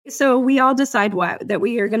So we all decide that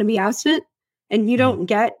we are going to be abstinent and you don't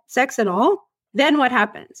get sex at all. Then what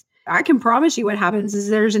happens? I can promise you what happens is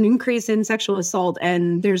there's an increase in sexual assault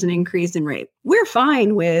and there's an increase in rape. We're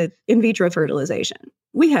fine with in vitro fertilization.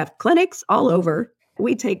 We have clinics all over.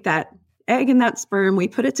 We take that egg and that sperm, we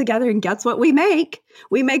put it together, and guess what we make?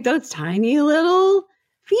 We make those tiny little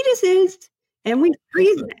fetuses and we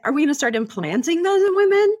freeze it. Are we going to start implanting those in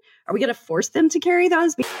women? Are we going to force them to carry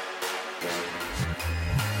those?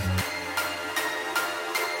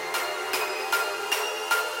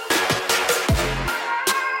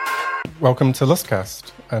 Welcome to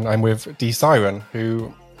Lustcast, and I'm with Dee Siren,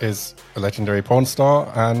 who is a legendary porn star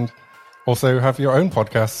and also have your own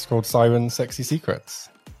podcast called Siren Sexy Secrets.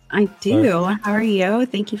 I do. How are you?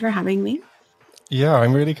 Thank you for having me. Yeah,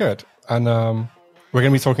 I'm really good. And we're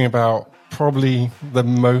going to be talking about probably the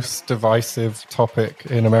most divisive topic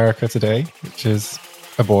in America today, which is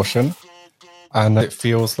abortion. And it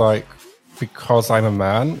feels like because I'm a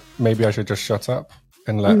man, maybe I should just shut up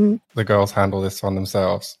and let the girls handle this on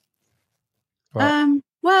themselves.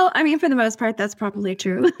 Well, I mean, for the most part, that's probably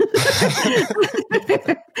true.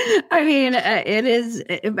 I mean, it is.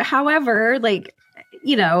 However, like,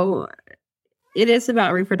 you know, it is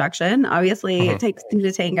about reproduction. Obviously, it takes two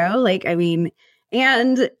to tango. Like, I mean,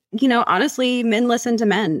 and, you know, honestly, men listen to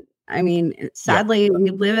men. I mean, sadly,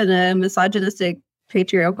 we live in a misogynistic,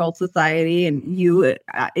 patriarchal society, and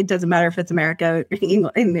it doesn't matter if it's America,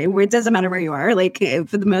 England, it doesn't matter where you are. Like,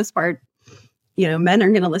 for the most part, you know, men are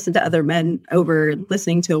going to listen to other men over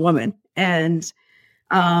listening to a woman. And,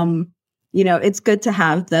 you know, it's good to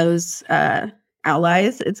have those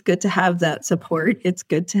allies. It's good to have that support. It's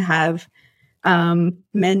good to have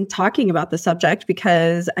men talking about the subject,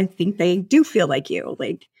 because I think they do feel like you,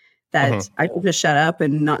 like that I can just shut up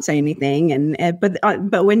and not say anything.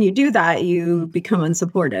 But when you do that, you become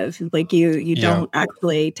unsupportive. Like you don't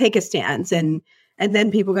actually take a stance. And then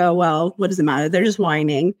people go, well, what does it matter? They're just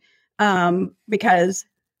whining. Because,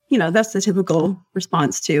 you know, that's the typical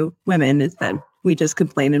response to women, is that we just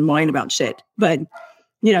complain and whine about shit. But,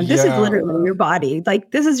 you know, this is literally your body. Like,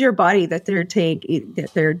 this is your body that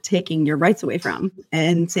they're taking your rights away from,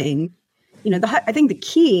 and saying, you know, I think the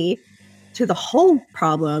key to the whole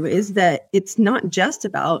problem is that it's not just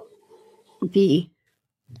about the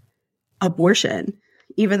abortion.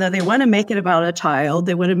 Even though they want to make it about a child,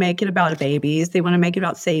 they want to make it about babies, they want to make it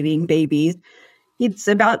about saving babies. It's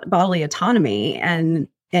about bodily autonomy and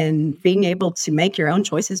being able to make your own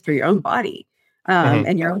choices for your own body,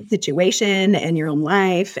 and your own situation and your own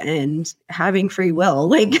life, and having free will,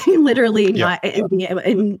 like literally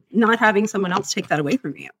not having someone else take that away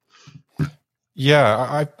from you. Yeah,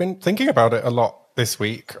 I've been thinking about it a lot this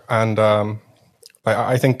week. And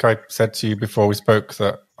I think I said to you before we spoke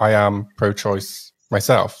that I am pro-choice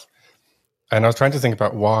myself. And I was trying to think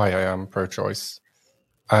about why I am pro-choice.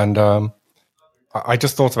 And I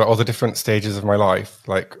just thought about all the different stages of my life.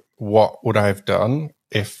 Like, what would I have done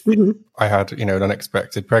if I had, you know, an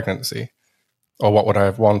unexpected pregnancy? Or what would I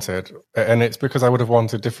have wanted? And it's because I would have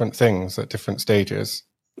wanted different things at different stages.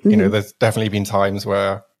 You know, there's definitely been times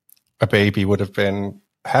where a baby would have been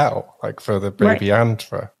hell, like for the baby and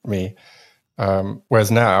for me.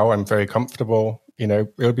 Whereas now I'm very comfortable, you know,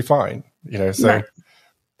 it would be fine, you know. So,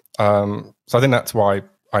 so I think that's why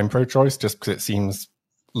I'm pro-choice, just because it seems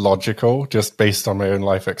logical, just based on my own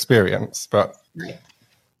life experience. But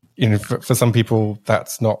you know, for some people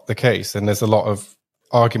that's not the case, and there's a lot of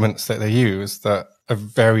arguments that they use that are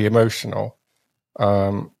very emotional.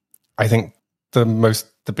 I think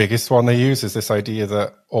the biggest one they use is this idea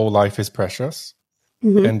that all life is precious,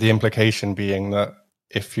 and the implication being that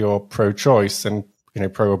if you're pro-choice and, you know,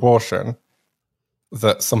 pro-abortion,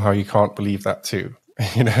 that somehow you can't believe that too.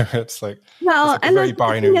 You know, it's like, well, it's like a very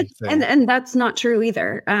binary thing. And that's not true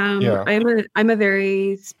either. I'm a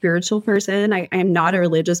very spiritual person. I'm not a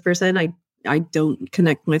religious person. I don't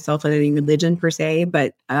connect myself with any religion per se,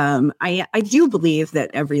 but I do believe that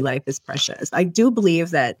every life is precious. I do believe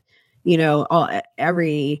that, you know,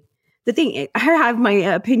 the thing I have my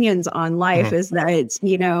opinions on life is that,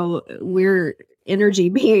 you know, we're energy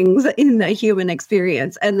beings in the human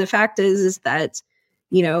experience, and the fact is that,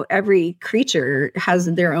 you know, every creature has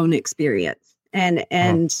their own experience, and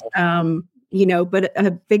you know, but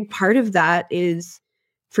a big part of that is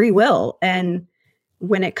free will. And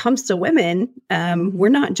when it comes to women, we're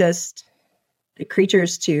not just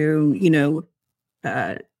creatures to, you know,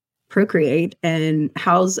 procreate and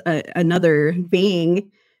house another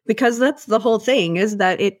being, because that's the whole thing, is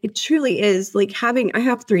that it truly is like I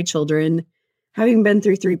have 3 children. Having been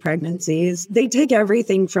through 3 pregnancies, they take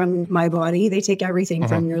everything from my body. They take everything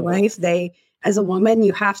from your life. As a woman,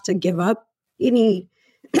 you have to give up any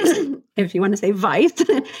if you want to say vice,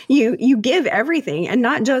 you give everything, and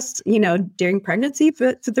not just, during pregnancy,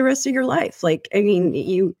 but for the rest of your life. Like, I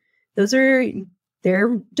mean,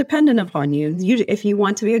 they're dependent upon you. If you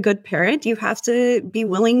want to be a good parent, you have to be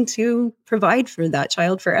willing to provide for that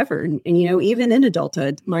child forever. And even in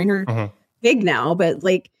adulthood, mine are big now, but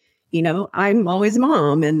like, I'm always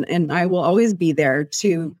mom, and I will always be there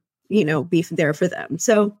to, be there for them.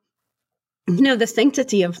 So, the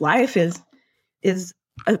sanctity of life is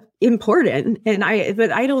important.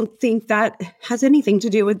 But I don't think that has anything to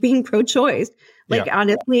do with being pro-choice. Like,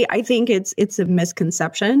 honestly, I think it's a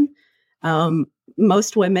misconception.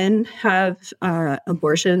 Most women have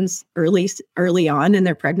abortions early on in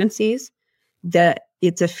their pregnancies, that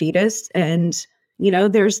it's a fetus. And,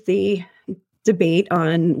 there's the debate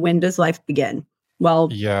on when does life begin? Well,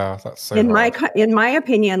 yeah, that's so in hard. my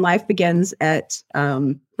opinion, life begins at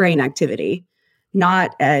brain activity,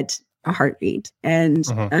 not at a heartbeat. And,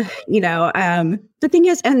 the thing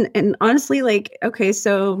is, and honestly, like, okay,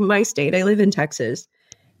 so my state, I live in Texas,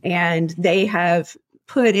 and they have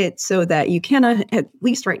put it so that you cannot, at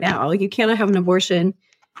least right now, you cannot have an abortion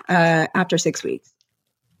after 6 weeks.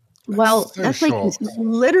 That's like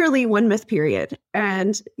literally 1 month period,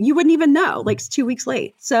 and you wouldn't even know, like, it's 2 weeks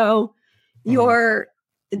late. So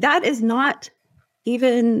that is not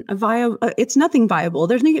even a viable, it's nothing viable.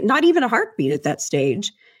 There's not even a heartbeat at that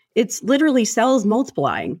stage. It's literally cells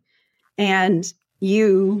multiplying, and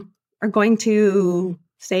you are going to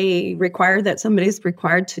say require that somebody's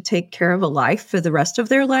required to take care of a life for the rest of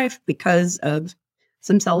their life because of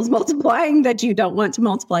some cells multiplying that you don't want to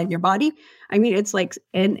multiply in your body. I mean, it's like,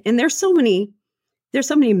 and there's so many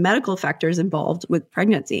medical factors involved with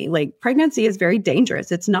pregnancy. Like, pregnancy is very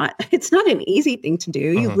dangerous. It's not an easy thing to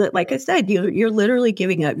do. Like I said, you're literally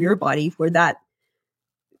giving up your body for that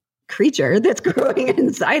creature that's growing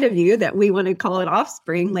inside of you, that we want to call it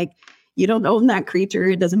offspring. Like, you don't own that creature.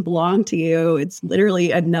 It doesn't belong to you. It's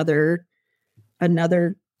literally another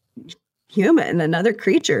human, another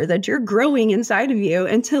creature that you're growing inside of you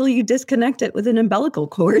until you disconnect it with an umbilical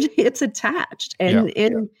cord. It's attached, and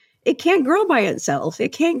it can't grow by itself.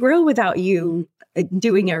 It can't grow without you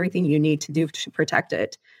doing everything you need to do to protect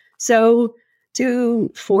it. So to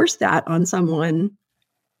force that on someone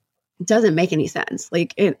doesn't make any sense.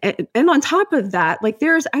 Like, and on top of that, like,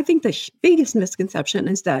 I think the biggest misconception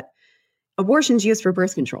is that abortion's used for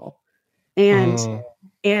birth control, and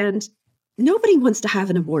nobody wants to have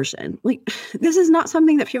an abortion. Like, this is not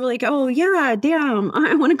something that people are like, oh yeah, damn,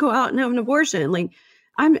 I want to go out and have an abortion. Like,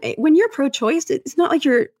 when you're pro-choice, it's not like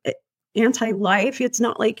you're anti-life. It's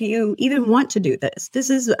not like you even want to do this. This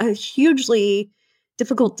is a hugely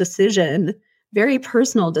difficult decision, very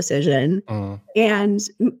personal decision, and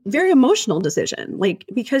very emotional decision. Like,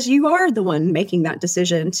 because you are the one making that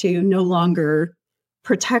decision to no longer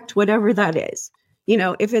protect whatever that is.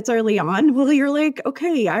 If it's early on, well, you're like,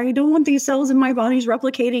 okay, I don't want these cells in my body's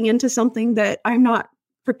replicating into something that I'm not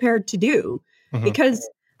prepared to do. Because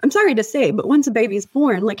I'm sorry to say, but once a baby's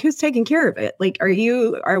born, like, who's taking care of it? Like,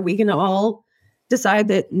 are we going to all decide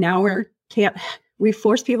that now we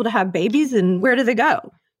force people to have babies, and where do they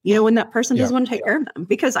go? When that person doesn't want to take care of them?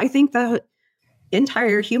 Because I think the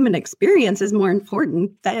entire human experience is more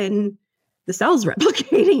important than the cells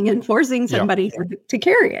replicating and forcing somebody to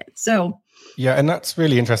carry it. So, yeah, and that's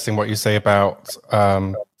really interesting what you say about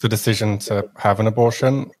the decision to have an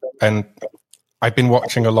abortion. And I've been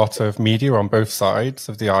watching a lot of media on both sides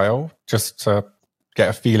of the aisle just to get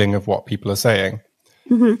a feeling of what people are saying.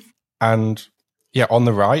 And on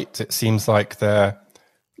the right, it seems like they're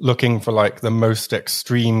looking for like the most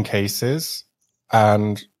extreme cases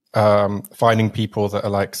and finding people that are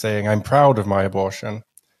like saying, I'm proud of my abortion,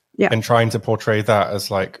 and trying to portray that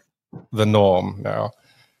as like the norm now.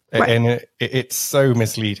 Right. And it's so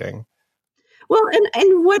misleading. Well,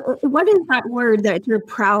 and what is that word that you're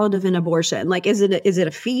proud of an abortion? Like, is it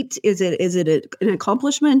a feat? Is it an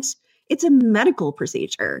accomplishment? It's a medical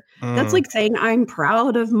procedure. That's like saying, I'm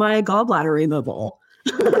proud of my gallbladder removal.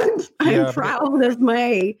 I'm proud of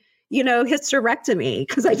my, hysterectomy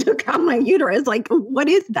because I took out my uterus. Like, what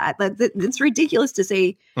is that? It's ridiculous to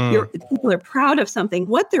say people are proud of something.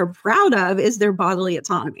 What they're proud of is their bodily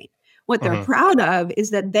autonomy. What they're proud of is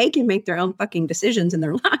that they can make their own fucking decisions in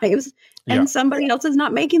their lives, and somebody else is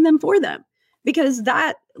not making them for them. Because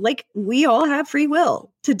we all have free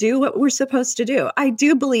will to do what we're supposed to do. I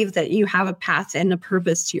do believe that you have a path and a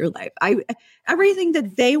purpose to your life. Everything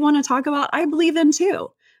that they want to talk about, I believe in too.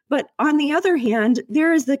 But on the other hand,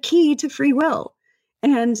 there is the key to free will.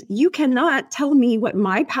 And you cannot tell me what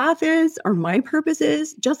my path is or my purpose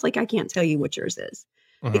is, just like I can't tell you what yours is.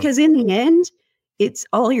 Because in the end, it's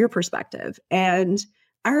all your perspective. And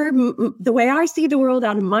the way I see the world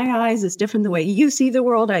out of my eyes is different than the way you see the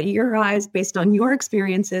world out of your eyes, based on your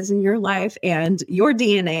experiences in your life and your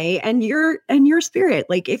DNA and your spirit.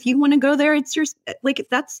 Like, if you want to go there, it's your, like,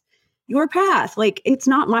 that's your path. Like, it's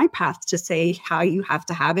not my path to say how you have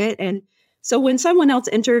to have it. And so when someone else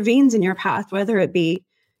intervenes in your path, whether it be,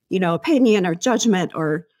 opinion or judgment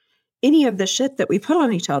or any of the shit that we put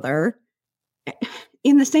on each other,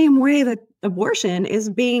 in the same way that abortion is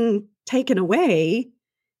being taken away,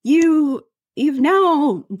 you've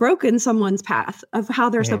now broken someone's path of how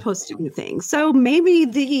they're supposed to do things. So maybe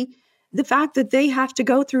the fact that they have to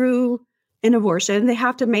go through an abortion, they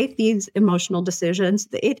have to make these emotional decisions,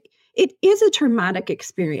 it is a traumatic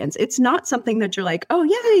experience. It's not something that you're like, oh,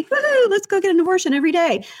 yay, woo, let's go get an abortion every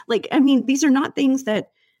day. Like, I mean, these are not things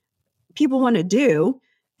that people want to do.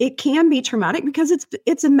 It can be traumatic because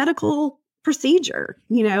it's a medical procedure,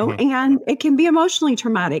 and it can be emotionally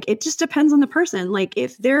traumatic. It just depends on the person. Like,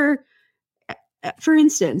 if they're, for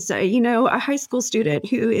instance, a high school student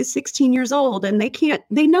who is 16 years old and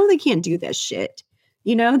they know they can't do this shit.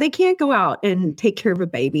 They can't go out and take care of a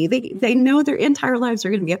baby. They know their entire lives are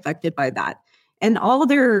going to be affected by that. And all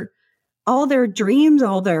their dreams,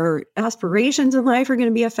 all their aspirations in life are going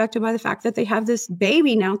to be affected by the fact that they have this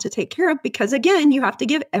baby now to take care of, because again, you have to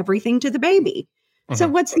give everything to the baby. So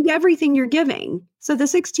what's the everything you're giving? So the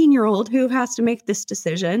 16-year-old who has to make this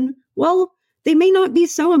decision, well, they may not be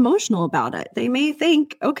so emotional about it. They may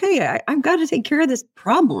think, okay, I've got to take care of this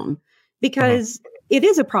problem, because it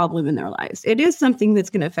is a problem in their lives. It is something that's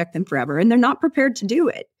going to affect them forever, and they're not prepared to do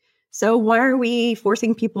it. So why are we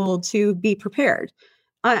forcing people to be prepared?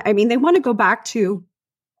 I mean, they want to go back to,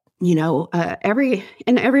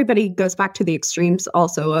 everybody goes back to the extremes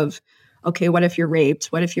also of, okay, what if you're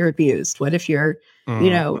raped? What if you're abused? What if you're,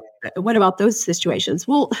 what about those situations?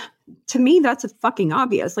 Well, to me, that's a fucking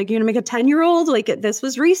obvious. Like, you're going to make a 10-year-old, like, this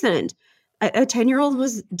was recent. A 10-year-old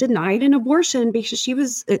was denied an abortion because she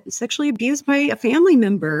was sexually abused by a family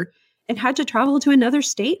member and had to travel to another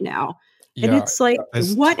state now. Yeah, and it's like,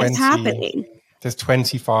 what is happening? There's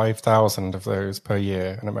 25,000 of those per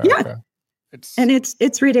year in America. Yeah.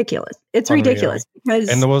 It's ridiculous. It's unreal. Ridiculous because.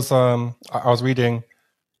 And there was, I was reading,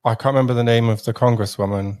 I can't remember the name of the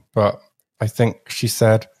congresswoman, but I think she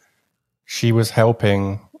said she was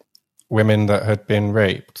helping women that had been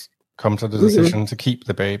raped come to the decision to keep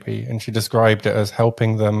the baby. And she described it as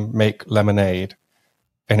helping them make lemonade.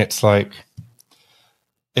 And it's like,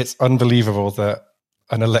 it's unbelievable that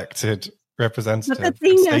an elected representative. But the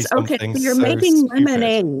thing is, okay, so you're making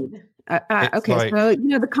lemonade. Okay, like, so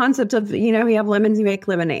the concept of you have lemons, you make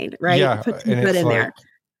lemonade, right? Yeah, you put some good in there.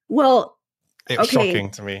 Well, it's shocking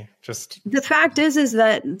to me. Just the fact is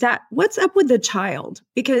that what's up with the child?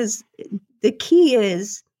 Because the key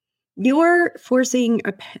is you're forcing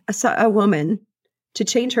a woman to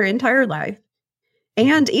change her entire life,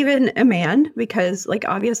 and even a man, because like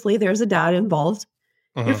obviously there's a dad involved.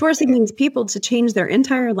 You're forcing these people to change their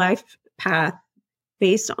entire life path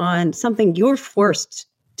based on something you're forced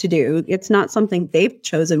to do. It's not something they've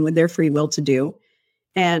chosen with their free will to do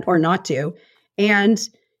or not do. And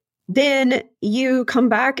then you come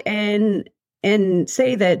back and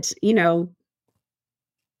say that,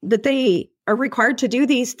 that they are required to do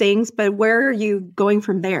these things, but where are you going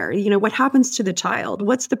from there? What happens to the child?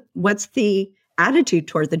 What's the attitude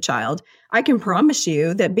toward the child? I can promise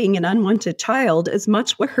you that being an unwanted child is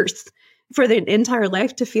much worse for the entire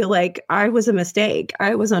life to feel like I was a mistake.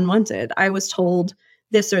 I was unwanted. I was told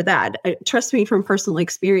this or that. Trust me, from personal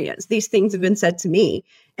experience, these things have been said to me.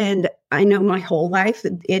 And I know my whole life,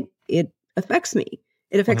 it affects me.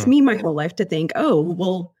 It affects me my whole life to think, oh,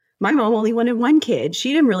 well, my mom only wanted one kid.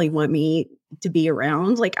 She didn't really want me to be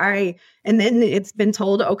around. And then it's been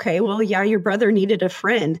told, okay, well, yeah, your brother needed a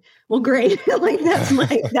friend. Well, great. Like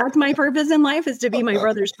that's my purpose in life, is to be my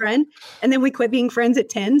brother's friend. And then we quit being friends at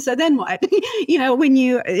 10. So then what?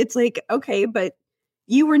 It's like, okay, but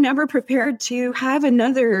you were never prepared to have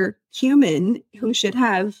another human who should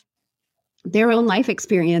have their own life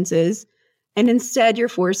experiences. And instead you're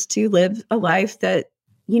forced to live a life that,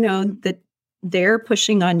 that they're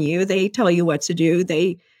pushing on you. They tell you what to do.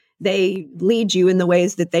 They lead you in the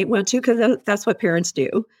ways that they want to, because that's what parents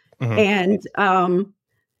do. And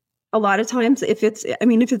a lot of times, if it's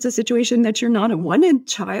a situation that you're not a wanted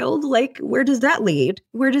child, like, where does that lead?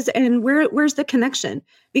 Where's the connection?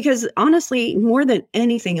 Because honestly, more than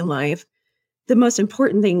anything in life, the most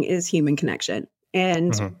important thing is human connection.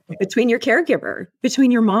 And between your caregiver,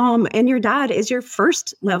 between your mom and your dad, is your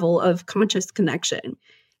first level of conscious connection,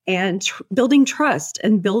 and building trust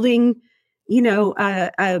and building,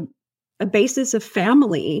 a basis of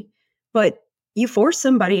family. But you force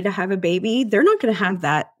somebody to have a baby, they're not going to have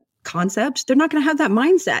that concept. They're not going to have that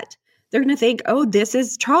mindset. They're going to think, oh, this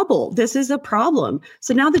is trouble. This is a problem.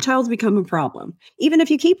 So now the child's become a problem. Even if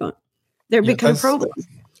you keep them, they're become a problem.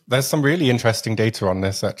 There's some really interesting data on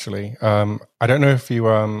this, actually. I don't know if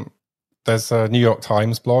you... there's a New York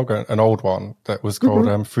Times blog, an old one, that was called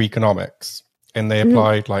Freakonomics. And they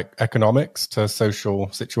applied like economics to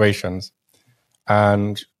social situations.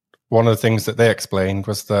 And one of the things that they explained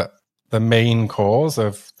was that the main cause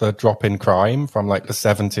of the drop in crime from like the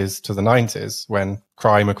 70s to the 90s, when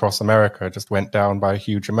crime across America just went down by a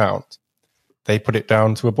huge amount, they put it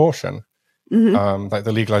down to abortion, like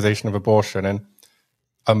the legalization of abortion.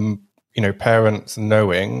 And, parents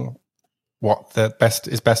knowing what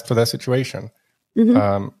is best for their situation.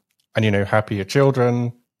 And, happier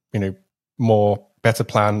children, better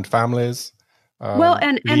planned families.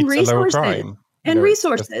 And resources.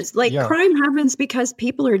 Resources. Crime happens because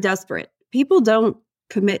people are desperate. People don't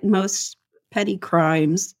commit most petty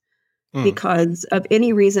crimes because of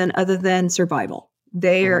any reason other than survival.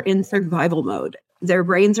 They're in survival mode. Their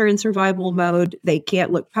brains are in survival mode. They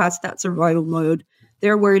can't look past that survival mode.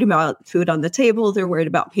 They're worried about food on the table. They're worried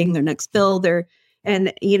about paying their next bill.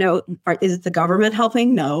 Is the government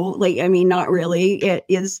helping? No, not really. It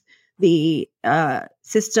is the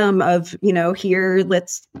system of, here,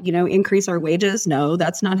 let's, increase our wages. No,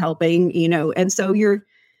 that's not helping, and so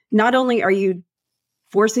not only are you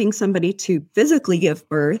forcing somebody to physically give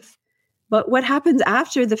birth, but what happens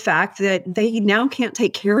after the fact that they now can't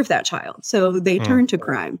take care of that child. So they turn to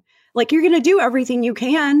crime. Like, you're going to do everything you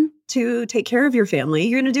can to take care of your family.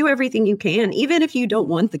 You're going to do everything you can, even if you don't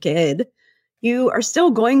want the kid, you are still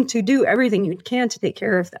going to do everything you can to take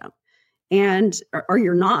care of them. Or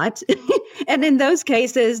you're not. And in those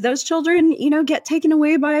cases, those children, get taken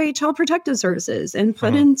away by Child Protective Services and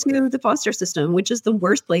put into the foster system, which is the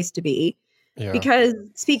worst place to be. Yeah. Because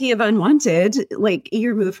speaking of unwanted, like,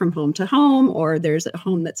 you're moved from home to home, or there's a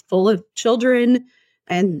home that's full of children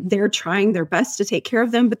and they're trying their best to take care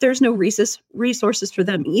of them, but there's no resources for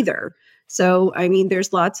them either. So,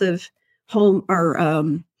 there's lots of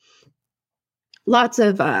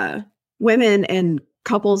women and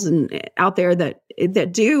couples out there that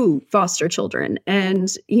do foster children. And,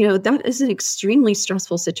 that is an extremely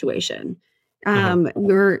stressful situation.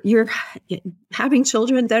 You're having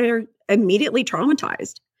children that are immediately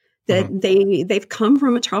traumatized, that they've come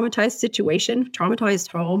from a traumatized situation,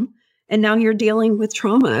 traumatized home. And now you're dealing with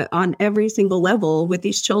trauma on every single level with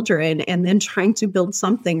these children, and then trying to build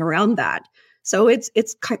something around that. So it's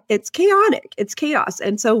chaotic. It's chaos.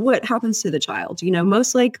 And so what happens to the child? Not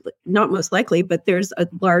most likely, but there's a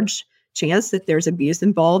large chance that there's abuse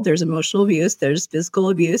involved. There's emotional abuse. There's physical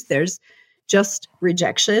abuse. There's just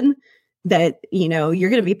rejection that, you're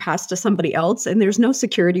going to be passed to somebody else, and there's no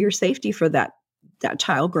security or safety for that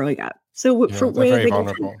child growing up. So they're very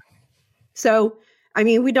vulnerable. So,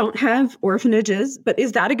 we don't have orphanages, but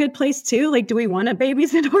is that a good place too? Like, do we want to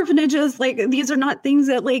babysit orphanages? Like, these are not things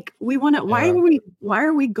that we want to, why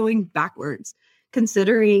are we going backwards,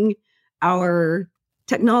 considering our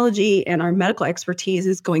technology and our medical expertise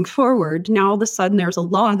is going forward? Now, all of a sudden there's a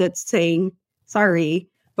law that's saying, sorry,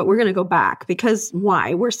 but we're going to go back. Because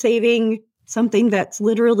why? We're saving something that's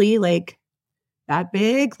literally like that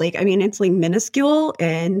big. Like, it's like minuscule,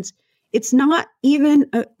 and it's not even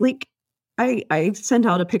I sent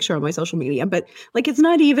out a picture on my social media, but like, it's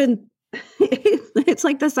not even, it's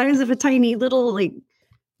like the size of a tiny little, like,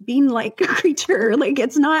 bean-like creature. Like,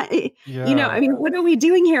 it's not, what are we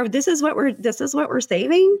doing here? This is what we're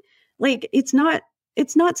saving. Like, it's not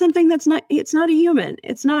something it's not a human.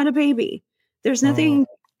 It's not a baby. There's nothing.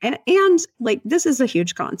 And like, this is a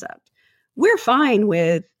huge concept. We're fine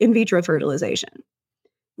with in vitro fertilization.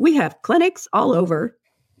 We have clinics all over.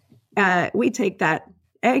 We take that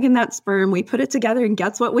egg and that sperm, we put it together, and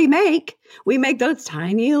guess what we make? We make those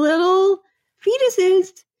tiny little fetuses,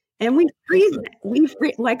 and we freeze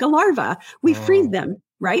like a larva. We freeze them,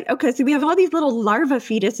 right? Okay, so we have all these little larva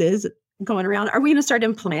fetuses going around. Are we going to start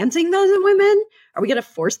implanting those in women? Are we going to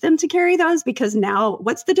force them to carry those? Because now,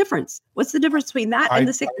 what's the difference? What's the difference between that and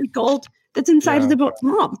the 6-week-old that's inside of the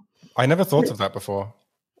mom? I never thought of that before.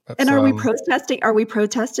 And are we protesting? Are we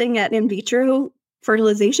protesting at in vitro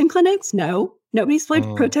fertilization clinics? No. Nobody's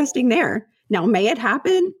protesting there. Now, may it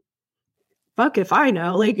happen? Fuck if I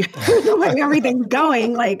know. Like, the way everything's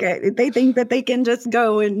going, like, they think that they can just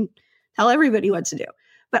go and tell everybody what to do.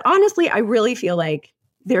 But honestly, I really feel like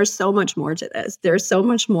there's so much more to this. There's so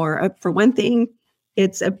much more. For one thing,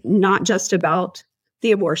 it's not just about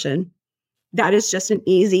the abortion. That is just an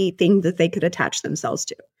easy thing that they could attach themselves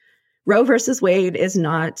to. Roe versus Wade is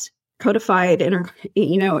not codified in our,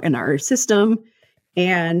 in our system,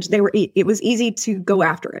 and it was easy to go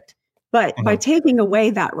after it. But by taking away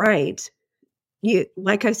that right,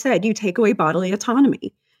 like I said, you take away bodily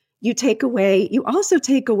autonomy. You also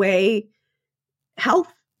take away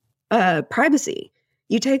health, privacy.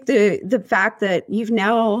 You take the fact that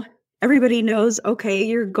everybody knows, okay,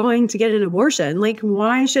 you're going to get an abortion. Like,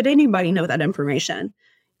 why should anybody know that information?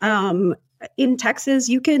 In Texas,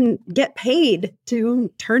 you can get paid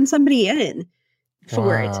to turn somebody in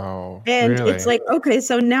for it. And really? It's like, okay,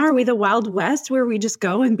 so now are we the Wild West where we just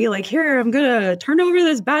go and be like, here, I'm going to turn over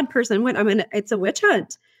this bad person. It's a witch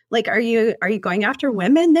hunt. Like, are you going after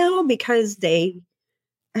women now because they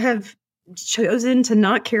have chosen to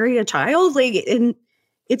not carry a child? Like, and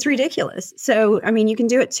it's ridiculous. So, I mean, you can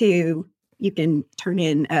do it too. You can turn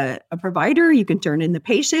in a provider, you can turn in the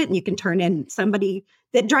patient, you can turn in somebody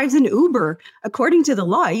that drives an Uber. According to the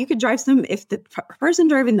law, you could drive if the person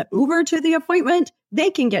driving the Uber to the appointment, they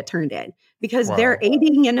can get turned in because they're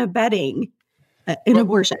aiding and abetting an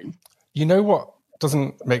abortion. You know what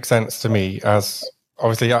doesn't make sense to me, as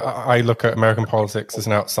obviously I look at American politics as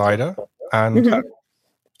an outsider, and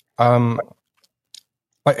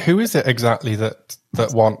like, who is it exactly that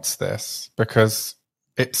wants this? Because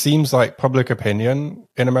it seems like public opinion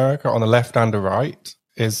in America on the left and the right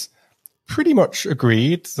is pretty much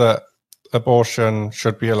agreed that abortion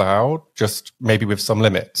should be allowed, just maybe with some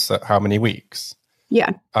limits at how many weeks.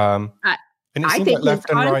 Yeah. And it seems like left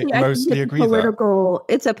and right mostly agree that.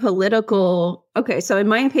 It's a political, okay, so in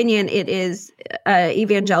my opinion, it is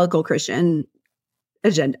evangelical Christian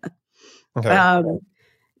agenda. Okay.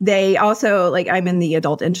 They also, like, I'm in the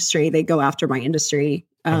adult industry, they go after my industry.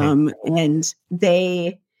 But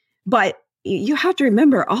you have to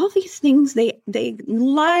remember all these things, they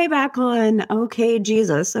lie back on, okay,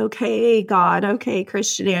 Jesus, okay, God, okay,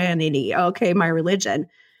 Christianity, okay, my religion.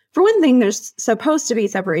 For one thing, there's supposed to be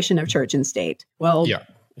separation of church and state. Well, yeah.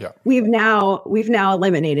 We've now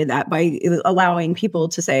eliminated that by allowing people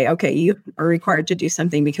to say, okay, you are required to do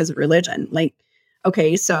something because of religion. Like,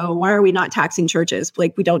 okay, so why are we not taxing churches?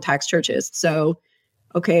 Like, we don't tax churches. So,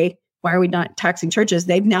 okay, why are we not taxing churches?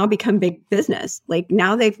 They've now become big business. Like,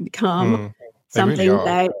 now they've become something really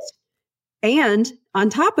that, and on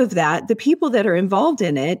top of that, the people that are involved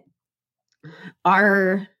in it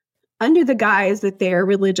are under the guise that they're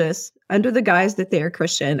religious, under the guise that they're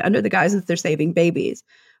Christian, under the guise that they're saving babies.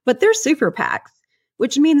 But they're super PACs,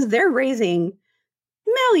 which means they're raising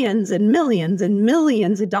millions and millions and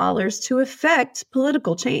millions of dollars to affect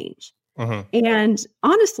political change. And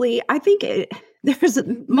honestly, I think there's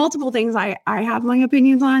multiple things I have my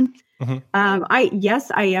opinions on. Yes,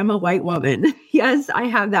 I am a white woman. Yes, I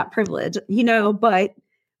have that privilege, but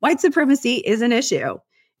white supremacy is an issue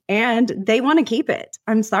and they want to keep it.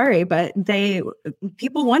 I'm sorry, but the white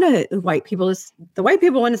people want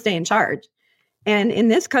to stay in charge. And in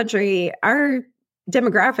this country, our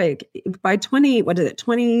demographic by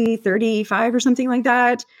 2035 or something like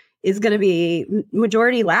that is going to be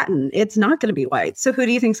majority Latin. It's not going to be white. So who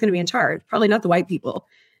do you think is going to be in charge? Probably not the white people.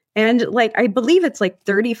 And like, I believe it's like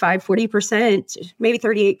 35, 40%, maybe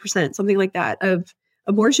 38%, something like that of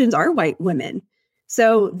abortions are white women.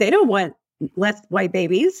 So they don't want less white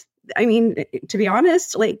babies. I mean, to be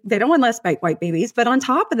honest, like, they don't want less white babies, but on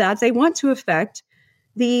top of that, they want to affect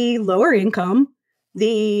the lower income,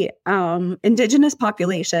 the indigenous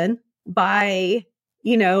population by,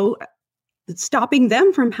 stopping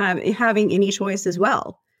them from having any choice as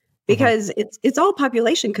well, because it's all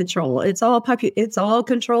population control. It's all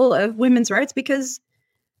control of women's rights. Because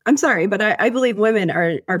I'm sorry, but I believe women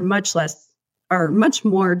are much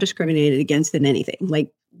more discriminated against than anything.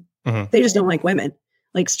 Like, they just don't like women.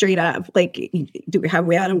 Like, straight up. Like, have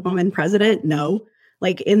we had a woman president? No.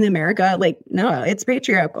 Like, in America, like, no, it's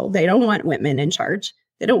patriarchal. They don't want women in charge.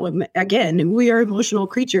 They don't want, again, we are emotional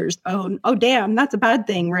creatures. Oh, damn, that's a bad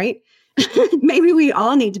thing, right? Maybe we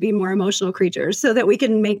all need to be more emotional creatures so that we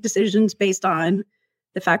can make decisions based on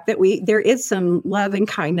the fact that there is some love and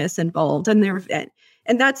kindness involved. And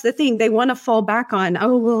that's the thing. They want to fall back on,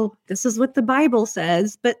 oh, well, this is what the Bible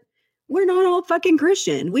says, but we're not all fucking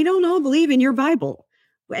Christian. We don't all believe in your Bible.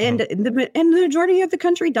 And the majority of the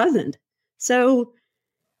country doesn't. So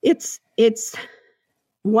it's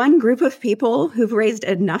one group of people who've raised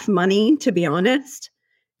enough money, to be honest,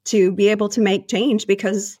 to be able to make change,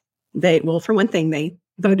 because for one thing, they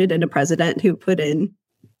voted in a president who put in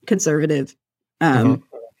conservative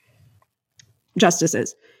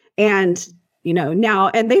justices. And, now,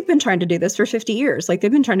 and they've been trying to do this for 50 years. Like,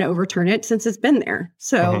 they've been trying to overturn it since it's been there.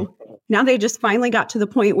 So, now they just finally got to the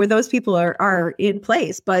point where those people are in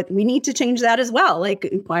place, but we need to change that as well.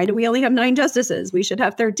 Like, why do we only have 9 justices? We should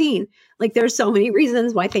have 13. Like, there's so many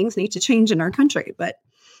reasons why things need to change in our country, but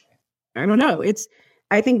I don't know.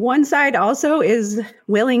 I think one side also is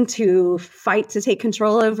willing to fight to take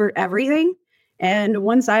control over everything. And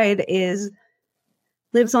one side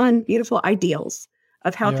lives on beautiful ideals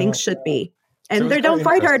of how things should be. And they don't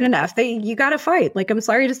fight hard enough. You got to fight. Like, I'm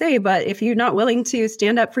sorry to say, but if you're not willing to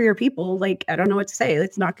stand up for your people, like, I don't know what to say.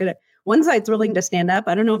 It's not going to, one side's willing to stand up.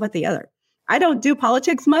 I don't know about the other. I don't do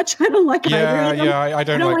politics much. I don't like either of them. I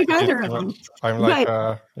don't like either of them. I'm like,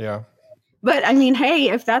 But I mean, hey,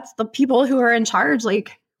 if that's the people who are in charge,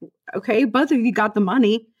 like, okay, both of you got the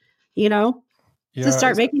money, to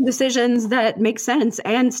start making decisions that make sense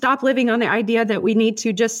and stop living on the idea that we need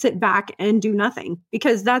to just sit back and do nothing,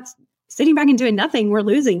 because that's sitting back and doing nothing. We're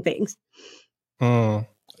losing things.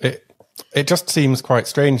 It just seems quite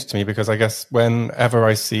strange to me, because I guess whenever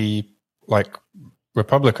I see like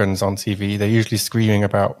Republicans on TV, they're usually screaming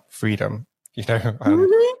about freedom,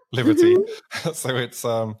 and liberty. So it's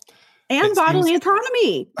and bodily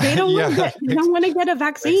autonomy. They don't want to get a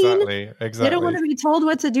vaccine. Exactly. They don't want to be told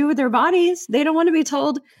what to do with their bodies. They don't want to be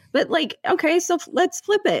told. But like, okay, so let's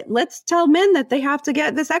flip it. Let's tell men that they have to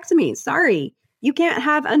get vasectomies. Sorry, you can't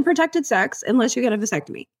have unprotected sex unless you get a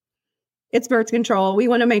vasectomy. It's birth control. We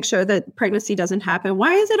want to make sure that pregnancy doesn't happen.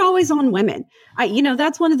 Why is it always on women?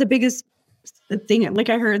 That's one of the biggest thing. Like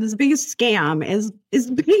I heard, the biggest scam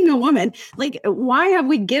is being a woman. Like, why have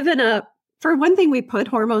we given up? For one thing, we put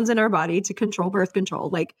hormones in our body to control birth control.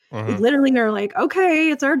 Like, we literally are like, okay,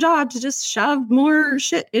 it's our job to just shove more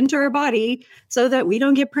shit into our body so that we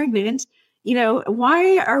don't get pregnant.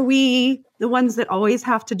 Why are we the ones that always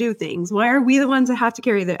have to do things? Why are we the ones that have to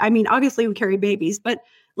carry I mean, obviously we carry babies, but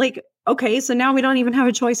like, okay, so now we don't even have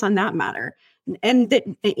a choice on that matter. And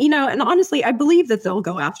and honestly, I believe that they'll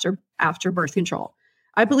go after birth control.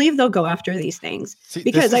 I believe they'll go after these things.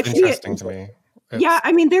 Because I see interesting to me.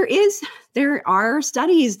 I mean, there are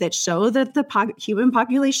studies that show that the human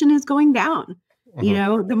population is going down.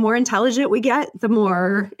 The more intelligent we get, the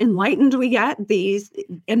more enlightened we get.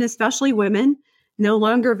 And especially women no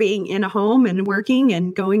longer being in a home and working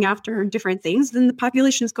and going after different things, then the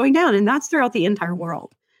population is going down. And that's throughout the entire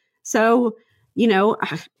world. So,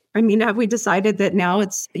 I mean, have we decided that now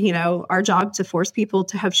it's, our job to force people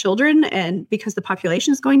to have children, and because the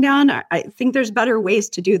population is going down? I think there's better ways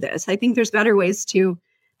to do this. I think there's better ways to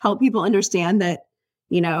help people understand that,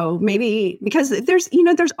 maybe because there's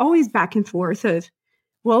always back and forth of,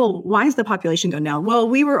 well, why is the population going down? Well,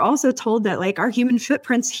 we were also told that like our human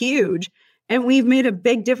footprint's huge, and we've made a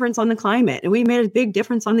big difference on the climate, and we made a big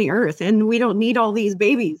difference on the earth, and we don't need all these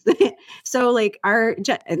babies. So like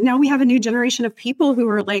now we have a new generation of people who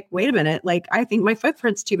are like, wait a minute, like, I think my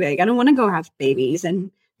footprint's too big. I don't want to go have babies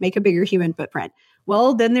and make a bigger human footprint.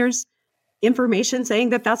 Well, then there's information saying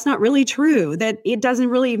that that's not really true, that it doesn't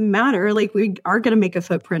really matter. Like, we are going to make a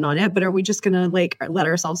footprint on it, but are we just going to like let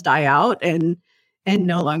ourselves die out and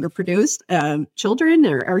no longer produce children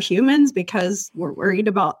or humans because we're worried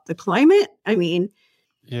about the climate? I mean,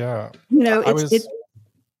 it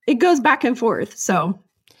goes back and forth. So,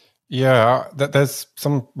 there's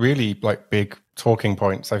some really like big talking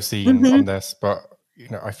points I've seen on this, but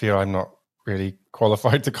I feel I'm not really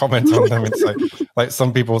qualified to comment on them. It's like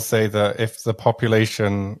some people say that if a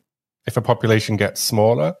population gets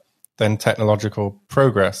smaller, then technological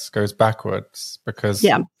progress goes backwards because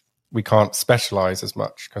we can't specialize as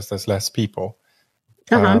much because there's less people.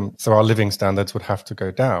 So our living standards would have to go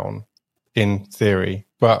down in theory,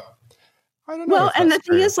 but I don't know. Well, and the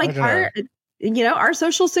thing is, like, our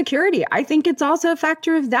social security, I think it's also a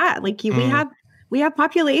factor of that. Like, we have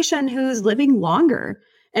population who's living longer.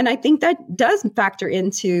 And I think that does factor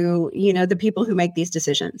into, the people who make these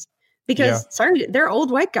decisions, because they're old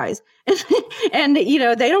white guys and, they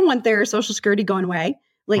don't want their social security going away.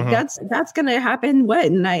 Like that's going to happen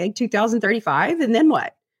in like 2035. And then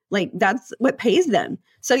what? Like, that's what pays them.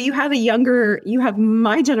 So you have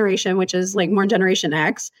my generation, which is like more Generation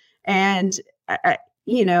X. And,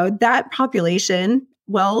 that population,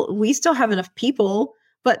 well, we still have enough people,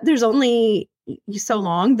 but there's only so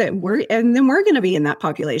long that we're going to be in that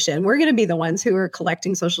population. We're going to be the ones who are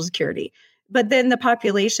collecting Social Security. But then the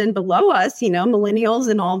population below us, millennials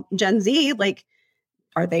and all Gen Z, like,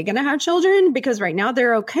 are they going to have children? Because right now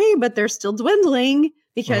they're okay, but they're still dwindling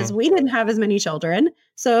because we didn't have as many children.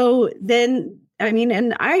 So then, I mean,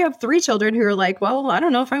 and I have 3 children who are like, well, I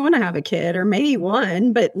don't know if I want to have a kid, or maybe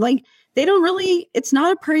one, but like, they don't really, it's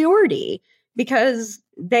not a priority because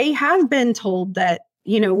they have been told that,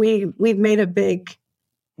 we've made a big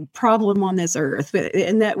problem on this earth,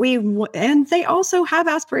 and that and they also have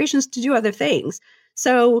aspirations to do other things.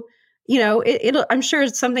 So, I'm sure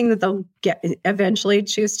it's something that they'll eventually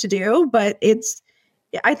choose to do, but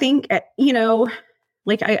I think, I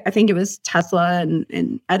think it was Tesla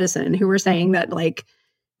and Edison who were saying that,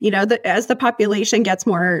 as the population gets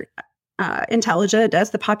more intelligent, as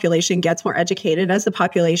the population gets more educated, as the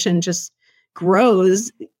population just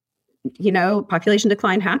grows, population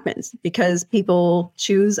decline happens because people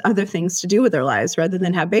choose other things to do with their lives rather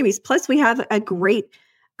than have babies. Plus, we have a great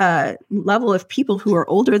level of people who are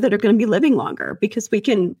older that are going to be living longer because we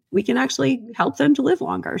can actually help them to live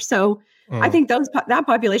longer. So I think that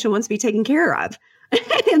population wants to be taken care of.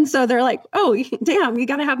 And so they're like, oh, damn, you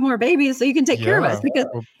got to have more babies so you can take care of us because,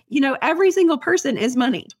 every single person is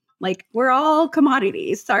money. Like, we're all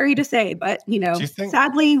commodities, sorry to say, but,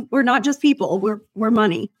 sadly, we're not just people, we're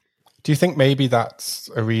money. Do you think maybe that's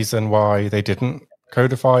a reason why they didn't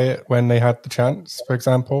codify it when they had the chance, for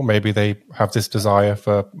example? Maybe they have this desire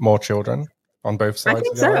for more children on both sides? I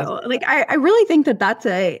think so. I really think that that's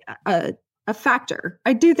a factor.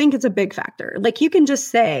 I do think it's a big factor. You can just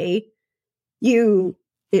say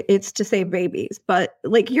it's to save babies, but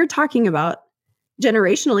you're talking about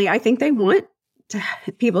generationally, I think they want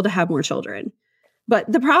people to have more children.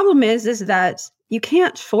 But the problem is that you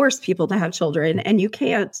can't force people to have children, and you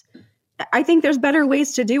can't. I think there's better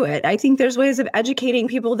ways to do it. I think there's ways of educating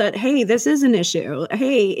people that, hey, this is an issue.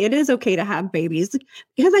 Hey, it is okay to have babies.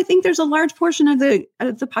 Because I think there's a large portion of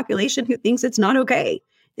the population who thinks it's not okay.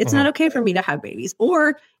 It's not okay for me to have babies.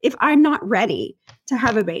 Or if I'm not ready to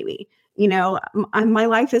have a baby, my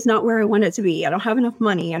life is not where I want it to be. I don't have enough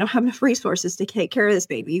money. I don't have enough resources to take care of this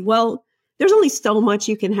baby. Well, there's only so much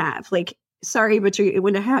you can have. Sorry, but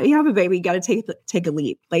when you have a baby, you got to take a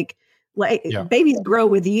leap. Babies grow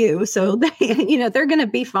with you, so they're going to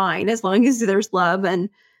be fine as long as there's love and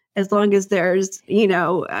as long as there's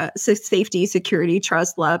safety, security,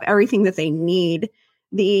 trust, love, everything that they need.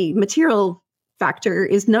 The material factor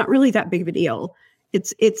is not really that big of a deal.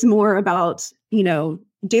 It's more about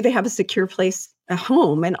do they have a secure place, a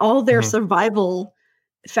home, and all their survival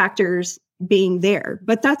factors being there.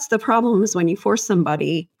 But that's the problem, is when you force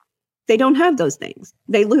somebody, they don't have those things.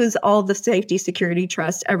 They lose all the safety, security,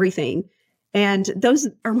 trust, everything. And those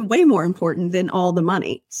are way more important than all the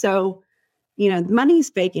money. So, money's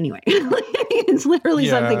fake anyway. It's literally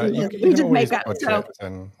something we just make up. So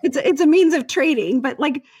it's a means of trading, but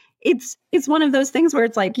it's one of those things where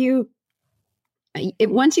it's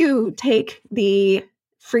once you take the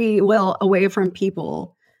free will away from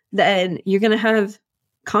people, then you're going to have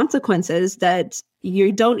consequences that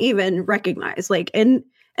you don't even recognize.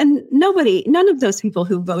 And none of those people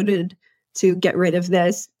who voted to get rid of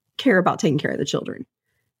this care about taking care of the children.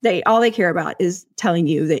 All they care about is telling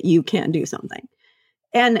you that you can't do something.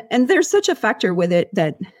 And there's such a factor with it,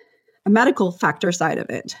 that a medical factor side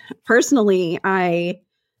of it. Personally,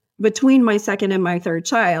 between my second and my third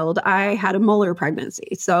child, I had a molar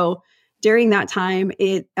pregnancy. So during that time,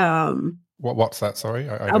 what's that? Sorry,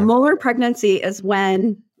 a molar pregnancy is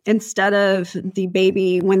when, instead of the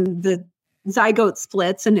baby, when the zygote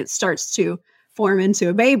splits and it starts to form into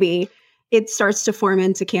a baby, it starts to form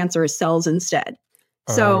into cancerous cells instead.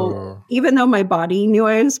 So even though my body knew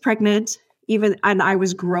I was pregnant, and I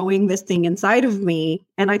was growing this thing inside of me,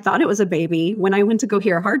 and I thought it was a baby, when I went to go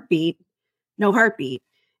hear a heartbeat, no heartbeat.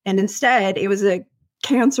 And instead, it was a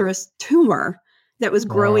cancerous tumor that was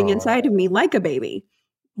growing inside of me like a baby.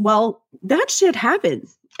 Well, that shit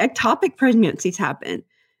happens. Ectopic pregnancies happen.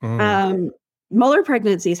 Molar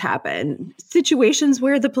pregnancies happen. Situations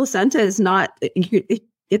where the placenta is not,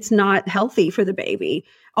 it's not healthy for the baby.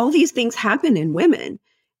 All these things happen in women.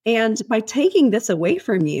 And by taking this away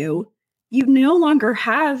from you, you no longer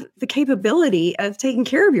have the capability of taking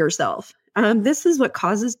care of yourself. This is what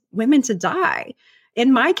causes women to die.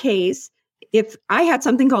 In my case, if I had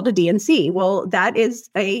something called a DNC, well, that is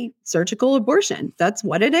a surgical abortion. That's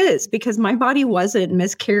what it is, because my body wasn't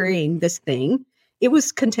miscarrying this thing. It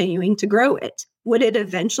was continuing to grow it. Would it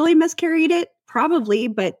eventually miscarried it? Probably,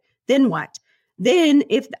 but then what? Then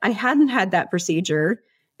if I hadn't had that procedure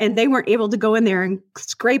and they weren't able to go in there and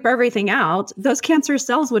scrape everything out, those cancerous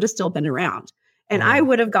cells would have still been around. And I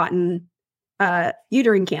would have gotten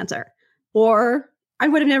uterine cancer, or I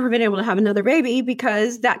would have never been able to have another baby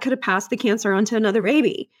because that could have passed the cancer onto another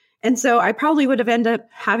baby. And so I probably would have ended up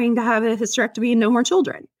having to have a hysterectomy and no more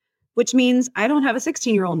children, which means I don't have a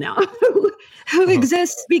 16-year-old now who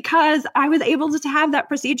exists because I was able to have that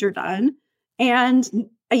procedure done. And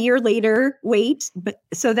a year later,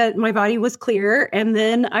 so that my body was clear, and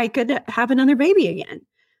then I could have another baby again.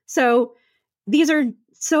 So these are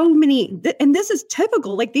so many, and this is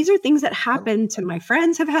typical. Like, these are things that happen to my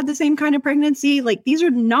friends have had the same kind of pregnancy. Like, these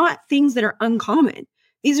are not things that are uncommon.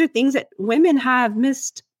 These are things that women have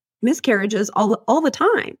miscarriages all the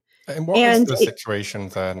time. And what is the situation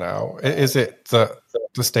there now? Is it that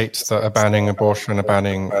the states that are banning abortion are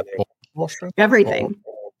banning abortion? Everything.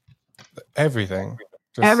 Everything.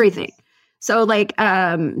 Everything. So, like,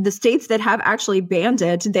 the states that have actually banned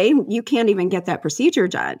it, you can't even get that procedure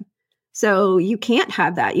done. So you can't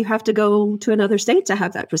have that. You have to go to another state to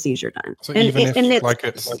have that procedure done. So even if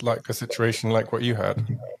it's like a situation like what you had.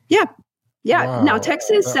 Yeah. Yeah. Wow. Now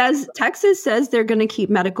Texas says they're going to keep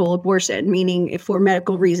medical abortion, meaning for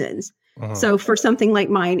medical reasons. So for something like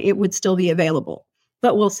mine, it would still be available.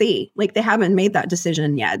 But we'll see. Like, they haven't made that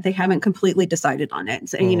decision yet. They haven't completely decided on it.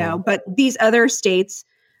 So, but these other states,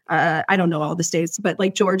 I don't know all the states, but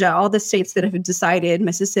like Georgia, all the states that have decided,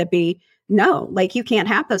 Mississippi, no, like, you can't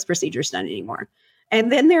have those procedures done anymore.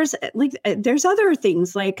 And then there's other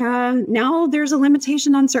things like now there's a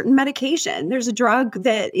limitation on certain medication. There's a drug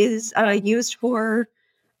that is used for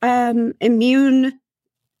immune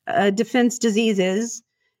defense diseases.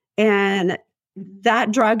 And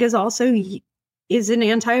that drug is an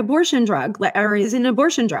anti-abortion drug, or is an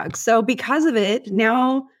abortion drug. So because of it,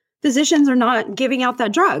 now physicians are not giving out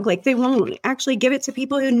that drug. Like, they won't actually give it to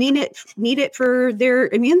people who need it for their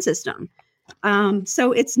immune system.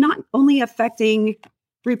 So it's not only affecting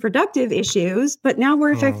reproductive issues, but now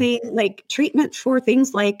we're affecting like treatment for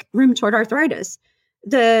things like rheumatoid arthritis.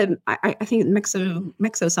 I think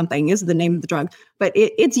Mexo something is the name of the drug, but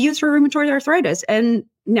it's used for rheumatoid arthritis. And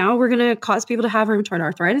now we're going to cause people to have rheumatoid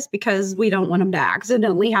arthritis because we don't want them to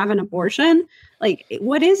accidentally have an abortion. Like,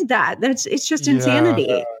 what is that? It's just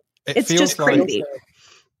insanity. It's just crazy.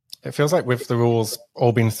 It feels like with the rules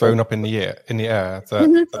all being thrown up in the air,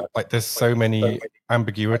 that like there's so many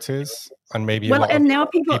ambiguities, and maybe now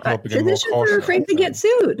physicians are afraid to get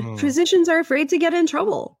sued. Physicians are afraid to get in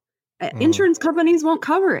trouble. Insurance companies won't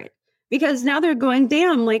cover it because now they're going,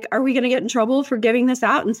 damn, like, are we going to get in trouble for giving this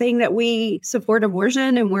out and saying that we support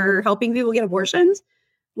abortion and we're helping people get abortions?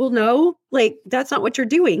 Well, no, like, that's not what you're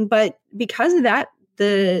doing. But because of that,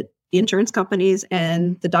 the insurance companies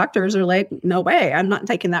and the doctors are like, no way, I'm not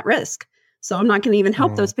taking that risk. So I'm not going to even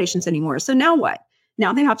help those patients anymore. So now what?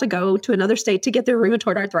 Now they have to go to another state to get their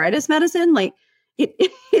rheumatoid arthritis medicine. Like,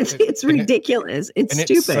 it's ridiculous. It's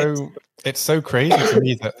stupid. It's so crazy to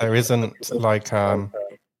me that there isn't like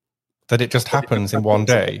that it just happens in one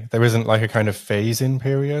day. There isn't like a kind of phase-in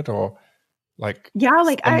period or like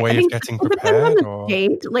some way of getting prepared.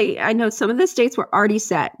 Like, I know some of the states were already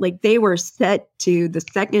set. Like, they were set to the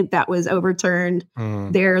second that was overturned.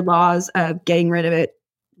 Their laws of getting rid of it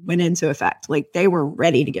went into effect. Like, they were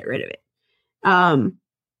ready to get rid of it.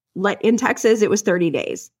 Like in Texas, it was 30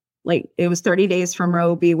 days. Like, it was 30 days from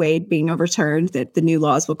Roe v. Wade being overturned that the new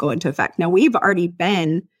laws will go into effect. Now, we've already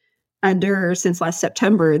been under since last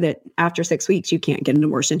September that after 6 weeks, you can't get an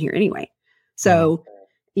abortion here anyway. So,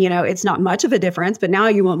 it's not much of a difference, but now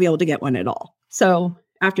you won't be able to get one at all. So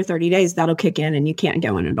after 30 days, that'll kick in and you can't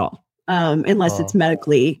get one at all unless it's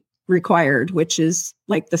medically required, which is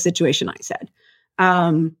like the situation I said.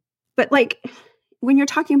 But like, when you're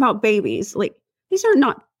talking about babies, like, these are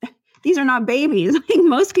not babies. Like,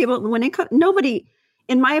 most people, nobody,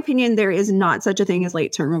 in my opinion, there is not such a thing as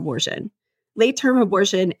late-term abortion. Late-term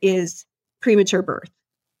abortion is premature birth.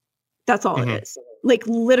 That's all it is. Like,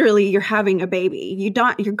 literally, you're having a baby.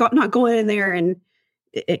 You're not going in there and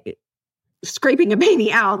scraping a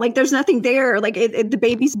baby out. Like, there's nothing there. Like, the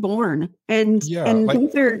baby's born. And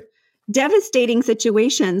these are devastating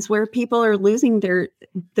situations where people are losing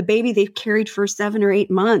the baby they've carried for 7 or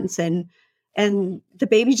 8 months, and the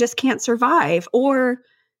baby just can't survive, or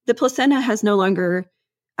the placenta is no longer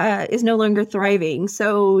thriving.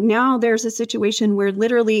 So now there's a situation where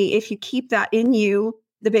literally, if you keep that in you,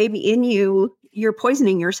 the baby in you, you're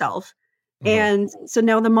poisoning yourself. And so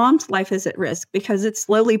now the mom's life is at risk because it's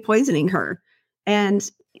slowly poisoning her. And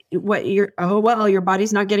your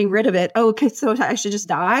body's not getting rid of it. Oh, okay, so I should just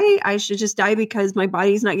die? I should just die because my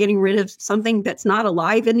body's not getting rid of something that's not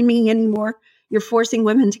alive in me anymore. You're forcing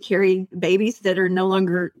women to carry babies that are no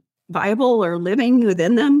longer viable or living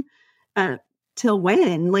within them. Till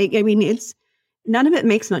when? Like, I mean, none of it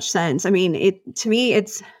makes much sense. I mean, to me,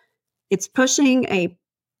 it's pushing a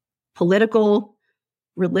political,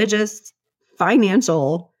 religious,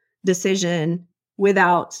 financial decision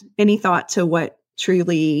without any thought to what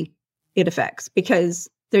truly it affects, because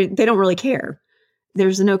they don't really care.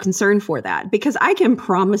 There's no concern for that, because I can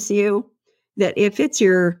promise you that if it's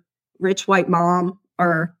your rich white mom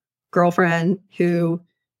or girlfriend who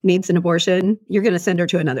needs an abortion, you're going to send her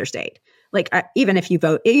to another state. Like, even if you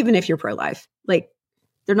vote, even if you're pro-life, like,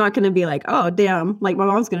 they're not going to be like, oh, damn, like my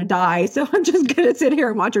mom's going to die, so I'm just going to sit here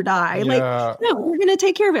and watch her die. Yeah. Like, no, we're going to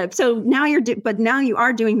take care of it. So now but now you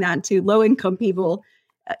are doing that to low income people,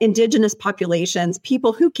 indigenous populations,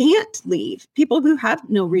 people who can't leave, people who have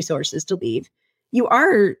no resources to leave. You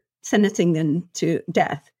are sentencing them to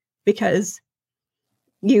death because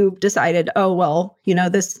you decided, oh, well,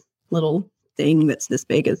 this little thing that's this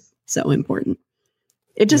big is so important.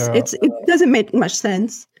 It just, it doesn't make much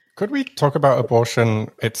sense. Could we talk about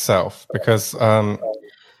abortion itself? Because,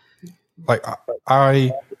 like,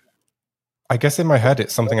 I guess in my head,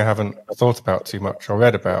 it's something I haven't thought about too much or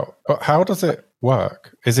read about. But how does it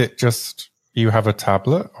work? Is it just you have a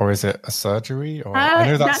tablet, or is it a surgery? Or I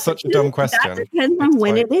know that's such a dumb question. That depends on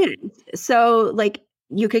when it is. So, like,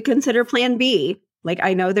 you could consider Plan B. Like,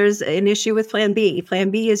 I know there's an issue with Plan B.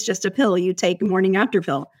 Plan B is just a pill you take morning after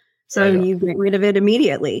pill. So you get rid of it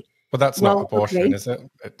immediately. But that's not abortion, is it?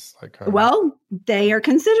 It's like well, they are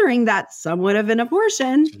considering that somewhat of an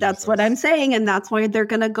abortion. Jesus. That's what I'm saying, and that's why they're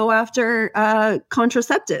going to go after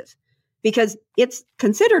contraceptive, because it's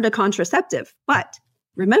considered a contraceptive. But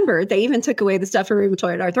remember, they even took away the stuff for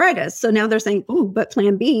rheumatoid arthritis. So now they're saying, "Oh, but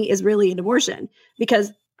Plan B is really an abortion,"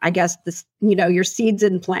 because I guess this, your seeds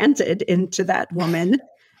implanted into that woman,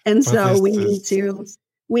 and so we need to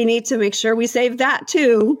make sure we save that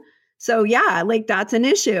too. So yeah, like that's an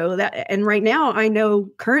issue and right now I know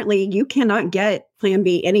currently you cannot get Plan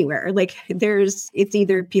B anywhere. Like it's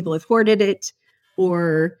either people have hoarded it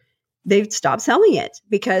or they've stopped selling it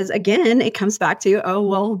because again, it comes back to, oh,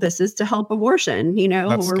 well, this is to help abortion.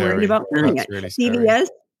 That's we're scary. worried about selling it. Really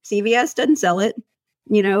CVS doesn't sell it.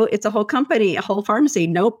 It's a whole company, a whole pharmacy.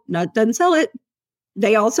 Nope, doesn't sell it.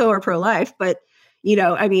 They also are pro-life, but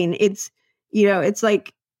it's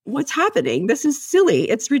like, what's happening? This is silly.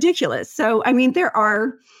 It's ridiculous. So, there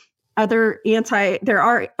are there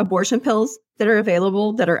are abortion pills that are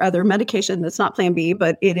available that are other medication that's not Plan B,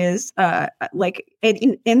 but it is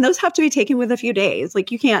and those have to be taken with a few days.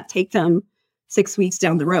 Like you can't take them 6 weeks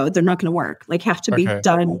down the road. They're not going to work. Like have to be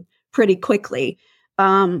done pretty quickly.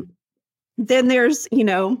 Then there's,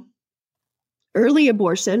 early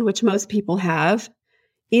abortion, which most people have,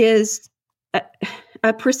 is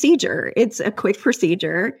a procedure. It's a quick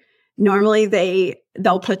procedure. Normally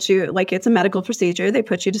they'll put you, like it's a medical procedure. They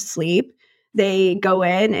put you to sleep. They go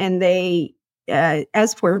in and they,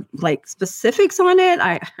 as for like specifics on it,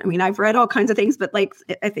 I've read all kinds of things, but like,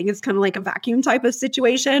 I think it's kind of like a vacuum type of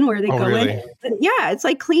situation where they go really? in. And yeah. It's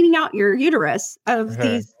like cleaning out your uterus of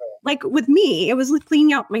these, like with me, it was like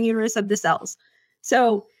cleaning out my uterus of the cells.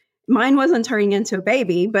 So mine wasn't turning into a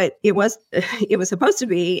baby, but it was supposed to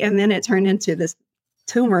be. And then it turned into this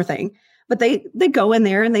tumor thing. But they go in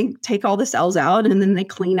there and they take all the cells out and then they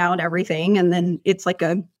clean out everything. And then it's like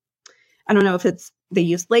I don't know if they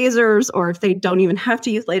use lasers or if they don't even have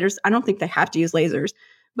to use lasers. I don't think they have to use lasers,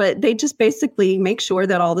 but they just basically make sure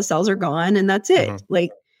that all the cells are gone and that's it. Mm-hmm.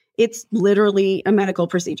 Like it's literally a medical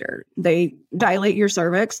procedure. They dilate your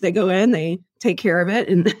cervix, they go in, they take care of it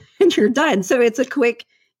and you're done. So it's a quick,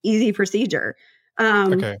 easy procedure.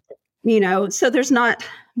 So there's not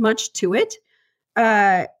much to it.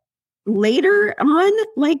 Later on,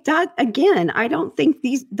 like that, again, I don't think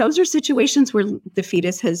those are situations where the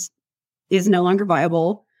fetus is no longer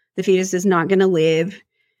viable. The fetus is not going to live.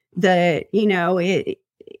 As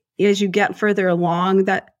you get further along,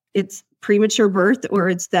 that it's premature birth or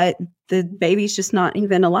it's that the baby's just not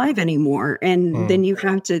even alive anymore. And then you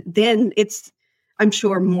have to, then it's, I'm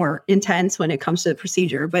sure, more intense when it comes to the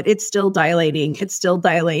procedure, but it's still dilating. It's still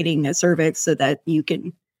dilating the cervix so that you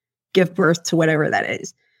can give birth to whatever that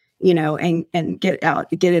is, and get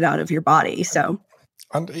it out of your body. So,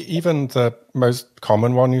 and even the most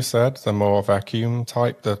common one you said, the more vacuum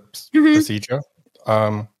type, the procedure,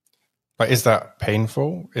 but is that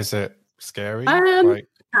painful? Is it scary?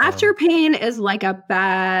 After pain is like a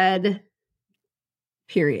bad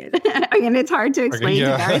period. It's hard to explain to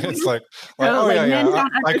guys. It's like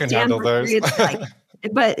I can handle those.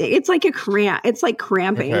 But it's like a cramp. It's like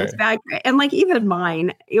cramping. Okay. It's bad. And like even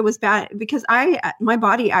mine, it was bad because my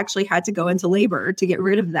body actually had to go into labor to get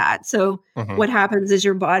rid of that. So what happens is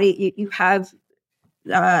your body, you have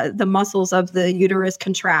the muscles of the uterus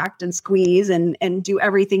contract and squeeze and do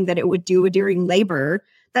everything that it would do during labor.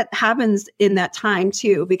 That happens in that time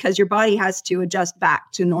too, because your body has to adjust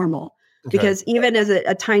back to normal. Okay. Because even as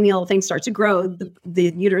a tiny little thing starts to grow,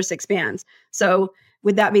 the uterus expands. So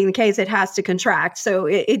with that being the case, it has to contract. So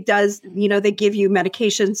it does, they give you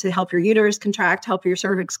medications to help your uterus contract, help your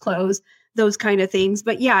cervix close, those kind of things.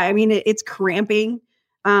 But yeah, it's cramping.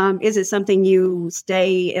 Is it something you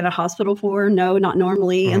stay in a hospital for? No, not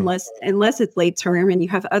normally, unless it's late term and you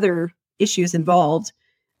have other issues involved.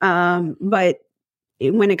 But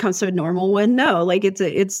when it comes to a normal one, no, like it's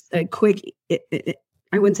a quick,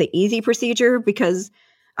 I wouldn't say easy procedure because,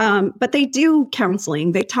 but they do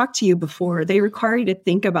counseling. They talk to you before. They require you to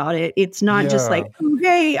think about it. It's not just like, oh,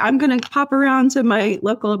 hey, I'm going to pop around to my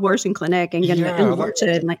local abortion clinic and get an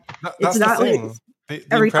abortion. Like it's not like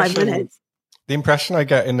every 5 minutes. The impression I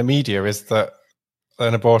get in the media is that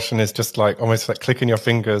an abortion is just like almost like clicking your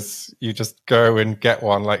fingers. You just go and get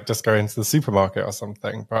one, like just go into the supermarket or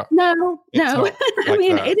something. But no. Like I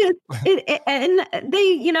mean, that. it is. And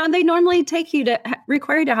they normally take you to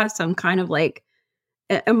require you to have some kind of like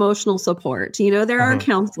emotional support. There are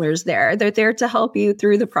counselors there. They're there to help you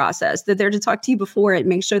through the process. They're there to talk to you before it,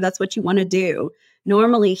 make sure that's what you want to do.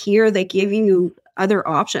 Normally here, they give you other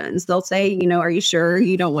options. They'll say, are you sure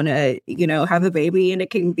you don't want to, have a baby and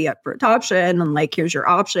it can be up for adoption and like, here's your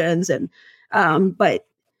options. And, but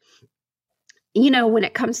when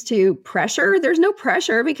it comes to pressure, there's no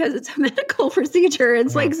pressure because it's a medical procedure.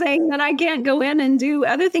 It's like saying that I can't go in and do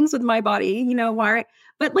other things with my body, why?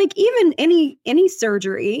 But like even any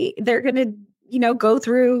surgery, they're going to, go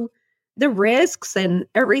through the risks and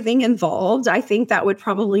everything involved. I think that would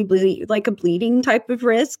probably be like a bleeding type of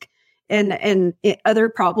risk and other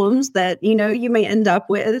problems that, you may end up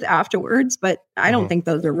with afterwards. But I don't think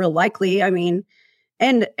those are real likely. I mean,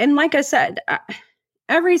 and like I said,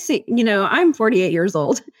 I'm 48 years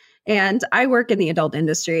old and I work in the adult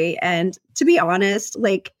industry. And to be honest,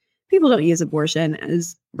 like people don't use abortion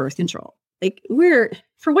as birth control. Like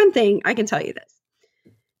for one thing, I can tell you this.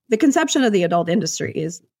 The conception of the adult industry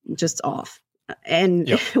is just off.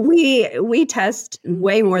 And we test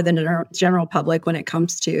way more than the general public when it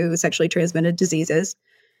comes to sexually transmitted diseases.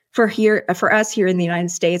 For us here in the United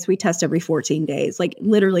States, we test every 14 days, like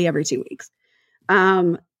literally every 2 weeks.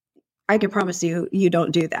 I can promise you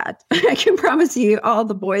don't do that. I can promise you all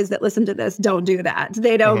the boys that listen to this don't do that.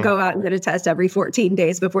 They don't go out and get a test every 14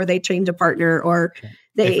 days before they change a partner or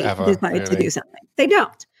they decide to do something. They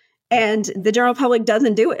don't. And the general public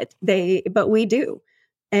doesn't do it. But we do.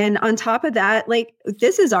 And on top of that, like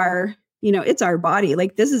this is our, it's our body.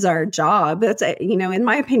 Like this is our job. That's, in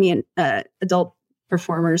my opinion, adult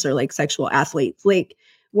performers are like sexual athletes. Like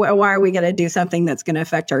why are we going to do something that's going to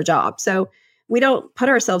affect our job? So we don't put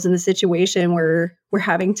ourselves in the situation where we're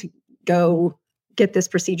having to go get this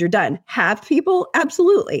procedure done. Have people?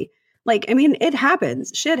 Absolutely. Like, I mean, it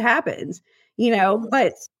happens. Shit happens,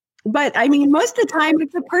 but I mean, most of the time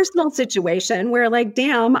it's a personal situation where like,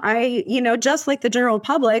 damn, just like the general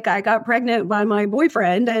public, I got pregnant by my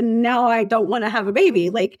boyfriend and now I don't want to have a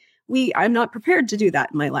baby. Like I'm not prepared to do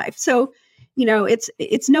that in my life. So,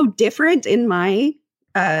 it's no different in my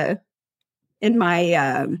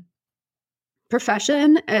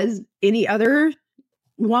profession as any other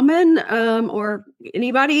woman or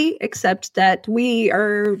anybody, except that we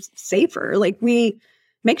are safer. Like we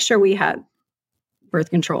make sure we have birth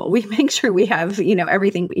control. We make sure we have,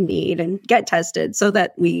 everything we need and get tested so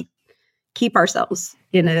that we keep ourselves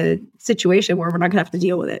in a situation where we're not gonna have to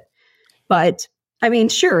deal with it. But I mean,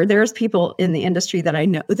 sure, there's people in the industry that I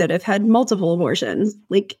know that have had multiple abortions.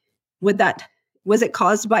 Like was it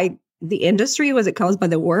caused by the industry? Was it caused by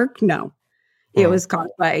the work? No. It was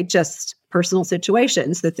caused by just personal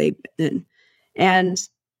situations that they've been in. And,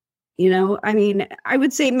 I mean, I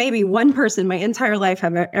would say maybe one person my entire life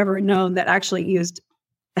have ever known that actually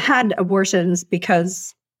had abortions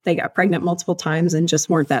because they got pregnant multiple times and just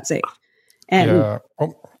weren't that safe. And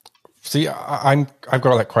see, I've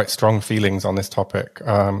got like quite strong feelings on this topic.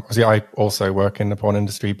 See, I also work in the porn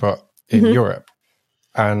industry, but in Europe.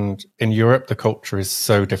 And in Europe, the culture is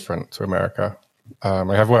so different to America.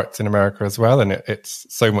 I have worked in America as well, and it's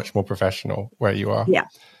so much more professional where you are.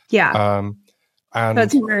 Yeah. And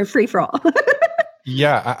it's more free for all.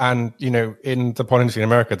 Yeah, and in the porn industry in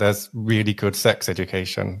America, there's really good sex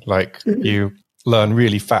education. Like you learn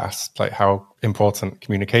really fast, like how important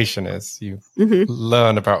communication is. You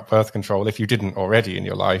learn about birth control if you didn't already in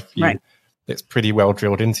your life. It's pretty well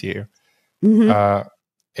drilled into you.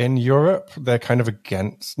 In Europe, they're kind of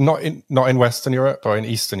against, not in Western Europe, but in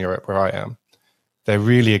Eastern Europe where I am. They're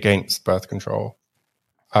really against birth control,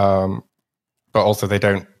 but also they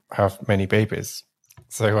don't have many babies.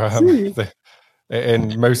 So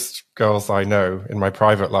in most girls I know in my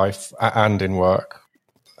private life and in work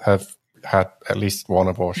have had at least one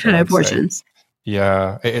abortion. Abortions.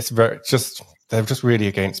 Yeah, they're just really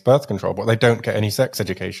against birth control, but they don't get any sex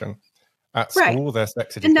education. At school, their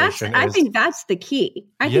sex education I think that's the key.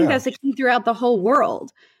 I think that's the key throughout the whole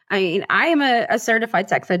world. I mean, I am a certified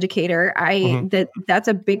sex educator. That's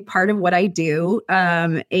a big part of what I do.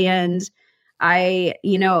 And I,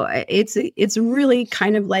 it's really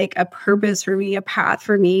kind of like a purpose for me, a path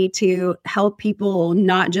for me to help people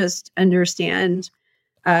not just understand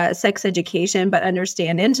sex education, but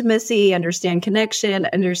understand intimacy, understand connection,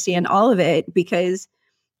 understand all of it, because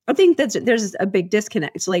I think that there's a big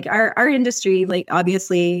disconnect. Like our industry, like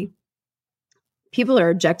obviously people are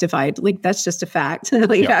objectified. Like that's just a fact.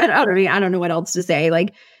 Like I don't know what else to say.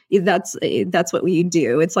 Like that's what we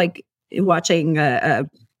do. It's like watching a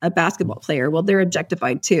basketball player. Well, they're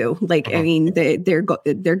objectified too. Like I mean,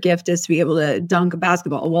 their gift is to be able to dunk a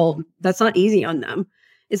basketball. Well, that's not easy on them.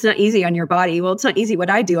 It's not easy on your body. Well, it's not easy what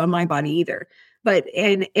I do on my body either. But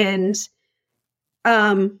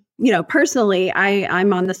personally,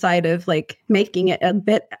 I'm on the side of like making it a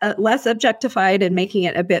bit less objectified and making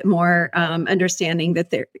it a bit more understanding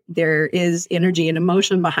that there is energy and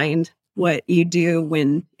emotion behind what you do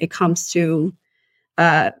when it comes to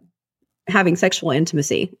having sexual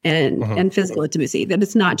intimacy and physical intimacy, that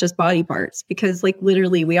it's not just body parts, because like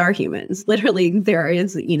literally we are humans. Literally there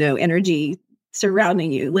is, energy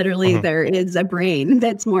surrounding you. Literally there is a brain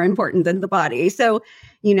that's more important than the body. So,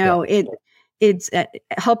 it's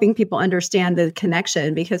helping people understand the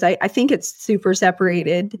connection, because I think it's super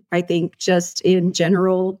separated. I think just in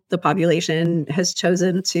general, the population has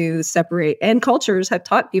chosen to separate, and cultures have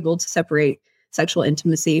taught people to separate sexual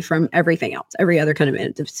intimacy from everything else, every other kind of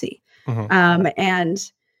intimacy.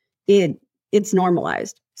 And it's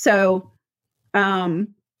normalized. So,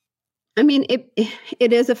 I mean,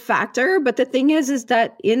 it is a factor, but the thing is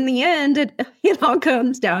that in the end, it all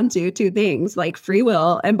comes down to two things, like free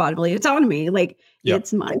will and bodily autonomy. Like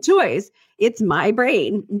it's my choice. It's my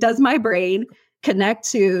brain. Does my brain connect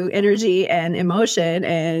to energy and emotion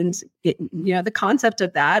and, the concept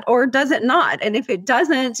of that, or does it not? And if it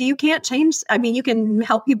doesn't, you can't change. I mean, you can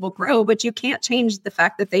help people grow, but you can't change the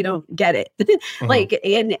fact that they don't get it. Like,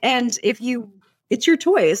 and if it's your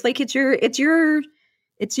choice, like it's your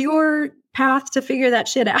path to figure that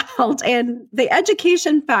shit out. And the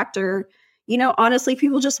education factor, honestly,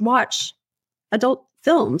 people just watch adult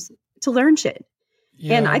films to learn shit.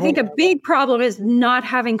 Yeah, and I think a big problem is not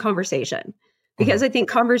having conversation, because I think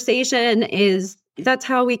conversation that's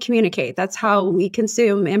how we communicate. That's how we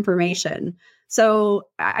consume information. So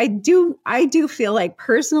I do feel like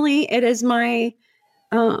personally, it is my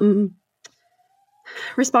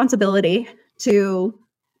responsibility to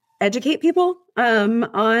educate people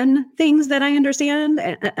on things that I understand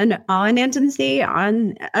and on intimacy,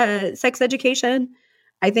 on sex education.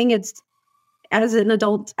 I think it's, as an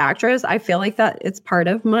adult actress, I feel like that it's part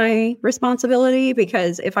of my responsibility,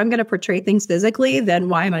 because if I'm going to portray things physically, then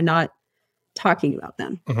why am I not talking about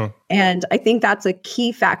them? And I think that's a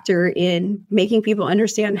key factor in making people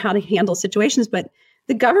understand how to handle situations. But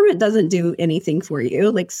the government doesn't do anything for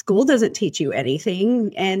you. Like school doesn't teach you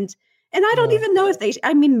anything. And I don't even know if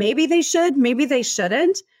maybe they should, maybe they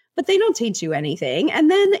shouldn't, but they don't teach you anything.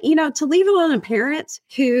 And then, to leave it on a parent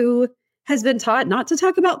who has been taught not to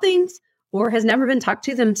talk about things or has never been talked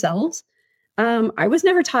to themselves. I was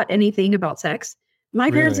never taught anything about sex. My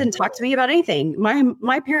parents didn't talk to me about anything.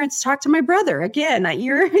 My parents talked to my brother. Again,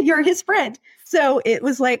 you're his friend. So it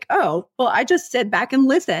was like, oh, well, I just sat back and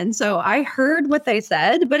listened. So I heard what they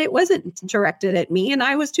said, but it wasn't directed at me. And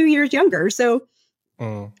I was 2 years younger. So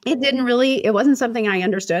it wasn't something I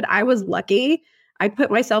understood. I was lucky. I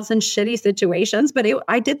put myself in shitty situations, but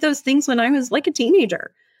I did those things when I was like a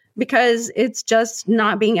teenager, because it's just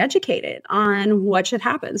not being educated on what should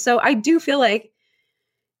happen. So I do feel like,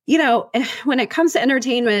 when it comes to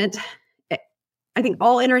entertainment, I think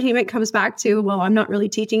all entertainment comes back to, well, I'm not really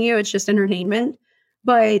teaching you, it's just entertainment.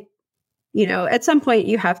 But, at some point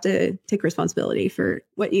you have to take responsibility for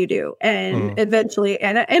what you do. And eventually,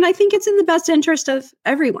 and I think it's in the best interest of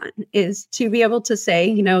everyone is to be able to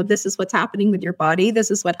say, this is what's happening with your body.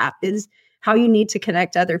 This is what happens, how you need to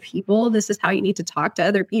connect to other people. This is how you need to talk to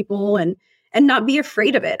other people and not be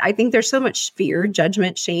afraid of it. I think there's so much fear,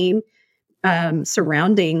 judgment, shame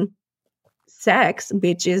surrounding sex,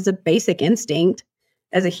 which is a basic instinct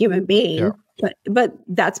as a human being. Yeah. But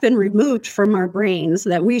that's been removed from our brains,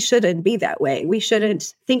 that we shouldn't be that way. We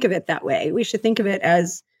shouldn't think of it that way. We should think of it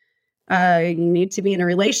as you need to be in a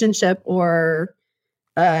relationship, or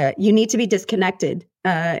you need to be disconnected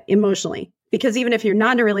emotionally Because even if you're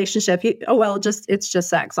not in a relationship, it's just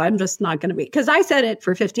sex. I'm just not going to be, because I said it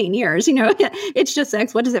for 15 years, it's just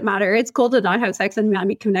sex. What does it matter? It's cool to not have sex and not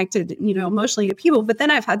be connected, emotionally to people. But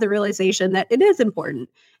then I've had the realization that it is important,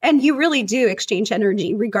 and you really do exchange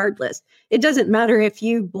energy regardless. It doesn't matter if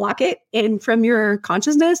you block it from your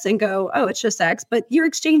consciousness and go, oh, it's just sex, but you're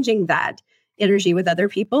exchanging that energy with other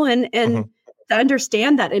people, and to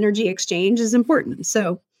understand that energy exchange is important.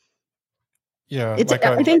 So yeah,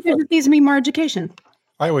 I think there needs to be more education.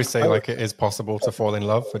 I always say it is possible to fall in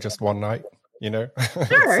love for just one night, Sure,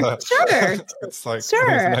 it's like, sure.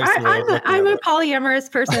 I'm a polyamorous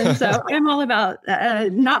person, so I'm all about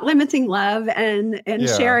not limiting love and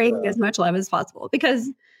sharing as much love as possible. Because,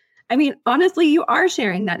 I mean, honestly, you are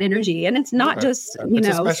sharing that energy, and it's not just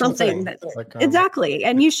something that exactly.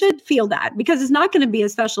 And you should feel that, because it's not going to be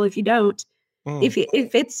as special if you don't. If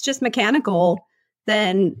it's just mechanical,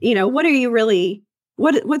 then what are you really?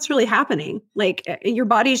 What's really happening? Like, your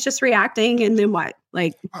body's just reacting, and then what?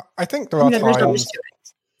 Like, I think there are times.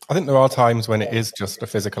 I think there are times when it is just a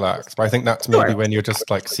physical act, but I think that's maybe when you're just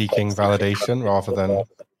like seeking validation rather than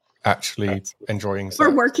actually enjoying sex. Or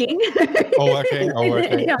working.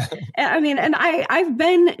 Yeah. I mean, and I've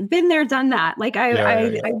been there, done that. Like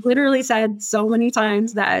I literally said so many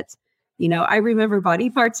times that, I remember body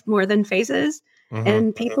parts more than faces.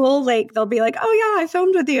 And people they'll be like, oh yeah, I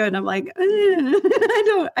filmed with you. And I'm like,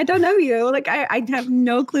 I don't know you. Like, I have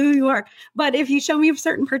no clue who you are. But if you show me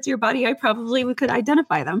certain parts of your body, I probably could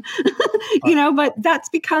identify them, but that's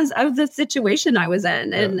because of the situation I was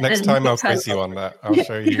in. And next time I'll quiz you on that. I'll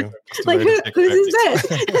show you. Like, who's this?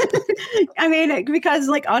 I mean, because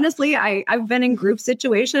honestly, I've been in group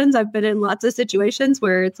situations. I've been in lots of situations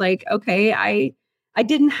where it's like, okay, I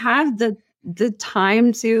didn't have the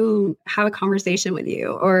time to have a conversation with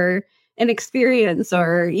you, or an experience,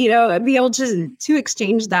 or be able to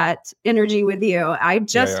exchange that energy with you. I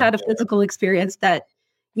just had a physical experience that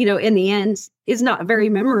in the end is not very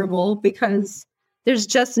memorable, because there's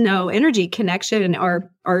just no energy connection or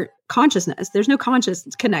consciousness. There's no conscious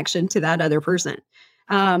connection to that other person,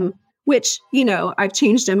 which I've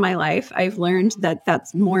changed in my life. I've learned that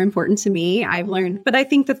that's more important to me. But I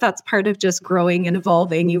think that that's part of just growing and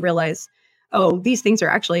evolving. You realize, oh, these things are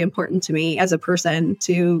actually important to me as a person,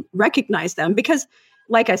 to recognize them. Because,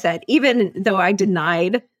 like I said, even though I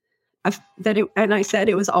denied and I said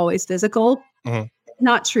it was always physical,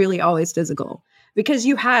 not truly always physical, because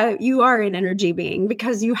you are an energy being,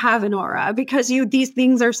 because you have an aura, because these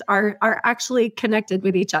things are actually connected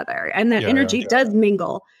with each other, and that energy does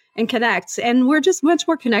mingle and connect, and we're just much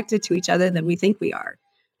more connected to each other than we think we are,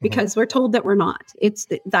 because we're told that we're not. It's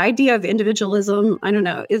the idea of individualism, I don't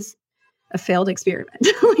know, is a failed experiment.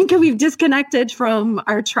 Like, we've disconnected from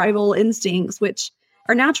our tribal instincts, which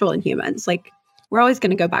are natural in humans. Like, we're always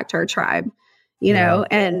going to go back to our tribe,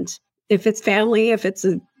 and if it's family, if it's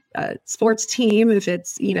a sports team, if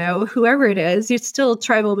it's, whoever it is, it's still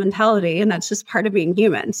tribal mentality, and that's just part of being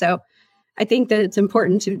human. So I think that it's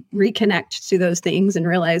important to reconnect to those things and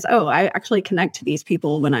realize, oh, I actually connect to these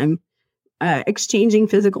people when I'm exchanging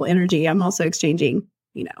physical energy. I'm also exchanging,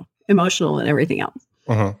 emotional and everything else.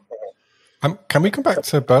 Can we come back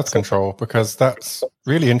to birth control? Because that's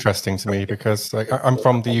really interesting to me, because I'm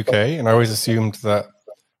from the UK, and I always assumed that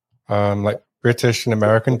British and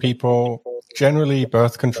American people, generally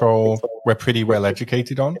birth control, we're pretty well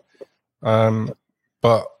educated on.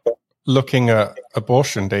 But looking at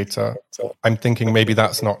abortion data, I'm thinking maybe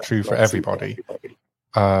that's not true for everybody.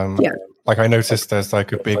 Like, I noticed there's a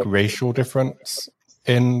big racial difference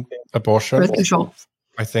in abortion. Birth control.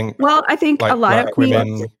 I think a lot of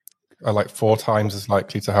women are 4 times as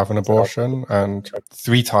likely to have an abortion, and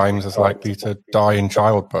 3 times as likely to die in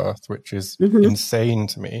childbirth, which is insane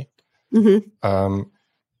to me.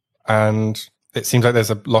 And it seems like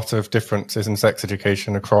there's a lot of differences in sex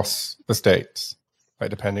education across the states,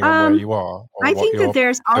 depending on where you are. I think that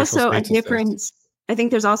there's also a difference. I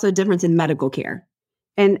think there's also a difference in medical care.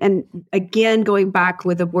 And again, going back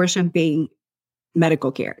with abortion being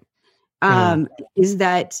medical care, is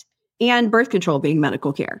that, and birth control being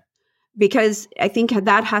medical care. Because I think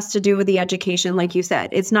that has to do with the education, like you said.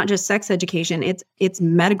 It's not just sex education; it's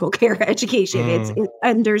medical care education. It's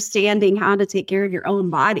understanding how to take care of your own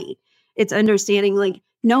body. It's understanding,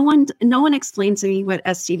 no one explained to me what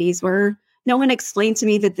STDs were. No one explained to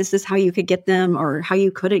me that this is how you could get them, or how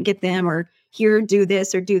you couldn't get them, or here, do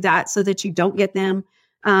this or do that so that you don't get them.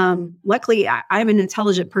 Luckily, I'm an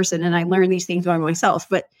intelligent person, and I learn these things by myself.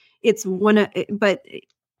 But it's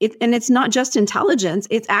it's not just intelligence,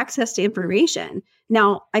 it's access to information.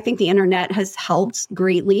 Now, I think the internet has helped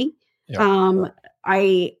greatly.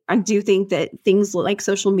 I do think that things like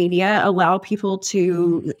social media allow people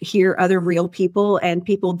to hear other real people and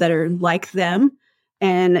people that are like them,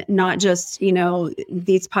 and not just,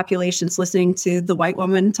 these populations listening to the white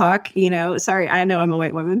woman talk, sorry, I know I'm a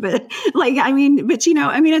white woman, but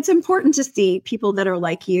it's important to see people that are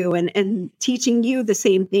like you and teaching you the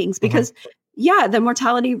same things, because the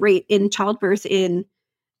mortality rate in childbirth in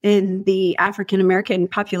the African American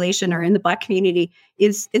population or in the Black community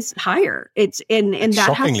is higher. It's that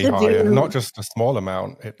shockingly has to higher, do, not just a small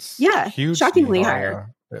amount. It's hugely shockingly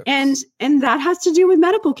higher. And that has to do with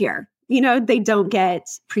medical care. They don't get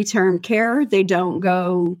preterm care. They don't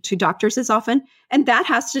go to doctors as often. And that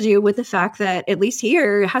has to do with the fact that, at least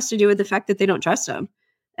here, it has to do with the fact that they don't trust them.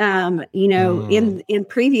 In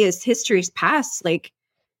previous histories past, like,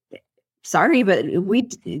 sorry, but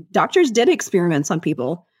doctors did experiments on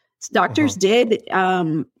people. Doctors did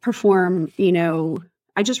perform,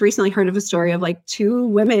 I just recently heard of a story of like 2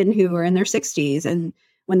 women who were in their 60s. And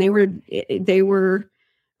when they were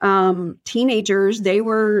teenagers, they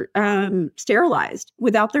were sterilized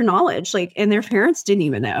without their knowledge, and their parents didn't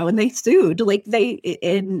even know, and they sued,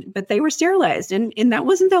 but they were sterilized, and that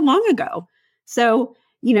wasn't that long ago. So,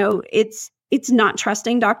 it's not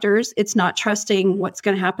trusting doctors. It's not trusting what's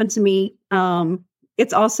going to happen to me.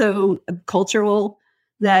 It's also cultural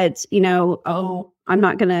that, I'm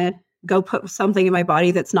not going to go put something in my body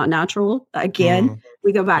that's not natural. Again,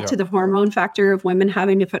 we go back to the hormone factor of women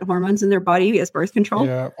having to put hormones in their body as birth control.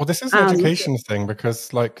 Yeah. Well, this is an education thing,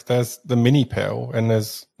 because like there's the mini pill and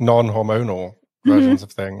there's non-hormonal versions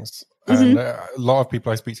of things. And a lot of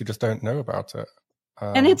people I speak to just don't know about it.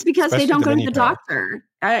 And it's because they don't go to the doctor.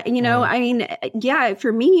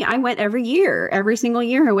 For me, I went every single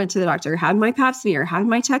year I went to the doctor, had my pap smear, had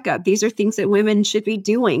my checkup. These are things that women should be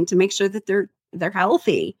doing to make sure that they're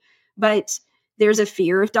healthy. But there's a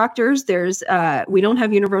fear of doctors. There's we don't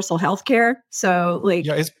have universal health care. So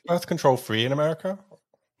is birth control free in America?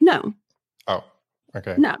 No. Oh,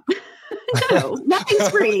 okay. No. No, nothing's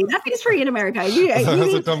free. Nothing's free in America. That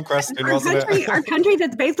was a dumb question, wasn't it? Our country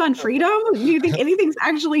that's based on freedom. Do you think anything's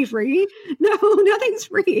actually free? No, nothing's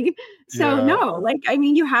free. So no,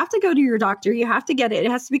 you have to go to your doctor. You have to get it.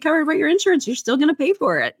 It has to be covered by your insurance. You're still going to pay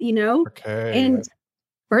for it, Okay. And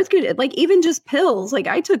birth control, even just pills.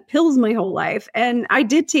 I took pills my whole life, and I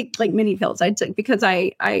did take mini pills. I took because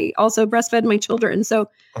I also breastfed my children, so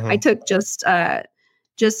I took just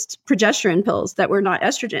progesterone pills that were not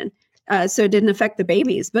estrogen. So it didn't affect the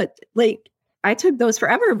babies, but I took those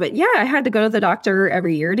forever. But I had to go to the doctor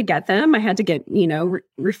every year to get them. I had to get,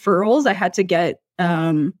 referrals. I had to get.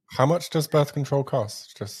 How much does birth control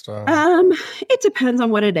cost? It depends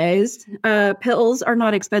on what it is. Pills are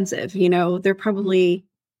not expensive. They're probably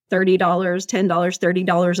 $30, $10,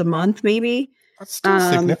 $30 a month, maybe. That's still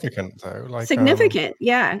significant, though. Significant,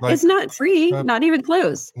 it's not free, not even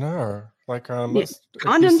close. No.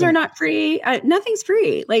 Condoms are not free. Nothing's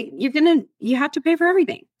free. You have to pay for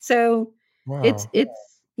everything. So it's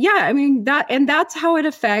that's how it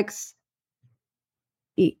affects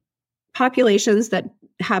populations that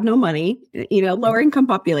have no money, lower income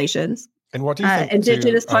populations. And what do you think?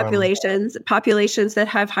 Indigenous populations that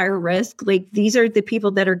have higher risk, these are the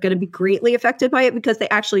people that are going to be greatly affected by it, because they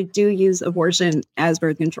actually do use abortion as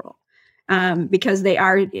birth control. Because they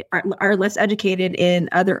are less educated in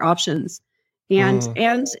other options. And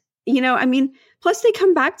plus they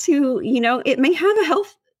come back to, it may have a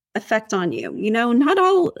health effect on you. Not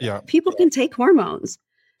all people can take hormones.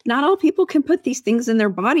 Not all people can put these things in their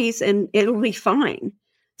bodies and it'll be fine.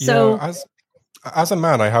 So as a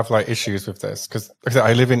man, I have issues with this, because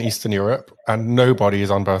I live in Eastern Europe and nobody is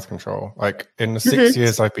on birth control. In the 6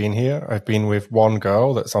 years I've been here, I've been with one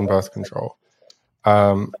girl that's on birth control.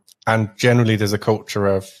 And generally there's a culture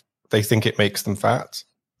of, they think it makes them fat.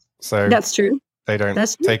 So that's true. They don't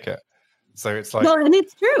take it. So it's and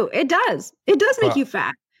it's true. It does. It does make you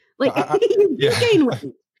fat. You gain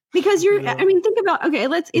weight. Because think about,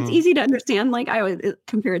 it's easy to understand. I always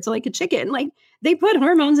compare it to a chicken. They put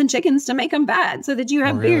hormones in chickens to make them fat so that you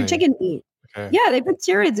have bigger chicken meat. Okay. Yeah, they put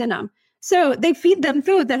steroids in them. So they feed them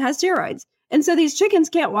food that has steroids. And so these chickens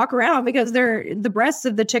can't walk around because the breasts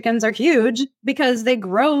of the chickens are huge, because they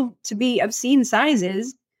grow to be obscene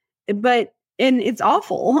sizes, and it's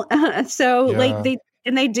awful.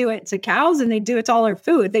 They do it to cows, and they do it to all our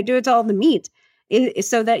food. They do it to all the meat,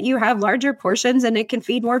 so that you have larger portions and it can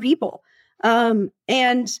feed more people. And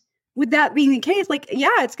with that being the case,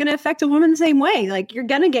 it's going to affect a woman the same way. You're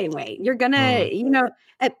going to gain weight. You're going to,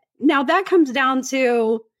 now that comes down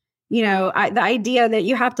to, the idea that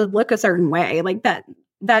you have to look a certain way,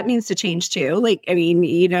 that needs to change too.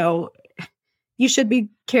 You should be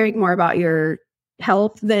caring more about your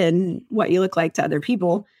health than what you look like to other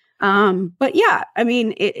people. But yeah, I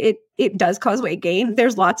mean, it does cause weight gain.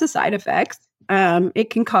 There's lots of side effects. It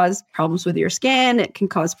can cause problems with your skin. It can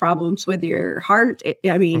cause problems with your heart.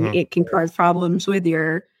 It can cause problems with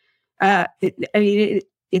your,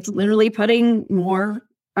 it's literally putting more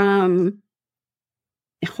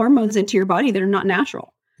hormones into your body that are not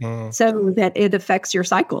natural. So that it affects your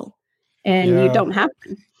cycle and you don't have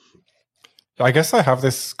them. I guess I have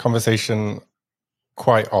this conversation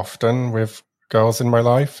quite often with girls in my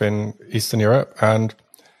life in Eastern Europe. And,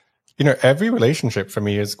 you know, every relationship for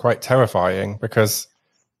me is quite terrifying because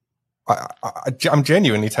I'm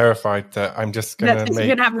genuinely terrified that I'm just going to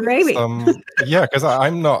make have a baby. Because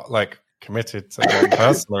I'm not like committed to one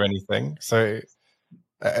person or anything. So,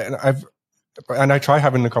 and I try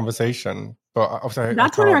having the conversation, but obviously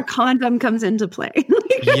that's where a condom comes into play.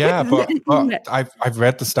 Yeah, but I've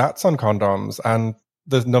read the stats on condoms, and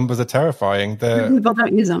the numbers are terrifying. People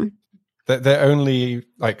don't use them. They're only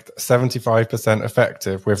like 75%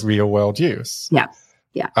 effective with real world use.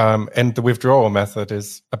 Yeah. And the withdrawal method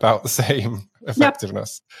is about the same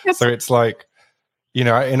effectiveness. Yep. So it's like, you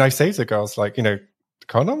know, and I say to girls, like, you know,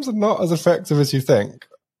 condoms are not as effective as you think.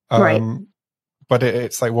 Right. But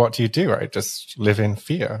it's like, what do you do? Right? Just live in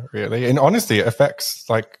fear, really. And honestly, it affects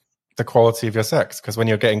like the quality of your sex, because when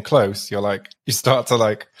you're getting close, you start to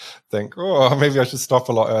like think, oh, maybe I should stop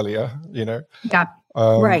a lot earlier, you know? Yeah.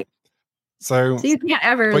 Right. So you can't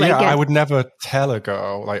ever. But I would never tell a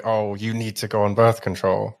girl like, oh, you need to go on birth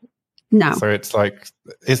control. No. So it's like,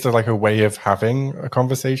 is there like a way of having a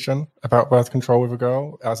conversation about birth control with a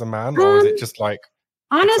girl as a man, or is it just like?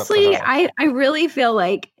 Honestly, I really feel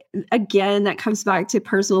like, again, that comes back to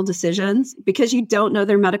personal decisions, because you don't know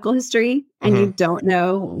their medical history and you don't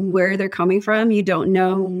know where they're coming from. You don't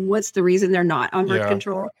know what's the reason they're not on birth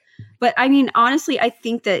control. But I mean, honestly, I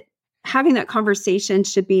think that having that conversation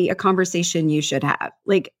should be a conversation you should have.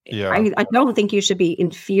 Like, I don't think you should be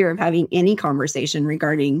in fear of having any conversation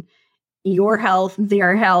regarding your health,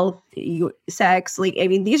 their health, your sex. Like, I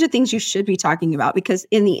mean, these are things you should be talking about, because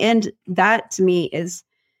in the end, that to me is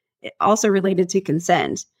also related to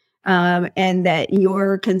consent. And that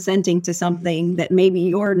you're consenting to something that maybe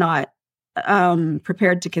you're not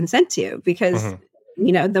prepared to consent to, because,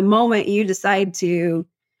 you know, the moment you decide to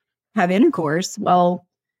have intercourse, well,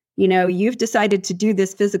 you know, you've decided to do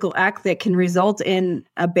this physical act that can result in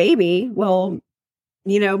a baby. Well,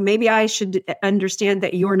 you know, maybe I should understand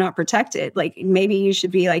that you're not protected. Like, maybe you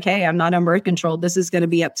should be like, hey, I'm not on birth control. This is going to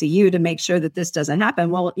be up to you to make sure that this doesn't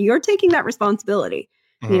happen. Well, you're taking that responsibility.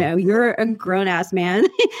 You know, you're a grown ass man.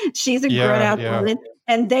 She's a grown ass woman.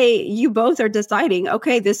 And you both are deciding,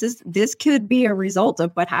 okay, this could be a result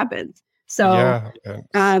of what happens. So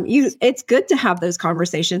it's good to have those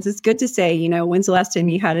conversations. It's good to say, you know, when's the last time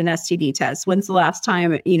you had an STD test? When's the last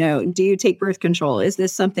time, you know, do you take birth control? Is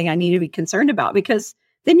this something I need to be concerned about? Because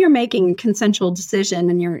then you're making a consensual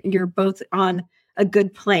decision and you're both on a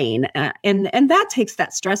good plane. And that takes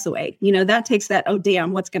that stress away. You know, that takes that, oh,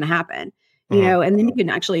 damn, what's going to happen? You know, and then you can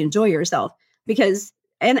actually enjoy yourself, because,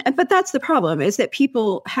 but that's the problem, is that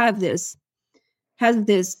people have this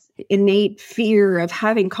innate fear of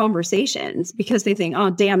having conversations because they think, oh,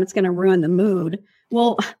 damn, it's going to ruin the mood.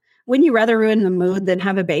 Well, wouldn't you rather ruin the mood than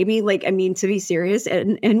have a baby? Like, I mean, to be serious,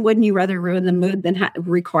 and wouldn't you rather ruin the mood than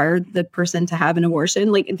require the person to have an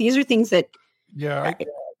abortion? Like, these are things that,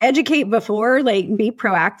 educate before, like, be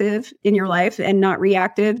proactive in your life and not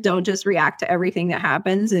reactive. Don't just react to everything that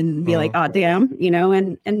happens and be like, oh, damn, you know,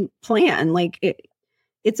 and plan. Like,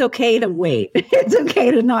 it's okay to wait. It's okay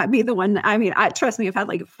to not be the one. I mean, trust me, I've had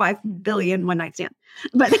like 5 billion one night stand,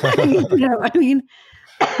 but you know, I mean,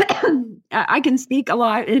 I can speak a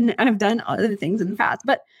lot and I've done other things in the past,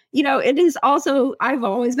 but you know, it is also, I've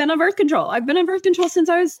always been on birth control. I've been on birth control since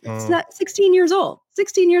I was 16 years old.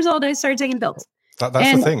 16 years old, I started taking pills. That's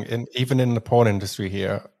the thing. Even in the porn industry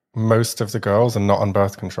here, most of the girls are not on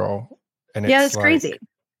birth control. And it's like, crazy.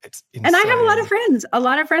 It's insane. And I have a lot of friends. A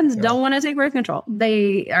lot of friends don't want to take birth control.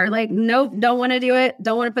 They are like, nope, don't want to do it.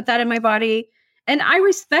 Don't want to put that in my body. And I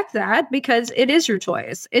respect that, because it is your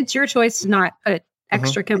choice. It's your choice to not put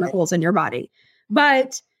extra chemicals in your body.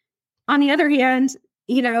 But on the other hand,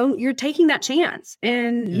 you know, you're taking that chance.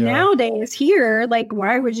 And nowadays here, like,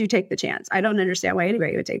 why would you take the chance? I don't understand why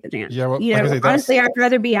anybody would take the chance. Yeah, well, you know, honestly, I'd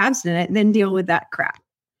rather be abstinent than deal with that crap.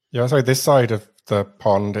 Yeah, sorry, this side of the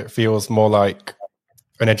pond, it feels more like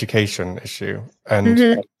an education issue.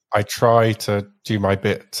 And I try to do my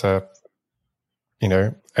bit to, you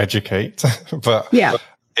know, educate, but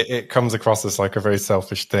it comes across as like a very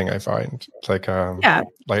selfish thing, I find. Like,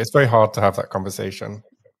 like, it's very hard to have that conversation.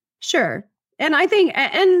 Sure. And I think,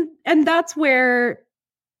 and that's where,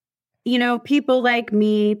 you know, people like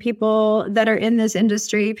me, people that are in this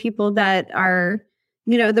industry, people that are,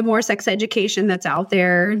 you know, the more sex education that's out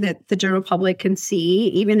there that the general public can see,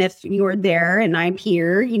 even if you're there and I'm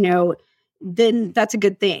here, you know, then that's a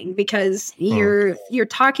good thing, because you're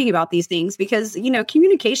talking about these things, because, you know,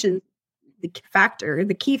 communication, the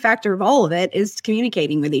key factor of all of it is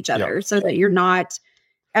communicating with each other, so that you're not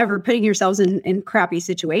ever putting yourselves in crappy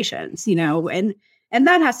situations, you know, and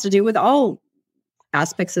that has to do with all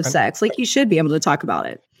aspects of sex. Like, you should be able to talk about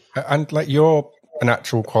it. And like, you're an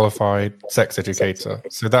actual qualified sex educator,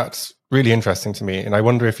 so that's really interesting to me. And I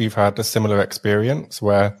wonder if you've had a similar experience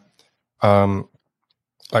where,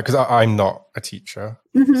 like, because I'm not a teacher,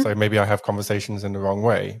 so maybe I have conversations in the wrong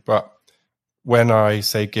way. But when I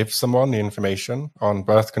say give someone the information on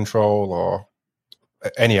birth control or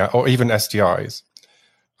even STIs,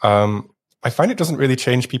 I find it doesn't really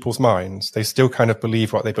change people's minds. They still kind of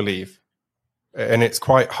believe what they believe. And it's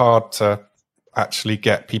quite hard to actually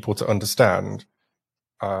get people to understand.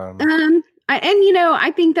 And, you know,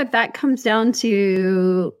 I think that comes down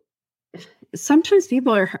to, sometimes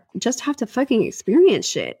people just have to fucking experience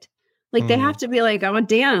shit. Like, they have to be like, oh,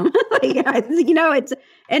 damn. Like, you know,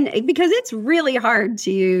 because it's really hard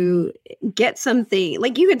to get something.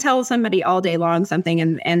 Like, you could tell somebody all day long something,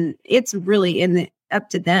 and it's really up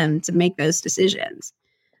to them to make those decisions.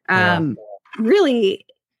 Really,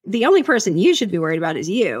 the only person you should be worried about is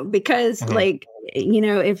you, because like, you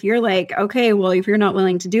know, if you're like, okay, well, if you're not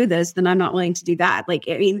willing to do this, then I'm not willing to do that. Like,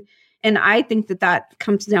 I mean, and I think that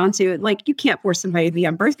comes down to, like, you can't force somebody to be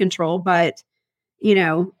on birth control, but, you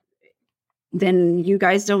know, then you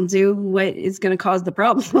guys don't do what is going to cause the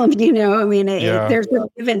problem. You know, I mean, there's a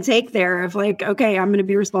give and take there of like, okay, I'm going to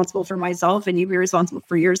be responsible for myself and you be responsible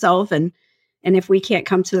for yourself. And if we can't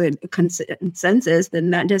come to a consensus, then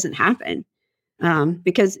that doesn't happen.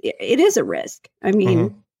 Because it is a risk. I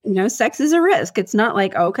mean, you know, sex is a risk. It's not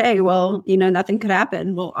like, okay, well, you know, nothing could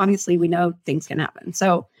happen. Well, obviously we know things can happen.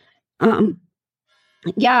 So,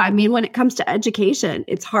 yeah, I mean, when it comes to education,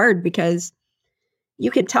 it's hard, because you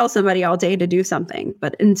could tell somebody all day to do something,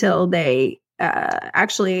 but until they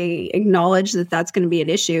actually acknowledge that that's going to be an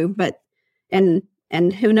issue,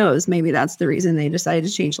 and who knows, maybe that's the reason they decided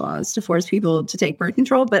to change laws to force people to take birth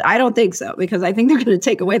control. But I don't think so, because I think they're going to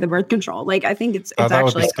take away the birth control. Like, I think it's that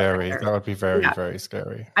actually would be scary. That would be very, very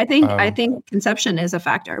scary. I think conception is a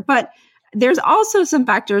factor, but there's also some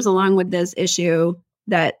factors along with this issue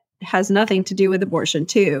that has nothing to do with abortion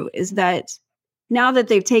too, is that now that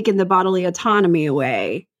they've taken the bodily autonomy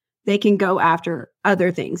away, they can go after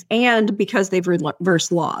other things. And because they've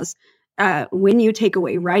reversed laws, when you take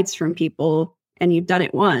away rights from people and you've done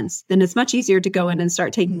it once, then it's much easier to go in and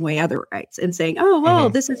start taking away other rights and saying, oh, well,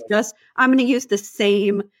 this is just, I'm going to use the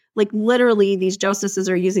same, like, literally these justices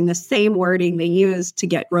are using the same wording they used to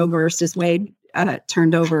get Roe versus Wade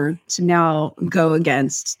turned over to now go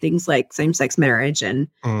against things like same-sex marriage and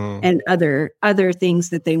other things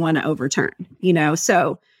that they want to overturn, you know?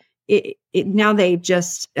 So it now they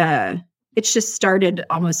just, it's just started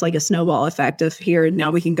almost like a snowball effect of here. And now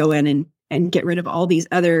we can go in and get rid of all these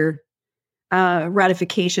other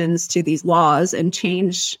ratifications to these laws and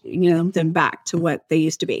change, you know, them back to what they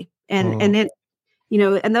used to be. And it, you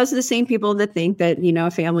know, and those are the same people that think that, you know,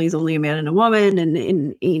 a family is only a man and a woman.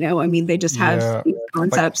 And you know, I mean, they just have these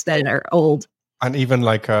concepts that are old. And even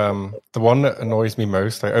like the one that annoys me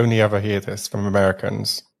most, I only ever hear this from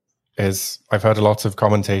Americans, is I've heard a lot of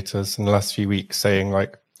commentators in the last few weeks saying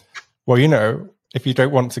like, well, you know, if you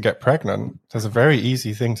don't want to get pregnant, there's a very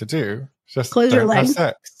easy thing to do. Just close your legs.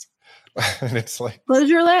 Have sex. And it's like, close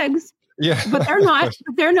your legs. Yeah. But they're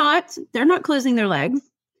not closing their legs.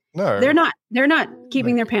 No. They're not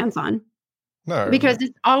keeping their pants on. No. Because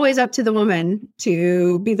it's always up to the woman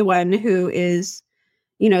to be the one who is,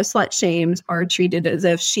 you know, slut shamed or treated as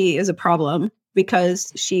if she is a problem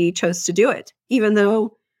because she chose to do it. Even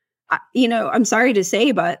though, you know, I'm sorry to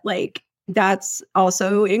say, but like, that's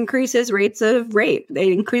also increases rates of rape. It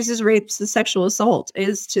increases rates of sexual assault,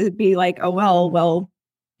 is to be like, oh, well,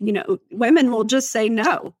 you know, women will just say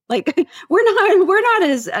no. Like, we're not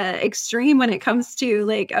as extreme when it comes to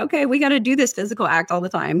like, okay, we got to do this physical act all the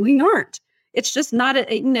time. We aren't. It's just not,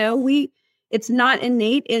 it's not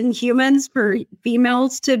innate in humans for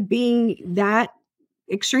females to being that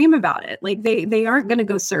extreme about it. Like they aren't going to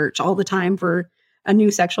go search all the time for a new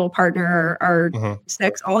sexual partner or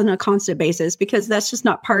sex all on a constant basis, because that's just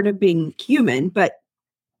not part of being human. But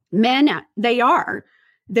men,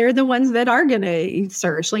 they're the ones that are going to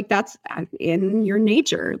search. Like, that's in your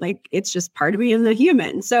nature. Like, it's just part of being the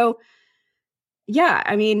human. So yeah,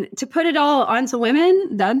 I mean, to put it all onto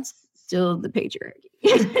women, that's still the patriarchy.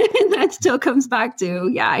 And that still comes back to,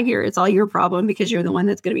 yeah, I hear it's all your problem because you're the one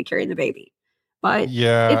that's going to be carrying the baby. But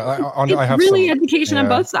yeah, it's I have really some education on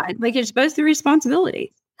both sides. Like, it's both the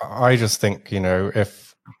responsibility. I just think,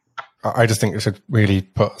 I just think we should really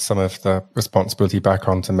put some of the responsibility back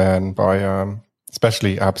onto men by,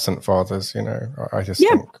 especially absent fathers. I just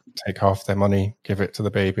think take half their money, give it to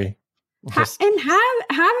the baby, and have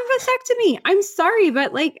a vasectomy. I'm sorry,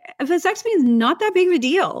 but like, a vasectomy is not that big of a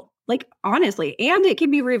deal. Like, honestly, and it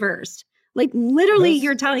can be reversed. Like, literally,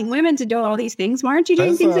 you're telling women to do all these things. Why aren't you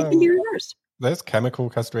doing things that can be reversed? There's chemical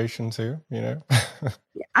castration too.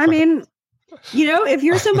 I mean, if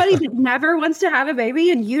you're somebody that never wants to have a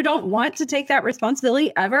baby and you don't want to take that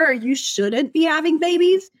responsibility ever, or you shouldn't be having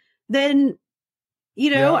babies, then,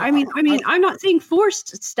 I mean, I'm not saying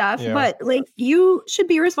forced stuff, but like, you should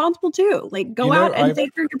be responsible too. Like, go out and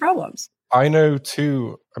think through your problems. I know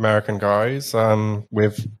 2 American guys that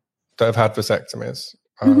have had vasectomies,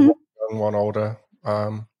 one older,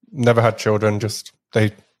 never had children,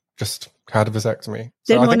 they just had a vasectomy.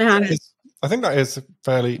 Didn't want to have it. I think that is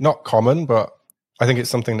fairly not common, but I think it's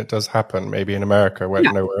something that does happen maybe in America where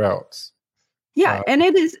nowhere else. Yeah. And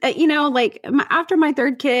it is, like, after my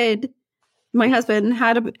 3rd kid, my husband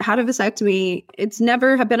had a vasectomy. It's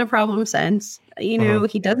never been a problem since. He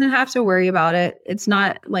doesn't have to worry about it. It's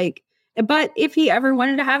not like, but if he ever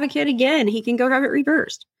wanted to have a kid again, he can go have it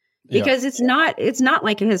reversed because it's not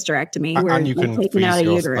like a hysterectomy where you can taking out a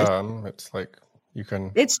uterus. It's like you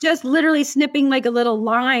can. It's just literally snipping like a little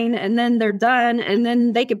line, and then they're done, and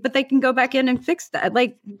then they can go back in and fix that,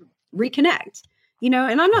 like reconnect. And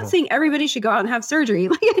I'm not saying everybody should go out and have surgery.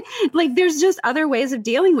 Like there's just other ways of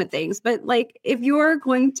dealing with things. But like, if you're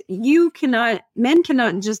going to, men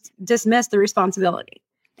cannot just dismiss the responsibility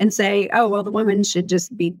and say, oh, well, the woman should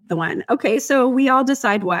just be the one. Okay. So we all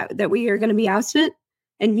decide that we are going to be abstinent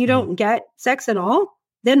and you don't get sex at all.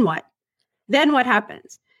 Then what? Then what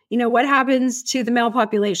happens? What happens to the male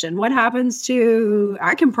population?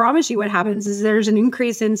 I can promise you what happens is there's an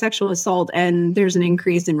increase in sexual assault and there's an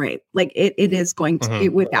increase in rape. Like it is going to,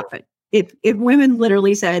 it would happen. If women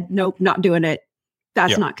literally said, nope, not doing it,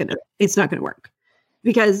 it's not going to work.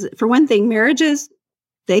 Because for one thing, marriages,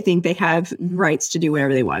 they think they have rights to do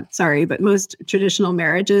whatever they want. Sorry, but most traditional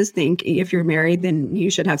marriages think if you're married, then you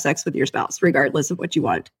should have sex with your spouse, regardless of what you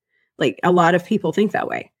want. Like a lot of people think that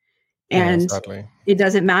way. And it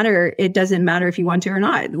doesn't matter. It doesn't matter if you want to or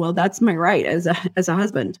not. Well, that's my right as a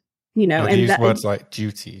husband, They use words like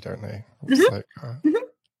duty, don't they?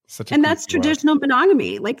 That's traditional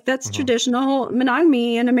monogamy. Like that's traditional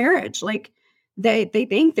monogamy in a marriage. Like they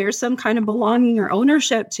think there's some kind of belonging or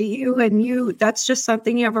ownership to you, and that's just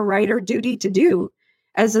something you have a right or duty to do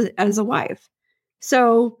as a wife.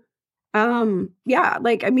 So,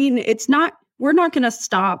 it's not. We're not going to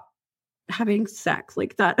stop having sex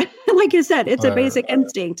like that. Like you said, it's a basic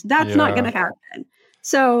instinct. That's not going to happen.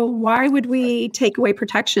 So why would we take away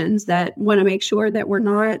protections that want to make sure that we're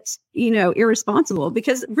not, irresponsible?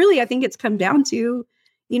 Because really, I think it's come down to,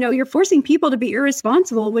 you're forcing people to be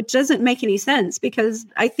irresponsible, which doesn't make any sense, because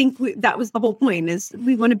I think that was the whole point, is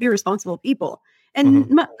we want to be responsible people.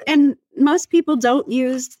 And and most people don't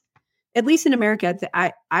use, at least in America,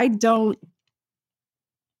 I don't,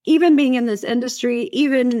 even being in this industry,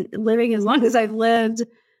 even living as long as I've lived,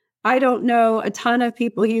 I don't know a ton of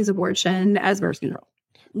people who use abortion as birth control.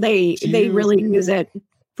 They really use it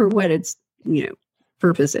for what its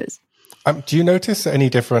purpose is. Do you notice any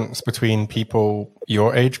difference between people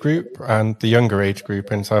your age group and the younger age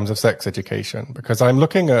group in terms of sex education? Because I'm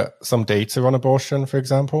looking at some data on abortion, for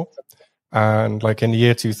example, and like in the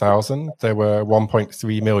year 2000, there were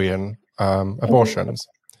 1.3 million abortions.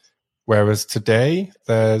 Whereas today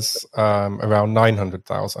there's around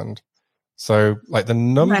 900,000. So like the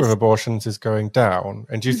number of abortions is going down.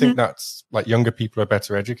 And do you think that's like younger people are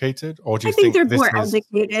better educated, or do you think they're more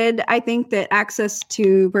educated? I think that access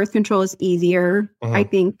to birth control is easier. I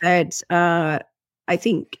think that I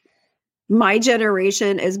think my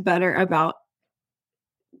generation is better about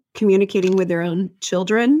communicating with their own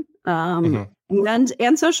children and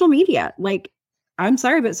social media. Like, I'm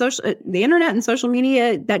sorry, but the internet and social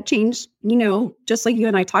media, that changed, just like you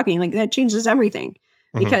and I talking, like that changes everything,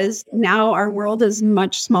 because now our world is a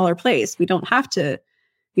much smaller place. We don't have to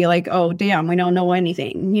be like, oh, damn, we don't know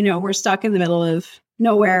anything. We're stuck in the middle of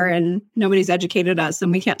nowhere and nobody's educated us,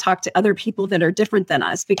 and we can't talk to other people that are different than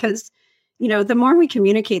us, because, the more we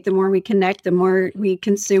communicate, the more we connect, the more we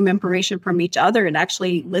consume information from each other and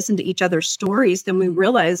actually listen to each other's stories, then we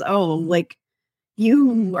realize, oh, like,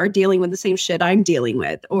 you are dealing with the same shit I'm dealing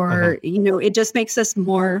with, or, it just makes us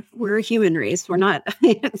we're a human race. We're not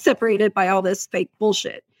separated by all this fake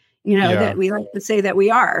bullshit, that we like to say that we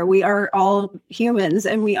are all humans,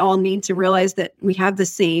 and we all need to realize that we have the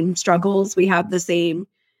same struggles. We have the same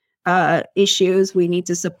issues. We need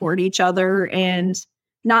to support each other and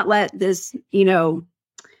not let this,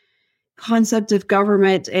 concept of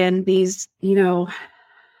government and these, I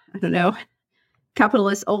don't know,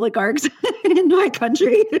 capitalist oligarchs in my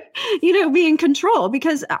country, be in control,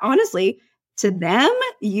 because honestly, to them,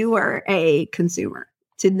 you are a consumer.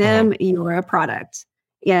 To them, you are a product.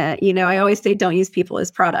 Yeah. I always say don't use people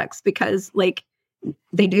as products, because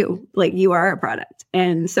they do, you are a product.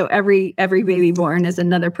 And so every baby born is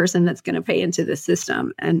another person that's going to pay into the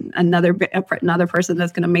system, and another person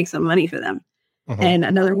that's going to make some money for them, and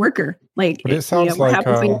another worker. But it sounds what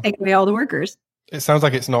happens when you take away all the workers? It sounds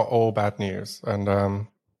like it's not all bad news, and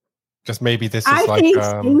just maybe this is I think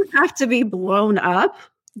things have to be blown up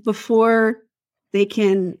before they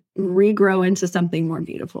can regrow into something more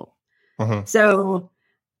beautiful. So,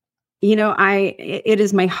 it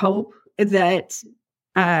is my hope that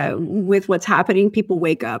with what's happening, people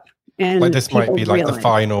wake up, and this might be the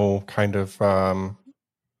final kind of kind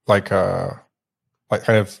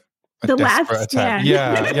of a the desperate last attempt. stand.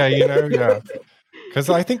 Yeah. Because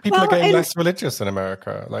I think people are getting less religious in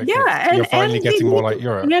America. You're finally getting more like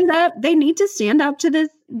Europe. They need to stand up to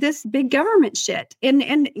this big government shit.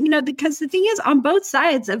 And because the thing is, on both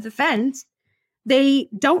sides of the fence, they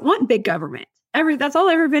don't want big government. That's all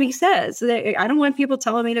everybody says. I don't want people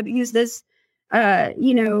telling me to use this,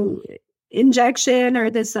 injection or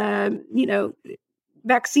this,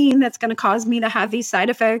 vaccine that's going to cause me to have these side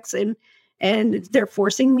effects. And they're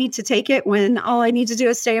forcing me to take it when all I need to do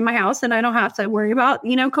is stay in my house and I don't have to worry about,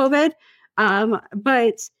 COVID.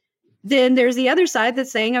 But then there's the other side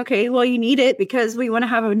that's saying, okay, well, you need it because we want to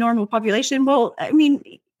have a normal population. Well, I mean,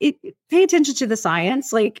 pay attention to the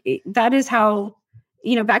science. That is how,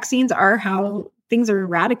 vaccines are how things are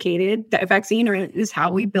eradicated. The vaccine is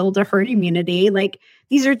how we build a herd immunity.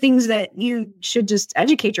 These are things that you should just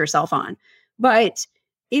educate yourself on. But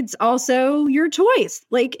it's also your choice.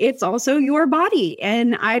 It's also your body.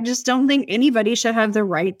 And I just don't think anybody should have the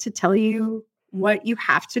right to tell you what you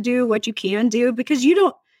have to do, what you can do, because you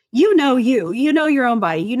know your own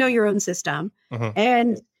body, your own system.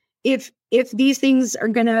 And if these things are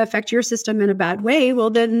going to affect your system in a bad way, well,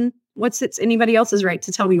 then it's anybody else's right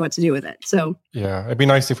to tell me what to do with it? So yeah, it'd be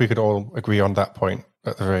nice if we could all agree on that point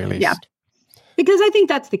at the very least. Yeah, because I think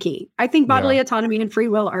that's the key. I think bodily autonomy and free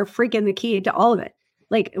will are freaking the key to all of it.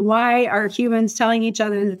 Why are humans telling each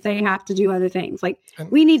other that they have to do other things?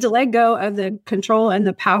 We need to let go of the control and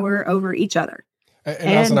the power over each other. And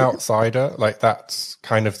as an outsider, that's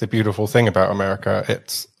kind of the beautiful thing about America.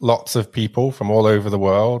 It's lots of people from all over the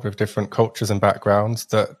world with different cultures and backgrounds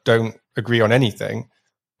that don't agree on anything,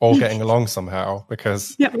 all getting along somehow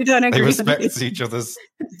because we don't agree. They respect each other's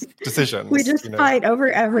decisions. We just fight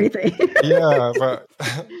over everything. Yeah, but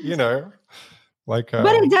but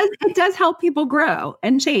it does help people grow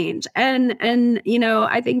and change. And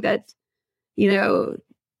I think that,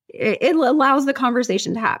 it allows the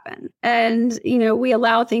conversation to happen. And, we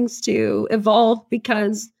allow things to evolve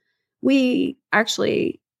because we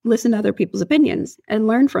actually listen to other people's opinions and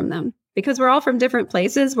learn from them, because we're all from different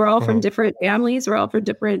places. We're all from different families. We're all from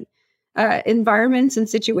different environments and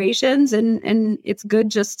situations. And it's good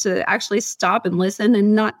just to actually stop and listen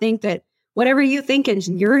and not think that whatever you think in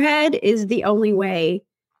your head is the only way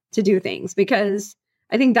to do things. Because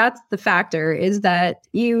I think that's the factor, is that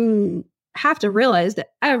you have to realize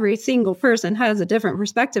that every single person has a different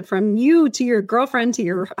perspective, from you to your girlfriend, to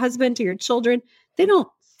your husband, to your children. They don't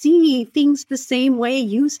see things the same way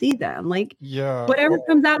you see them. Whatever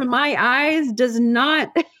comes out of my eyes does not,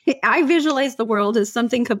 I visualize the world as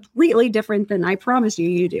something completely different than I promise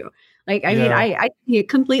you do. I see it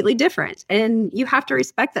completely different. And you have to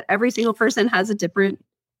respect that every single person has a different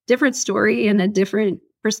story and a different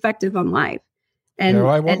perspective on life. And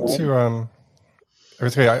I want to,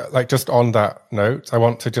 just on that note, I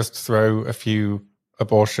want to just throw a few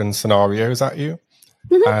abortion scenarios at you,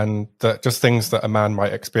 and that just things that a man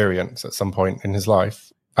might experience at some point in his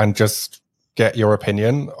life, and just get your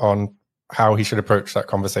opinion on how he should approach that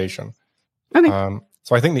conversation. Okay.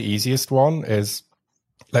 So I think the easiest one is,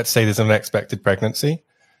 let's say there's an unexpected pregnancy.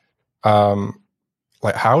 How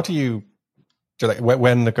do you,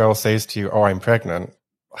 when the girl says to you, "Oh, I'm pregnant,"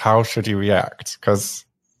 how should you react? Because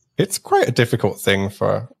it's quite a difficult thing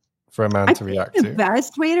for a man to react to. The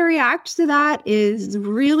best way to react to that is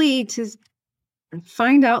really to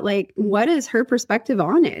find out, what is her perspective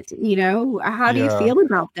on it? How do you feel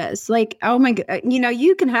about this? Oh my God,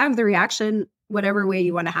 you can have the reaction whatever way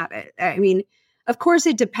you want to have it. I mean, of course,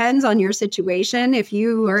 it depends on your situation. If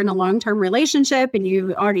you are in a long-term relationship and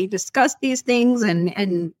you've already discussed these things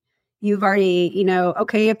and you've already,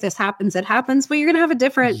 okay, if this happens, it happens, well, you're going to have a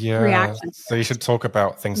different reaction. So you should talk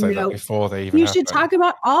about things like that before they even You happen. should talk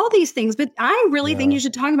about all these things, but I really think you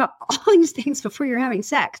should talk about all these things before you're having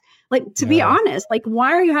sex. Like, to be honest, like,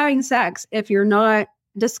 why are you having sex if you're not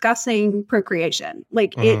discussing procreation?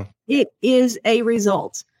 Like, it is a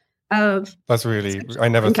result of... That's really... I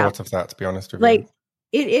never thought of that, to be honest with you. Like,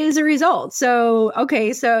 it is a result. So,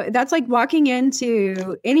 okay, so that's like walking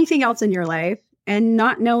into anything else in your life and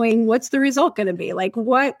not knowing what's the result going to be. Like,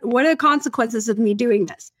 what are the consequences of me doing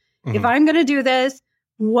this? If I'm going to do this,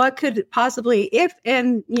 what could possibly,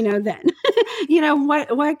 then,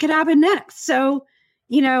 what could happen next? So,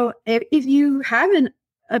 if you have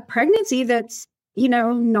a pregnancy that's,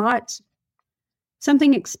 not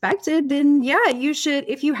something expected, then you should,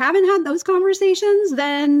 if you haven't had those conversations,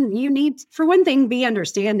 then you need, for one thing, be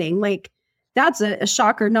understanding. Like, that's a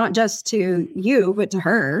shocker, not just to you, but to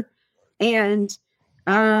her. And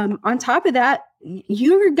on top of that,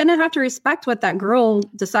 you're going to have to respect what that girl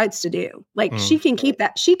decides to do. Like, she can keep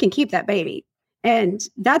that baby, and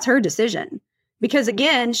that's her decision. Because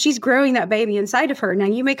again, she's growing that baby inside of her. Now,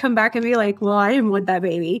 you may come back and be like, well, I didn't want that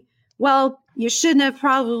baby. Well, you shouldn't have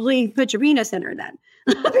probably put your penis in her then.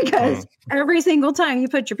 Because every single time you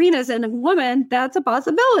put your penis in a woman, that's a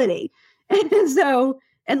possibility. And so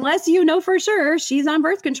unless you know for sure she's on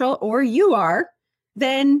birth control or you are,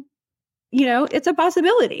 then, it's a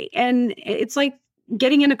possibility. And it's like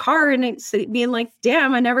getting in a car and it's being like,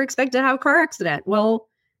 damn, I never expected to have a car accident. Well,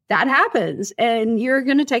 that happens and you're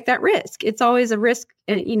going to take that risk. It's always a risk,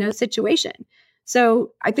 situation.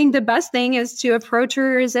 So I think the best thing is to approach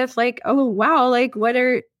her as if like, oh, wow, like what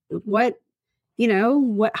are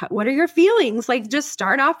your feelings? Like, just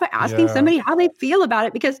start off by asking somebody how they feel about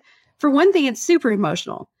it. Because for one thing, it's super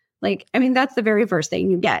emotional. Like, I mean, that's the very first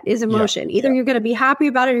thing you get is emotion. Either you're going to be happy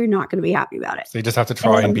about it or you're not going to be happy about it. So you just have to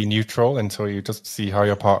try and be neutral until you just see how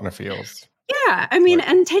your partner feels. Yeah. I mean,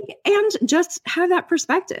 and just have that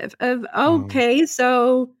perspective of, okay,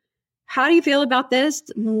 so how do you feel about this?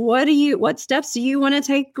 What steps do you want to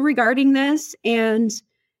take regarding this? And,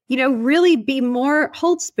 really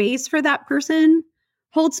hold space for that person,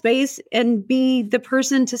 hold space and be the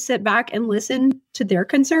person to sit back and listen to their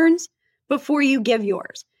concerns before you give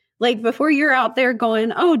yours. Like, before you're out there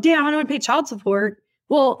going, oh, damn, I don't want to pay child support.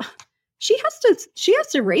 Well, she has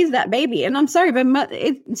to raise that baby. And I'm sorry, but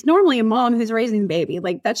it's normally a mom who's raising the baby.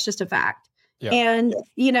 Like, that's just a fact. Yeah. And,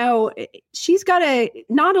 she's got to,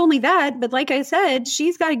 not only that, but like I said,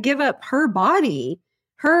 she's got to give up her body,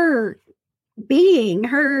 her being,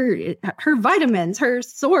 her vitamins, her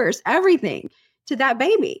source, everything to that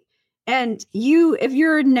baby. And if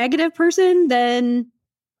you're a negative person, then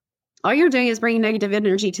all you're doing is bringing negative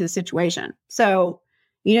energy to the situation. So,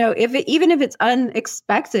 even if it's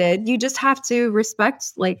unexpected, you just have to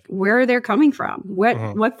respect like where they're coming from.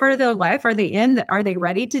 What part of their life are they in? Are they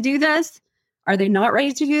ready to do this? Are they not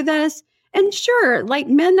ready to do this? And sure, like,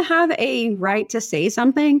 men have a right to say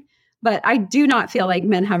something, but I do not feel like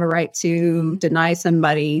men have a right to deny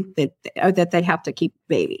somebody that they have to keep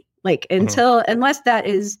the baby. Like, unless that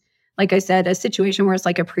is, like I said, a situation where it's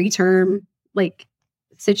like a preterm, like,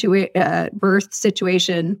 birth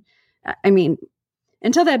situation. I mean,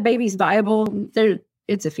 until that baby's viable,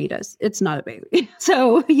 it's a fetus. It's not a baby.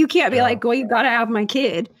 So you can't be like, well, you got to have my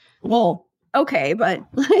kid. Well, okay, but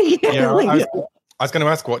I was going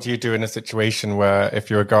to ask, what do you do in a situation where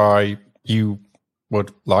if you're a guy, you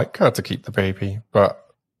would like her to keep the baby,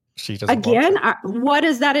 but she doesn't? Again, what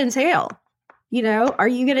does that entail? Are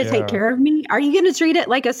you going to take care of me? Are you going to treat it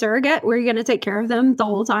like a surrogate where you're going to take care of them the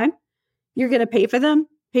whole time? You're going to pay for them,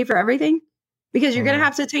 pay for everything, because you're going to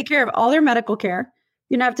have to take care of all their medical care.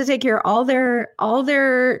 You're going to have to take care of all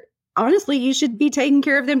their, honestly, you should be taking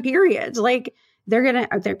care of them, periods. Like,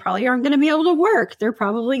 they probably aren't going to be able to work. They're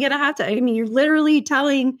probably going to have to, you're literally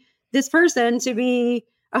telling this person to be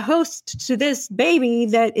a host to this baby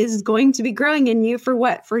that is going to be growing in you for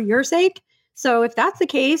what? For your sake. So if that's the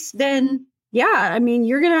case, then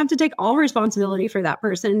you're going to have to take all responsibility for that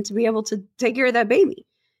person to be able to take care of that baby.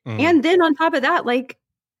 And then on top of that, like,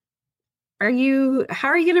 how are you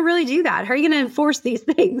going to really do that? How are you going to enforce these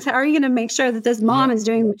things? How are you going to make sure that this mom is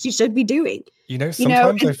doing what she should be doing?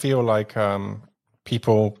 Sometimes I feel like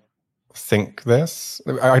people think this.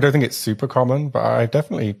 I don't think it's super common, but I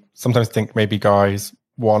definitely sometimes think maybe guys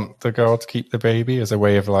want the girl to keep the baby as a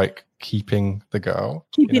way of like keeping the girl.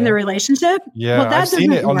 Keeping the relationship? Yeah, well, I've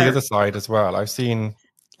seen it on the other side as well. I've seen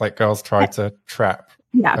like girls try to trap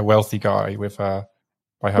a wealthy guy with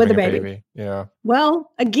by having a baby. Yeah.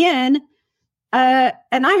 Well, again,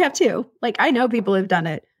 And I have too. Like, I know people have done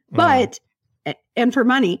it, but and for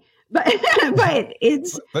money, but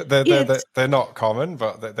they're not common,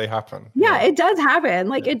 but they happen. Yeah, it does happen.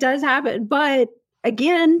 Like, it does happen. But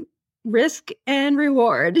again, risk and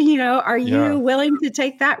reward. Are you willing to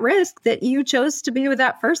take that risk that you chose to be with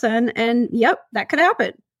that person? And yep, that could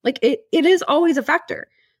happen. Like, it is always a factor.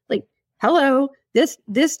 Like, hello, this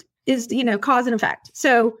is cause and effect.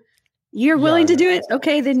 So you're willing to do it.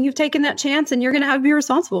 Okay, then you've taken that chance, and you're going to have to be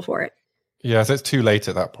responsible for it. Yeah, so it's too late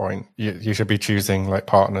at that point. You should be choosing like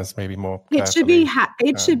partners, maybe more carefully.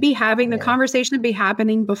 It should be having the conversation be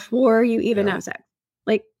happening before you even have sex.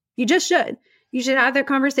 Like, you just should. You should have that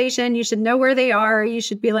conversation. You should know where they are. You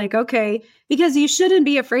should be like, okay, because you shouldn't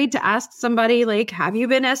be afraid to ask somebody, like, have you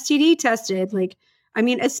been STD tested? Like, I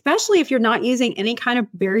mean, especially if you're not using any kind of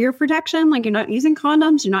barrier protection, like you're not using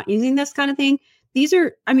condoms, you're not using this kind of thing. These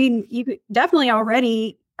are, I mean, you definitely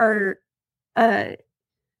already are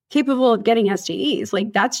capable of getting STDs.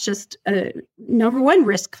 Like, that's just a number one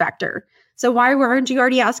risk factor. So why aren't you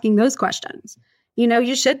already asking those questions?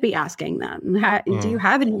 You should be asking them. Do you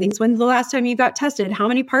have anything? When's the last time you got tested? How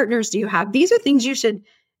many partners do you have? These are things you should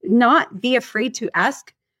not be afraid to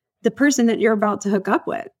ask the person that you're about to hook up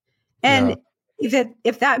with. And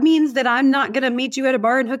if that means that I'm not going to meet you at a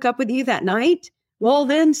bar and hook up with you that night, well,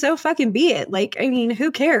 then so fucking be it. Like, I mean,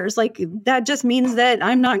 who cares? Like, that just means that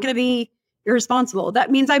I'm not going to be irresponsible.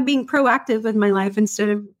 That means I'm being proactive with my life instead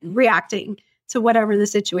of reacting to whatever the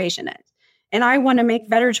situation is. And I want to make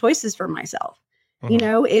better choices for myself.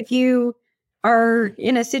 If you are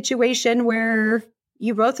in a situation where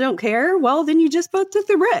you both don't care, well, then you just both took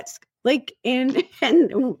the risk. Like, and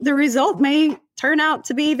the result may turn out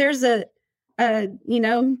to be there's a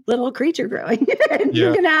little creature growing.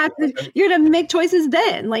 You're gonna make choices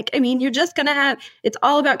then. Like, I mean, you're just gonna have, it's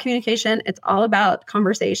all about communication. It's all about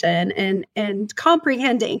conversation and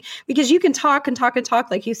comprehending, because you can talk and talk and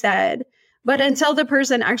talk, like you said, but until the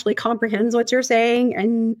person actually comprehends what you're saying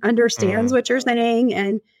and understands what you're saying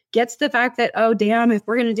and gets the fact that, oh, damn, if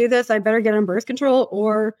we're going to do this, I better get on birth control,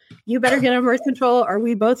 or you better get on birth control, or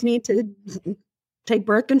we both need to take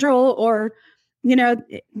birth control, or,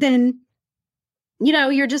 then,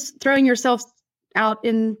 you're just throwing yourself out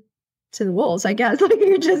into the wolves, I guess. Like,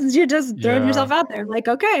 you're just throwing yourself out there. Like,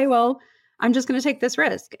 okay, well, I'm just going to take this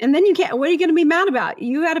risk. And then what are you going to be mad about?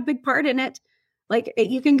 You had a big part in it. Like,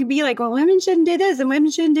 you can be like, well, women shouldn't do this and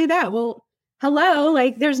women shouldn't do that. Well, hello,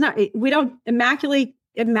 like, we don't immaculately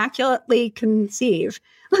conceive.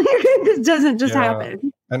 Like, this doesn't just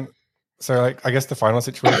happen. And so, like, I guess the final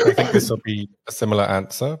situation, I think this will be a similar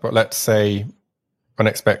answer, but let's say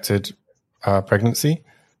unexpected pregnancy,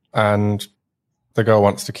 and the girl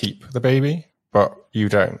wants to keep the baby, but you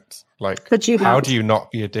don't. Like, how do you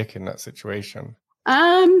not be a dick in that situation?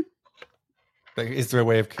 Like, is there a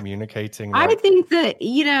way of communicating? I think that,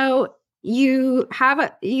 you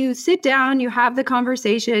sit down, you have the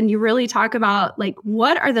conversation, you really talk about, like,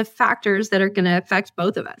 what are the factors that are going to affect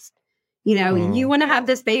both of us? You want to have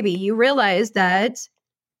this baby. You realize that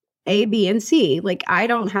A, B, and C, like, I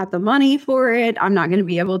don't have the money for it. I'm not going to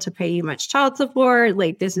be able to pay you much child support.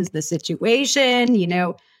 Like, this is the situation,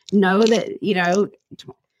 know that,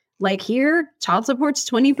 like, here, child support's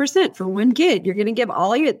 20% for one kid. You're going to give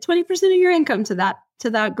all your 20% of your income to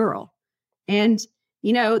that girl. And,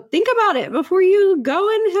 think about it before you go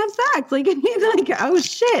and have sex. Like, oh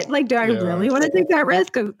shit. Like, do I really want to take that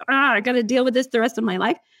risk of, I got to deal with this the rest of my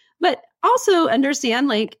life? But also understand,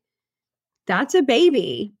 like, that's a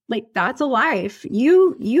baby. Like, that's a life.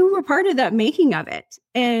 You were part of that making of it.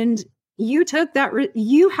 And you took that,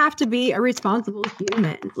 you have to be a responsible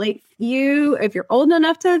human. Like, if you're old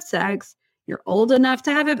enough to have sex, you're old enough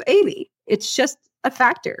to have a baby. It's just a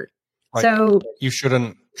factor. Like, so you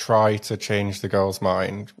shouldn't try to change the girl's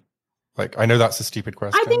mind. Like, I know that's a stupid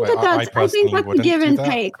question. I think that's a give and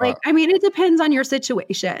take. Like, I mean, it depends on your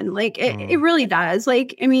situation. Like, it really does.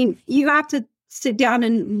 Like, I mean, you have to sit down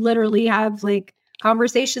and literally have, like,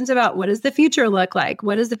 conversations about, what does the future look like?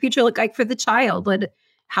 What does the future look like for the child?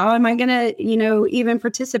 How am I going to, even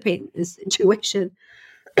participate in this situation?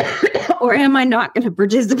 Or am I not going to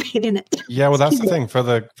participate in it? Yeah, well, that's the thing for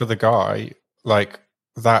the guy. Like,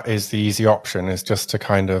 that is the easy option, is just to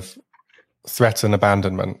kind of threaten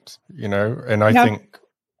abandonment, And I think,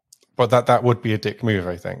 but that would be a dick move,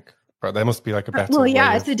 I think. But there must be, like, a better. Well,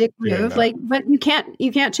 yeah, it's a dick move. Like, but you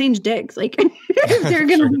can't change dicks. Like, if they're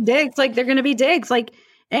going to be dicks, like, they're going to be dicks. Like,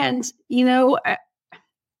 and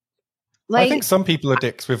I think some people are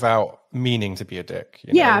dicks without meaning to be a dick.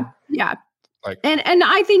 Yeah. Like, and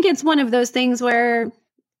I think it's one of those things where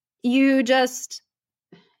you just,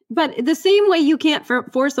 but the same way you can't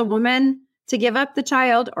force a woman to give up the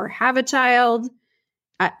child or have a child.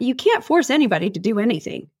 You can't force anybody to do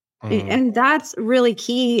anything. And that's really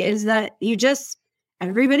key, is that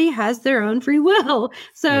everybody has their own free will.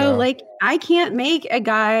 So like, I can't make a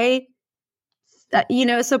guy,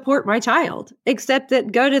 support my child, except that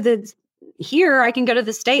I can go to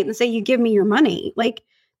the state and say, you give me your money. Like,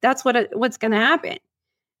 that's what's going to happen.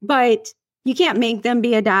 But you can't make them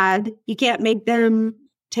be a dad. You can't make them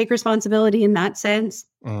take responsibility in that sense.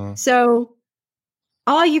 So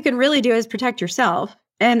all you can really do is protect yourself.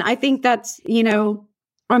 And I think that's,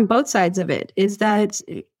 on both sides of it, is that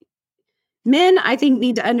men, I think,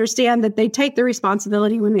 need to understand that they take the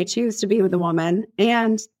responsibility when they choose to be with a woman.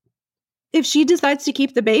 And if she decides to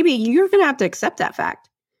keep the baby, you're going to have to accept that fact.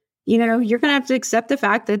 You're going to have to accept the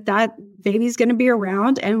fact that that baby's going to be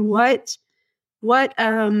around, and what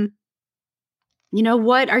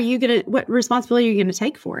responsibility are you going to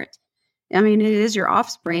take for it? I mean, it is your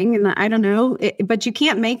offspring, and I don't know, but you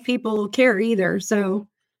can't make people care either. So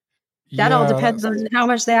that all depends on how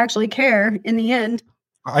much they actually care in the end.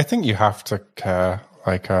 I think you have to care,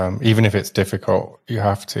 like, even if it's difficult, you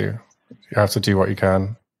have to do what you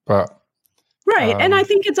can, but. Right. And I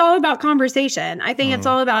think it's all about conversation. I think it's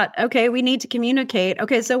all about, okay, we need to communicate.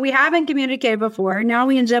 Okay, so we haven't communicated before. Now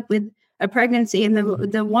we end up with a pregnancy, and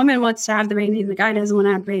the woman wants to have the baby and the guy doesn't want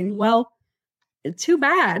to have the baby. Well, it's too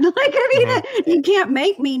bad. Like, I mean, you can't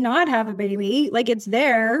make me not have a baby. Like, it's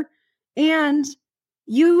there. And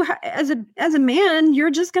you, as a man,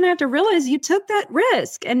 you're just going to have to realize you took that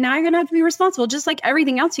risk, and now you're going to have to be responsible, just like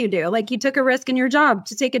everything else you do. Like, you took a risk in your job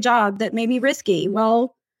to take a job that may be risky.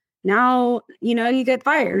 Well, now, you get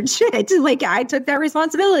fired. Shit. Like, I took that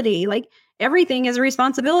responsibility. Like, everything is a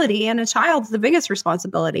responsibility, and a child's the biggest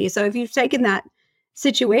responsibility. So if you've taken that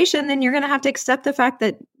situation, then you're going to have to accept the fact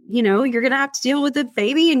that, you're going to have to deal with the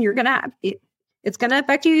baby, and it's going to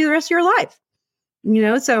affect you the rest of your life,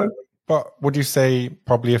 so. But would you say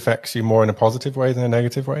probably affects you more in a positive way than a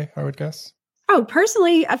negative way, I would guess? Oh,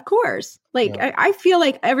 personally, of course. Like, I feel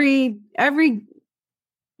like every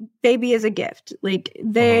baby is a gift. Like,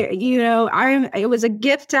 it was a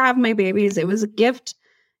gift to have my babies. It was a gift,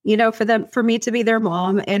 for me to be their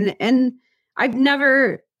mom. And I've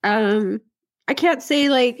never, I can't say,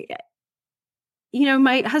 like,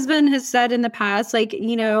 my husband has said in the past, like,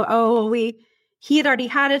 he had already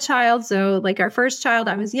had a child. So, like, our first child,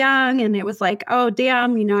 I was young, and it was like, oh,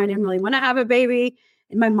 damn, I didn't really want to have a baby.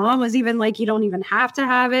 And my mom was even like, you don't even have to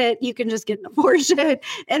have it. You can just get an abortion.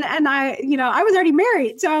 And I, I was already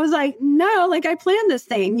married. So I was like, no, like, I planned this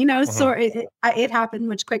thing, so it happened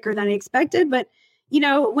much quicker than I expected. But,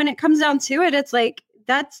 when it comes down to it, it's like,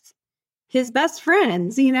 that's his best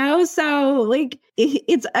friends, so, like,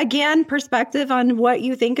 it's, again, perspective on what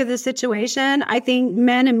you think of the situation. I think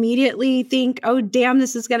men immediately think, oh, damn,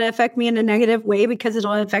 this is going to affect me in a negative way because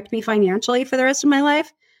it'll affect me financially for the rest of my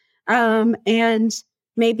life. And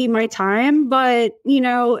maybe my time, but,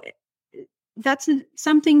 that's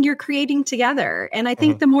something you're creating together. And I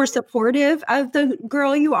think the more supportive of the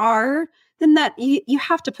girl you are, then that you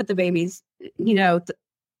have to put the babies, it's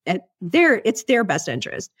their best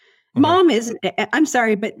interest. Mom is, I'm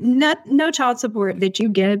sorry, but no child support that you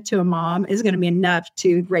give to a mom is going to be enough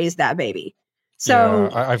to raise that baby. So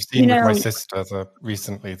I've seen with my sister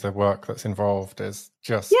recently, the work that's involved is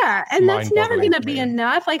just and that's never going to be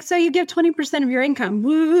enough. Like, so you give 20% of your income,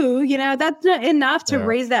 woo, that's not enough to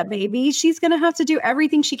raise that baby. She's going to have to do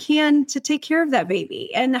everything she can to take care of that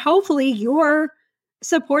baby, and hopefully you're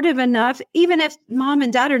supportive enough. Even if mom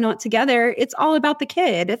and dad are not together, it's all about the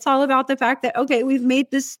kid. It's all about the fact that, okay, we've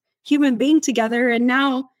made this human being together, and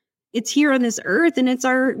now it's here on this earth, and it's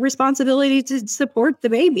our responsibility to support the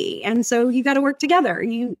baby. And so you got to work together.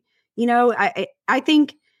 I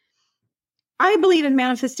think I believe in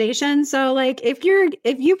manifestation. So, like, if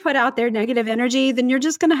you put out there negative energy, then you're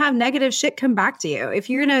just going to have negative shit come back to you. If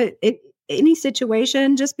you're going to, any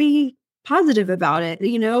situation, just be positive about it.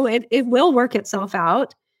 It will work itself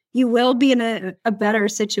out. You will be in a better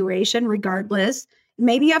situation regardless.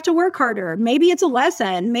 Maybe you have to work harder. Maybe it's a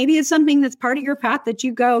lesson. Maybe it's something that's part of your path that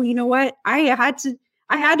you go, you know what? I had to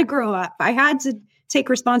grow up. I had to take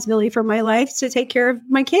responsibility for my life to take care of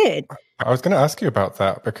my kid. I was going to ask you about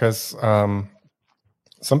that because some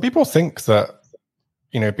people think that,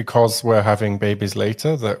 because we're having babies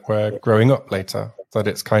later, that we're growing up later, that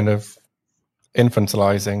it's kind of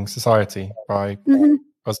infantilizing society by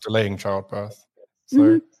us delaying childbirth.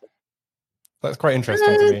 So that's quite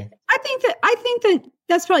interesting to me. I think that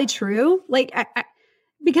that's probably true. Like,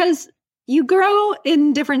 because you grow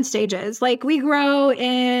in different stages. Like, we grow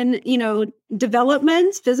in,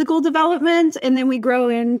 development, physical development, and then we grow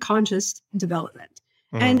in conscious development.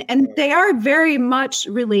 And they are very much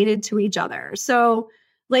related to each other. So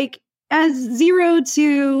like as 0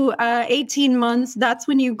 to 18 months, that's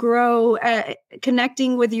when you grow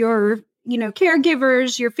connecting with your,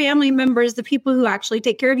 caregivers, your family members, the people who actually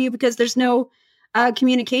take care of you, because there's no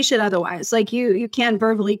communication otherwise. Like you can't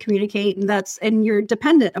verbally communicate, and you're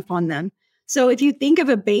dependent upon them. So if you think of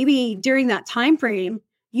a baby during that time frame,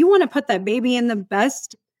 you want to put that baby in the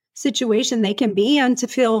best situation they can be in to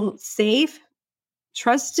feel safe,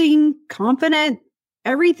 trusting, confident,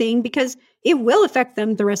 everything, because it will affect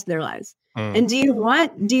them the rest of their lives. And do you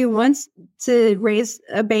want to raise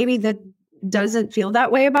a baby that doesn't feel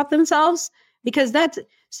that way about themselves? Because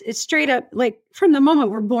it's straight up, like from the moment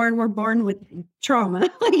we're born with trauma.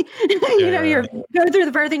 Like, you're going through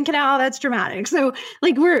the birthing canal, that's traumatic. So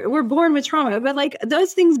like we're born with trauma, but like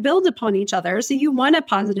those things build upon each other. So you want a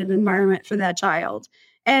positive environment for that child.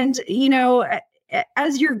 And,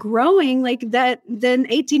 as you're growing like that, then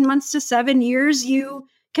 18 months to 7 years, you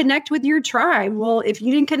connect with your tribe. Well, if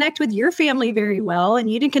you didn't connect with your family very well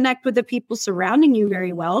and you didn't connect with the people surrounding you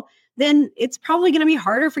very well, then it's probably going to be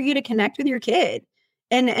harder for you to connect with your kid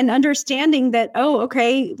and understanding that, oh,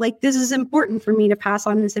 okay, like this is important for me to pass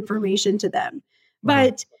on this information to them.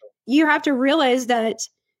 But you have to realize that.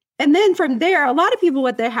 And then from there, a lot of people,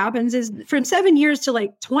 what that happens is from 7 years to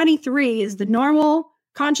like 23 is the normal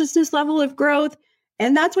consciousness level of growth.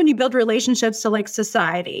 And that's when you build relationships to like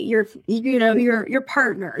society, your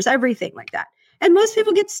partners, everything like that. And most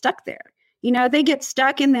people get stuck there. They get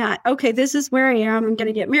stuck in that, okay, this is where I am. I'm going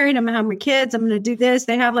to get married. I'm going to have my kids. I'm going to do this.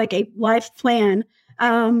 They have like a life plan,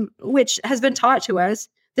 which has been taught to us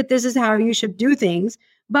that this is how you should do things.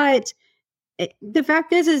 But the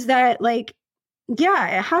fact is that like,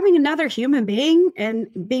 yeah, having another human being and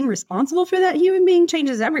being responsible for that human being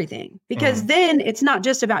changes everything, because then it's not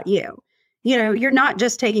just about you. You're not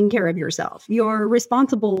just taking care of yourself. You're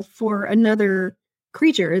responsible for another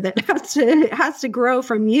creature that has to grow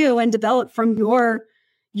from you and develop from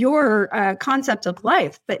your concept of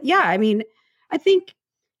life. But yeah, I mean, I think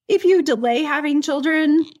if you delay having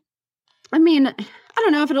children, I mean, I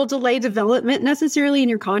don't know if it'll delay development necessarily in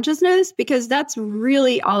your consciousness, because that's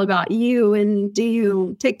really all about you. And do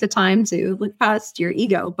you take the time to look past your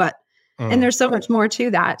ego? But and there's so much more to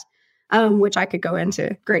that. Which I could go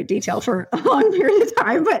into great detail for a long period of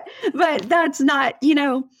time, but that's not,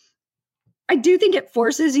 I do think it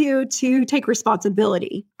forces you to take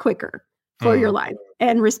responsibility quicker for your life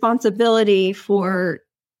and responsibility for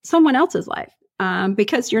someone else's life.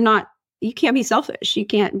 Because you can't be selfish. You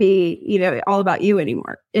can't be, all about you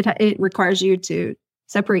anymore. It requires you to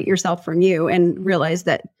separate yourself from you and realize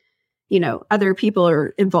that, other people are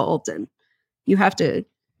involved, and you have to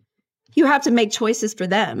make choices for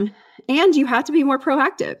them, and you have to be more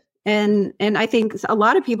proactive. And I think a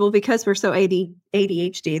lot of people, because we're so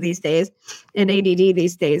ADHD these days and ADD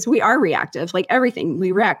these days, we are reactive, like everything.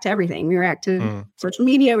 We react to everything. We react to social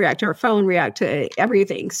media, react to our phone, react to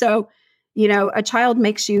everything. So, a child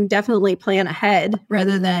makes you definitely plan ahead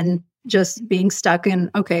rather than just being stuck in,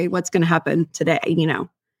 okay, what's going to happen today?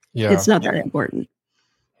 Yeah. It's not that important.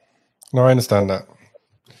 No, I understand that.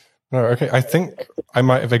 No, okay. I think I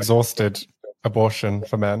might have exhausted abortion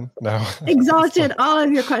for men now. Exhausted all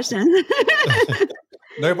of your questions.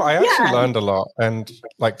 No, but I actually learned a lot, and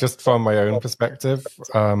like just from my own perspective,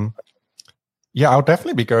 I'll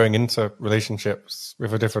definitely be going into relationships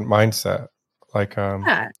with a different mindset. Like,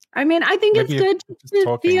 I mean, I think it's good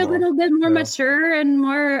to be a little bit more mature and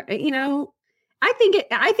more, I think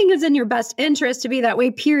it's in your best interest to be that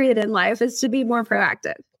way, period, in life, is to be more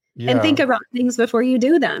proactive. Yeah. And think about things before you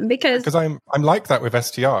do them, because I'm like that with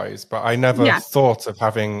STIs, but I never thought of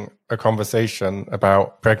having a conversation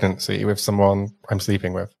about pregnancy with someone I'm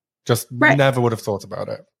sleeping with. Just never would have thought about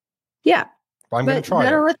it. Yeah. But I'm going to try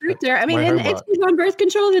it. Right there. I mean, if you're on birth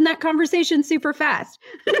control, then that conversation's super fast.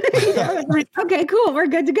 Like, okay, cool. We're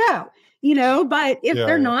good to go. But if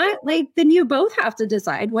they're not, like, then you both have to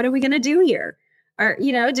decide, what are we going to do here? Or,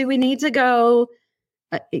 do we need to go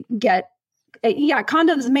get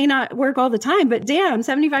condoms may not work all the time, but damn,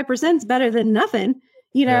 75% is better than nothing,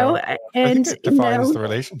 and I think it defines the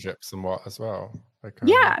relationship somewhat as well. Like,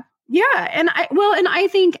 and I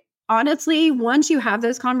think honestly, once you have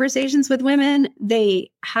those conversations with women,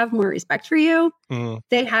 they have more respect for you.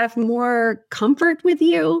 They have more comfort with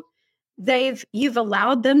you. You've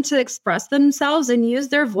allowed them to express themselves and use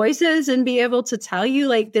their voices and be able to tell you,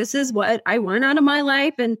 like, this is what I want out of my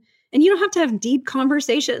life. And you don't have to have deep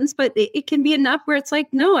conversations, but it can be enough where it's like,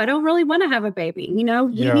 no, I don't really want to have a baby. You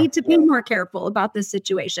need to be more careful about this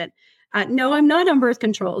situation. No, I'm not on birth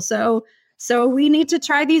control. So So we need to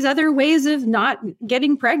try these other ways of not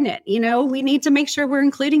getting pregnant. We need to make sure we're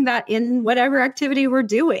including that in whatever activity we're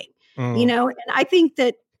doing, and I think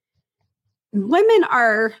that women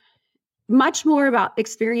are much more about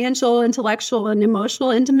experiential, intellectual, and emotional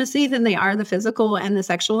intimacy than they are the physical and the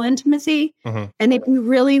sexual intimacy. And if you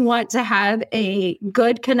really want to have a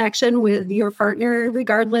good connection with your partner,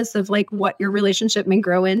 regardless of like what your relationship may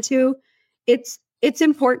grow into, it's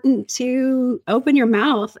important to open your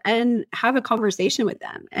mouth and have a conversation with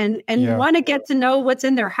them and want to get to know what's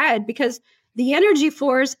in their head, because the energy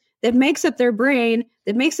force that makes up their brain,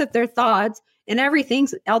 that makes up their thoughts, and everything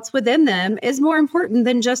else within them is more important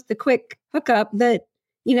than just the quick hookup that,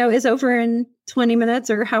 is over in 20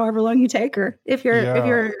 minutes or however long you take. Or if you're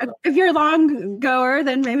a long goer,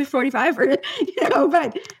 then maybe 45 or,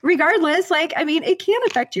 but regardless, it can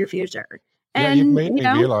affect your future. And you've made me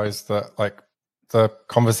realize that the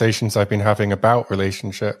conversations I've been having about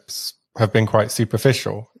relationships have been quite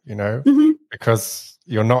superficial, because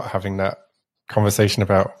you're not having that conversation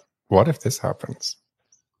about what if this happens?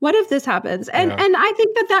 What if this happens? And I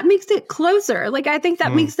think that makes it closer. I think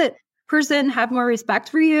that makes that person have more respect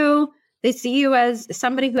for you. They see you as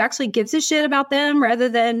somebody who actually gives a shit about them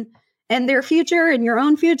and their future and your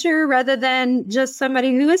own future, rather than just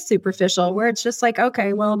somebody who is superficial, where it's just like,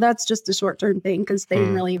 okay, well, that's just a short-term thing because I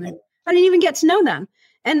didn't even get to know them.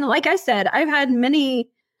 And like I said, I've had many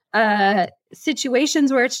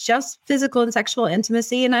situations where it's just physical and sexual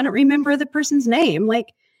intimacy, and I don't remember the person's name.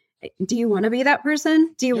 Do you want to be that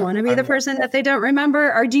person? Do you want to be the person that they don't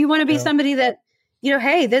remember? Or do you want to be somebody that,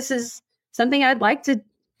 hey, this is something I'd like to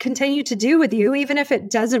continue to do with you, even if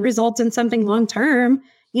it doesn't result in something long-term,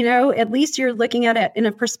 at least you're looking at it in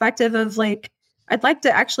a perspective of I'd like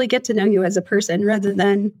to actually get to know you as a person rather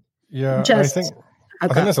than just... I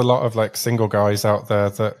think there's a lot of single guys out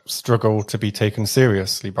there that struggle to be taken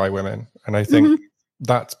seriously by women. And I think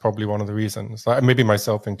that's probably one of the reasons, maybe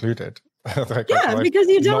myself included. Because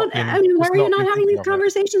you don't, why are you not having these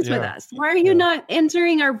conversations with us? Why are you not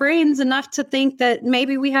entering our brains enough to think that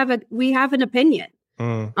maybe we have an opinion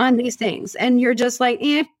on these things? And you're just like,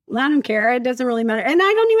 I don't care. It doesn't really matter. And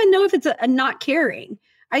I don't even know if it's a not caring.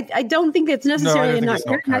 I don't think it's necessarily a not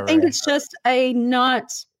caring. I think it's just a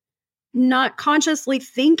not consciously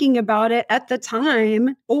thinking about it at the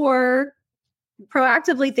time, or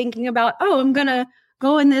proactively thinking about, I'm going to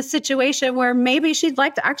go in this situation where maybe she'd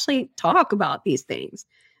like to actually talk about these things,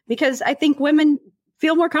 because I think women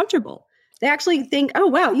feel more comfortable. They actually think, oh,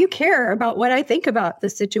 wow, you care about what I think about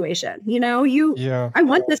this situation. I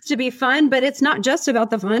want this to be fun, but it's not just about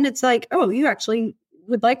the fun. It's like, oh, you actually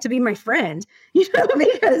would like to be my friend,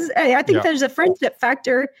 because I think there's a friendship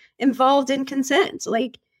factor involved in consent.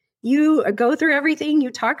 You go through everything, you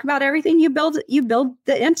talk about everything, you build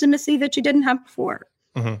the intimacy that you didn't have before.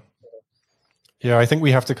 Yeah, I think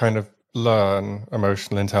we have to kind of learn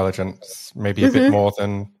emotional intelligence maybe a bit more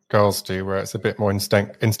than girls do, where it's a bit more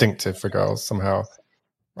instinctive for girls somehow.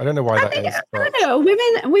 I don't know why that is. But... I don't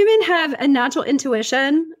know. Women have a natural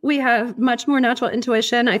intuition. We have much more natural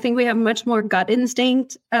intuition. I think we have much more gut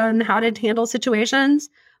instinct on how to handle situations.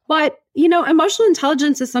 But, emotional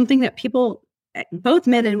intelligence is something that people, both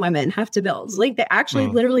men and women, have to build. They actually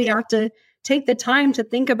literally have to take the time to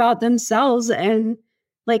think about themselves and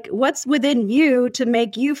what's within you to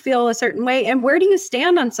make you feel a certain way, and where do you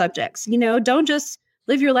stand on subjects? Don't just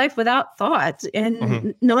live your life without thought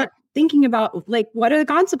and not thinking about what are the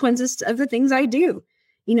consequences of the things I do.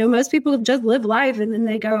 Most people just live life and then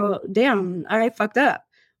they go, damn, I fucked up.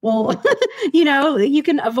 Well, you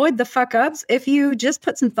can avoid the fuck ups if you just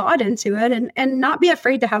put some thought into it and not be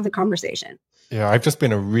afraid to have the conversation. Yeah, I've just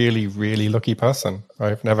been a really, really lucky person.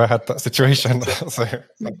 I've never had that situation.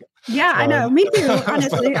 I know. Me too.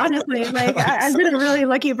 Honestly, I've been a really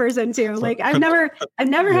lucky person too. I've never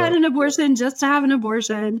had an abortion just to have an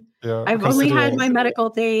abortion. Yeah, I've only had my medical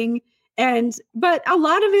thing, but a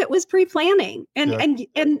lot of it was pre-planning. And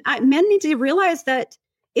men need to realize that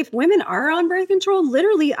if women are on birth control,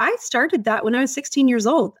 literally, I started that when I was 16 years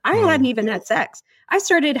old. I hadn't even had sex. I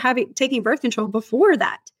started taking birth control before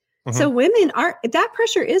that. So women that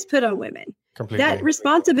pressure is put on women. Completely. That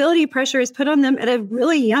responsibility pressure is put on them at a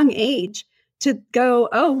really young age to go,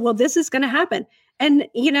 oh, well, this is going to happen. And,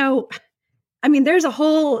 there's a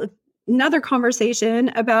whole another conversation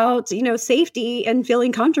about, safety and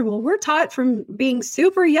feeling comfortable. We're taught from being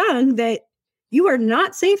super young that you are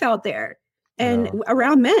not safe out there and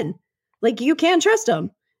around men. You can't trust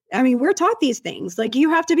them. We're taught these things. You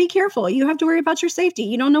have to be careful. You have to worry about your safety.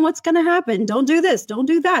 You don't know what's going to happen. Don't do this. Don't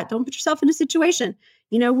do that. Don't put yourself in a situation.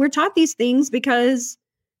 We're taught these things because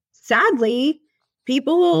sadly,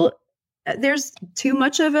 people there's too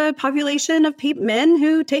much of a population of men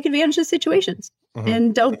who take advantage of situations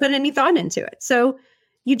and don't put any thought into it. So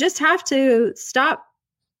you just have to stop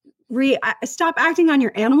acting on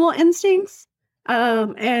your animal instincts,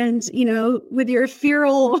 and, with your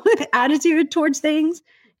feral attitude towards things,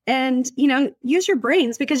 and, use your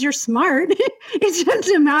brains because you're smart. It's just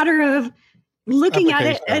a matter of looking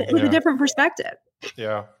at it with a different perspective.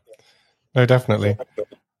 Yeah, no, definitely.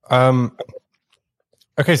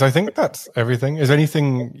 Okay, so I think that's everything. Is there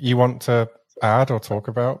anything you want to add or talk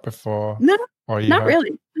about before? No, not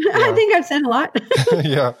really. Yeah. I think I've said a lot.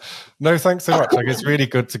 Yeah. No, thanks so much. Like, it's really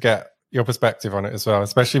good to get your perspective on it as well,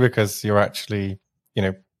 especially because you're actually,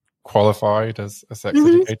 qualified as a sex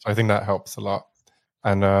educator. I think that helps a lot.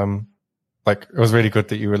 And it was really good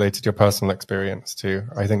that you related your personal experience too.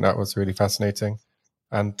 I think that was really fascinating.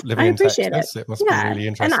 And living in Texas, it must be really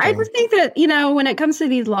interesting. And I just think that, when it comes to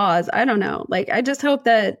these laws, I don't know. Like, I just hope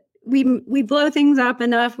that we blow things up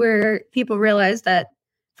enough where people realize that,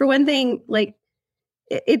 for one thing, like,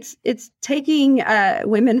 it's taking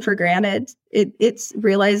women for granted. It's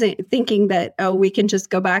thinking that, we can just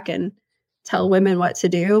go back and tell women what to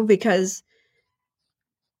do, because,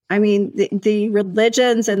 I mean, the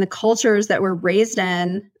religions and the cultures that we're raised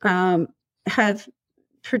in have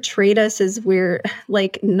portrayed us as we're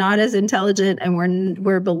like not as intelligent, and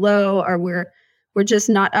we're below, or we're just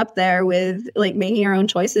not up there with like making our own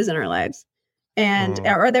choices in our lives, and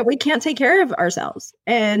or that we can't take care of ourselves.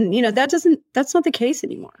 And that's not the case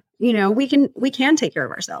anymore. We can take care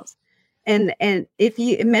of ourselves. And if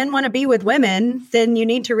men want to be with women, then you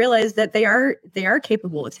need to realize that they are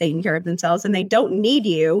capable of taking care of themselves, and they don't need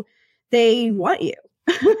you. They want you.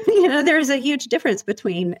 There's a huge difference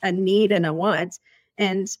between a need and a want.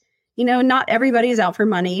 And, not everybody's out for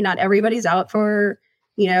money. Not everybody's out for,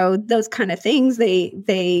 those kind of things.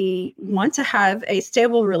 They want to have a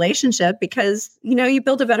stable relationship because, you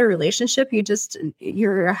build a better relationship.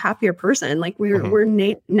 You're a happier person. Like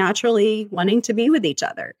we're naturally wanting to be with each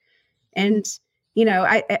other. And,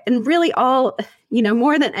 and really all,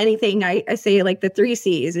 more than anything, I say like the 3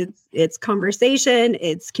 C's. It's conversation,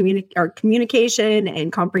 it's communication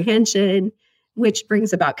and comprehension, which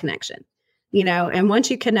brings about connection. And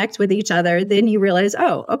once you connect with each other, then you realize,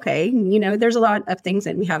 oh, okay, there's a lot of things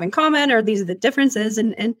that we have in common, or these are the differences.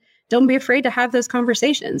 And don't be afraid to have those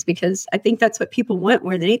conversations, because I think that's what people want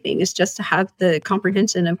more than anything, is just to have the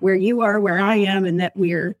comprehension of where you are, where I am, and that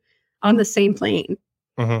we're on the same plane.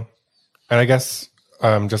 Mm-hmm. And I guess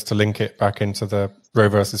just to link it back into the Roe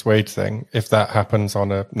versus Wade thing, if that happens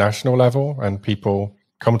on a national level and people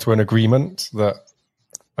come to an agreement that,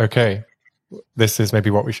 okay, this is maybe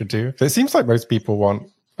what we should do. It seems like most people want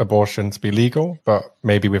abortion to be legal, but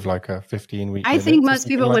maybe with like a 15-week. I think most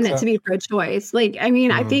people want it to be pro-choice. Like, I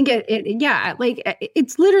mean, I think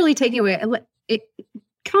it's literally taking away. It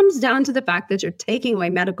comes down to the fact that you're taking away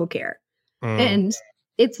medical care, and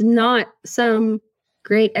it's not some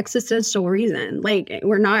great existential reason. Like,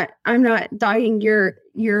 I'm not dying your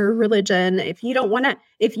religion. If you don't want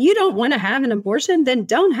to have an abortion, then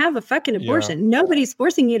don't have a fucking abortion. Yeah. Nobody's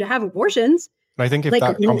forcing you to have abortions. And I think if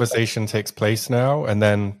that conversation takes place now, and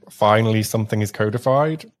then finally something is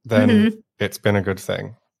codified, then it's been a good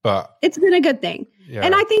thing. But it's been a good thing. Yeah.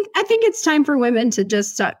 And I think it's time for women to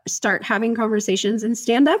just start having conversations and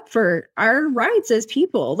stand up for our rights as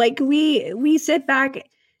people. Like, we sit back.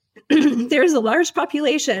 There's a large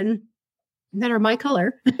population that are my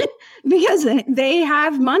color because they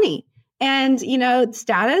have money and,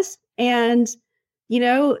 status, and,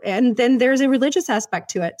 and then there's a religious aspect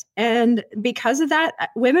to it. And because of that,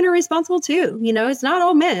 women are responsible too. It's not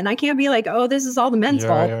all men. I can't be like, oh, this is all the men's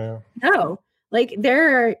fault. Yeah. No, like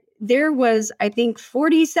there was, I think,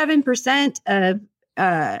 47%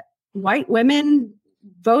 of white women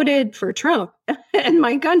voted for Trump in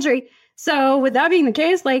my country. So with that being the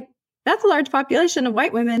case, like, that's a large population of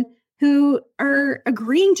white women who are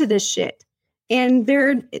agreeing to this shit. And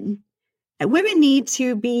women need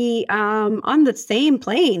to be on the same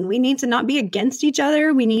plane. We need to not be against each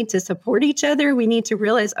other. We need to support each other. We need to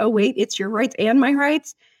realize, oh, wait, it's your rights and my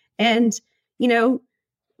rights. And,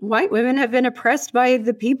 white women have been oppressed by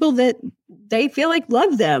the people that they feel like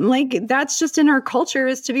love them. Like, that's just in our culture,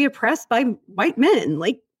 is to be oppressed by white men.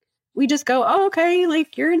 Like, we just go, oh, okay,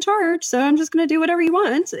 like, you're in charge, so I'm just going to do whatever you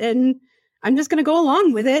want, and I'm just going to go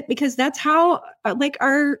along with it, because that's how, like,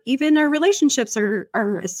 our relationships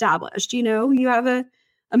are established. You have a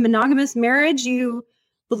monogamous marriage, you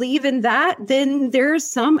believe in that, then there's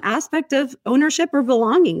some aspect of ownership or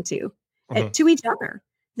belonging to each other.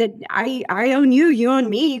 That I own you, you own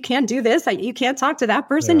me. You can't do this. You can't talk to that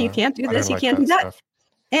person. You can't do this. You can't do that. Stuff.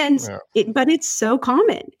 And but it's so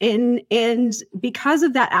common. And because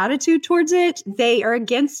of that attitude towards it, they are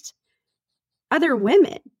against other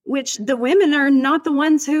women, which the women are not the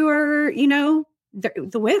ones who are,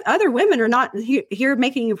 the other women are not here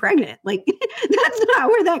making you pregnant. Like, that's not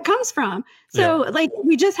where that comes from. So like,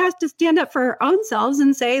 we just have to stand up for our own selves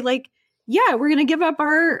and say, like, yeah, we're going to give up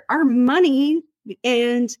our money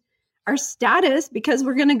and our status because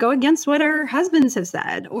we're going to go against what our husbands have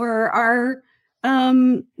said, or our,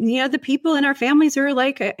 the people in our families who are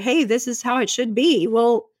like, hey, this is how it should be.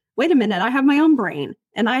 Well, wait a minute, I have my own brain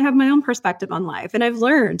and I have my own perspective on life, and I've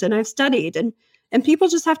learned and I've studied, and people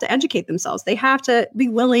just have to educate themselves. They have to be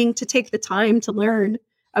willing to take the time to learn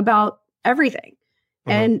about everything.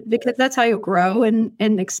 And because that's how you grow and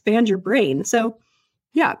expand your brain. So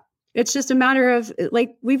yeah, it's just a matter of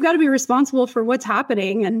like, we've got to be responsible for what's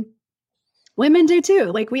happening, and women do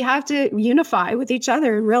too. Like, we have to unify with each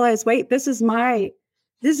other and realize, wait, this is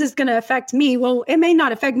going to affect me. Well, it may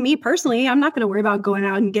not affect me personally. I'm not going to worry about going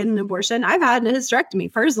out and getting an abortion. I've had a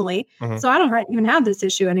hysterectomy personally, so I don't even have this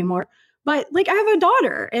issue anymore. But like, I have a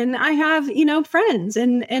daughter and I have, friends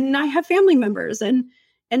and I have family members, and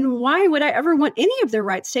why would I ever want any of their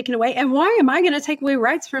rights taken away? And why am I going to take away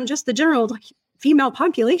rights from just the general female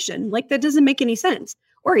population? Like, that doesn't make any sense,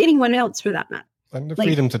 or anyone else for that matter. And the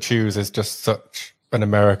freedom to choose is just such an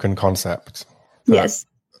American concept. Yes.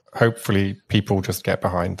 Hopefully people just get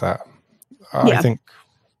behind that. I think,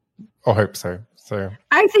 or hope so. So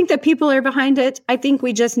I think that people are behind it. I think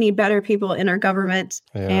we just need better people in our government.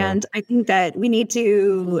 Yeah. And I think that we need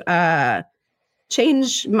to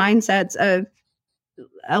change mindsets of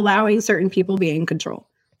allowing certain people be in control.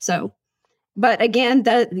 So, but again,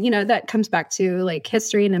 that comes back to like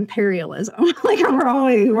history and imperialism. Like,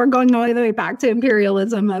 we're going all the way back to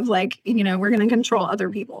imperialism of like, we're going to control other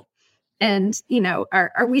people. And,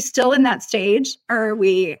 are we still in that stage? Or are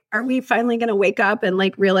we finally going to wake up and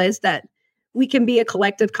like realize that we can be a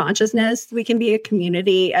collective consciousness, we can be a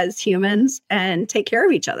community as humans and take care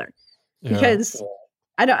of each other? Because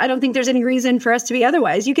I don't think there's any reason for us to be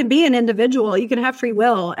otherwise. You can be an individual, you can have free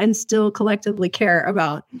will and still collectively care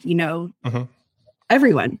about,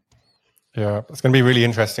 everyone. Yeah, it's going to be really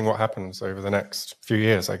interesting what happens over the next few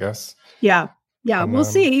years, I guess. Yeah. Yeah, we'll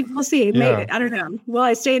see. We'll see. Yeah. Maybe, I don't know. Will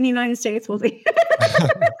I stay in the United States? We'll see.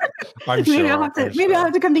 I'm sure. Maybe I'll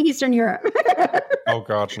have to come to Eastern Europe. Oh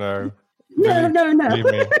God, no. No. Leave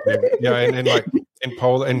me. Yeah, in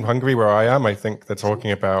Poland, in Hungary, where I am, I think they're talking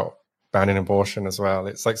about banning abortion as well.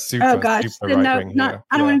 It's like super. Oh gosh, super right wing here.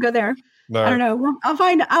 I don't want to go there. No. I don't know. Well, I'll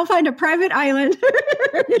find a private island.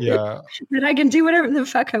 Yeah. That I can do whatever the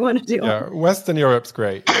fuck I want to do. Yeah, Western Europe's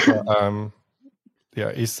great. But,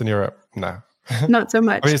 Eastern Europe, no. Not so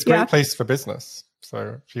much. I mean, it's a great place for business.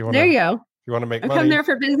 So if you want, there you go. If you want to make money, come there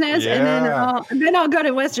for business, and then I'll go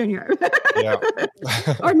to Western Europe. Yeah.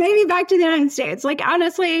 Or maybe back to the United States. Like,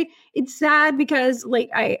 honestly, it's sad because like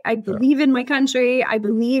I believe in my country. I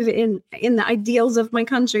believe in the ideals of my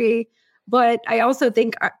country. But I also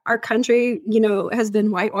think our country, has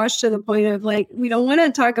been whitewashed to the point of like, we don't want to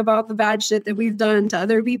talk about the bad shit that we've done to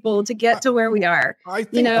other people to get to where we are. I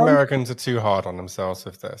think Americans are too hard on themselves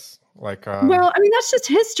with this. Like, well, I mean, that's just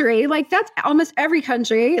history. Like, that's almost every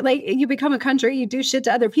country. Like, you become a country, you do shit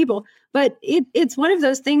to other people. But it's one of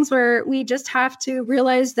those things where we just have to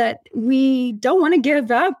realize that we don't want to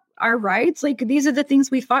give up our rights. Like, these are the things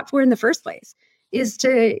we fought for in the first place. Is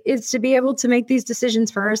to be able to make these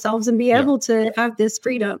decisions for ourselves and be able to have this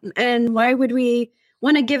freedom. And why would we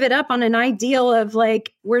want to give it up on an ideal of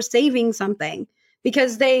like, we're saving something?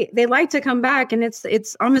 Because they like to come back, and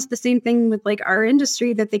it's almost the same thing with like our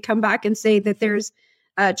industry, that they come back and say that there's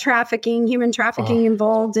human trafficking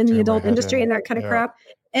involved in the adult industry and that kind of crap.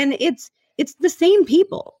 And it's the same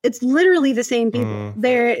people. It's literally the same people.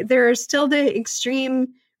 There are still the extreme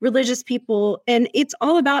religious people, and it's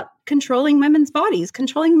all about controlling women's bodies,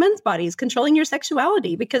 controlling men's bodies, controlling your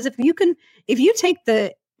sexuality. Because if you take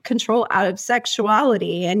the control out of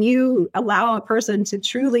sexuality and you allow a person to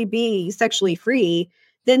truly be sexually free,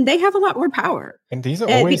 then they have a lot more power. And these are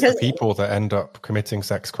always the people that end up committing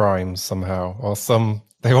sex crimes somehow, or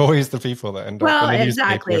they're always the people that end up in the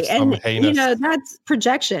newspaper with some heinous... that's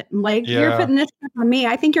projection. Like, you're putting this stuff on me.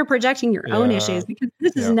 I think you're projecting your own issues, because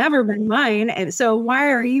this has never been mine. And so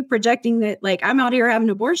why are you projecting that, like, I'm out here having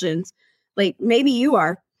abortions? Like, maybe you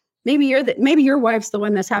are. Maybe your wife's the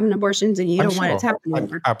one that's having abortions and you don't want it to happen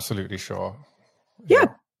anymore. I'm absolutely sure. Yeah.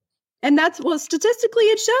 And statistically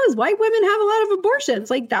it shows white women have a lot of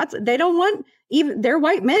abortions. Like, they don't want, even their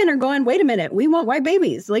white men are going, wait a minute, we want white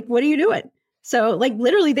babies. Like, what are you doing? So, like,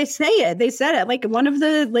 literally they said it. Like, one of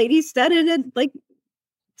the ladies said it, like,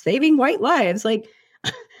 saving white lives. Like,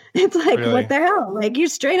 It's like, Really? what the hell? Like, you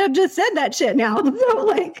straight up just said that shit now. So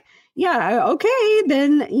like, yeah, okay,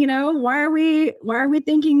 then, why are we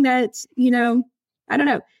thinking that, I don't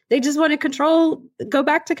know. They just want to go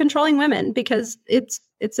back to controlling women because it's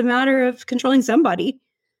a matter of controlling somebody,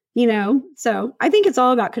 So I think it's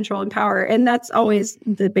all about control and power. And that's always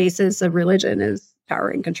the basis of religion, is power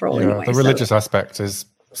and control anyway. The religious aspect is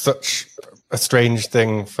such a strange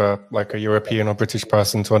thing for like a European or British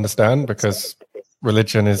person to understand, because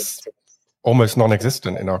religion is almost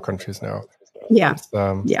non-existent in our countries now. Yeah.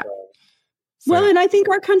 Yeah. Well, and I think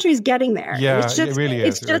our country's getting there. Yeah, it's just, it really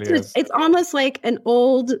is. It's almost like an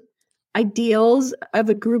old ideals of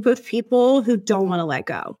a group of people who don't want to let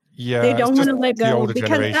go. Yeah, they don't want to let go the older because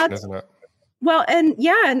generation, isn't it? Well,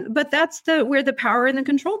 but that's where the power and the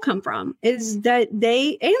control come from, is that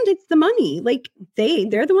it's the money. Like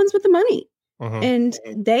they're the ones with the money, and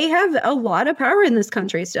they have a lot of power in this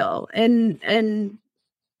country still. And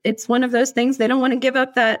it's one of those things, they don't want to give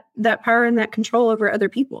up that power and that control over other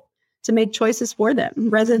people to make choices for them,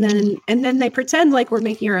 rather than, and then they pretend like we're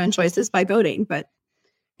making our own choices by voting. But,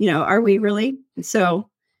 are we really? So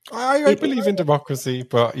I believe in democracy,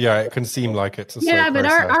 but yeah, it can seem like it's a slow but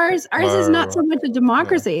process. ours is not so much a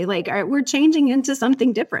democracy. Yeah. Like we're changing into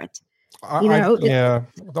something different. All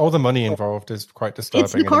the money involved is quite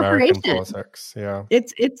disturbing in American politics. Yeah,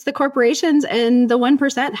 it's the corporations and the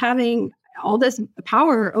 1% having all this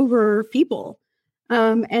power over people,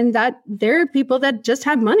 and that there are people that just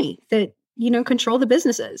have money that control the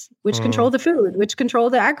businesses, which control the food, which control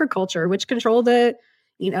the agriculture, which control the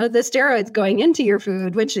the steroids going into your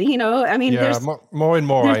food, which, there's more and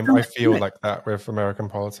more, I feel like that with American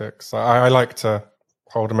politics. I like to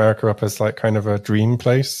hold America up as like kind of a dream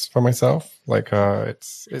place for myself. Like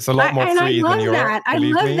it's a lot more free than Europe. I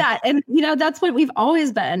love that. And, that's what we've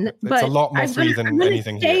always been. But it's a lot more free than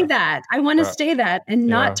anything here. I want to stay that and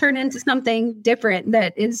not turn into something different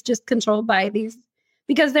that is just controlled by these,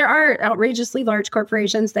 because there are outrageously large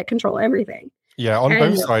corporations that control everything. Yeah, on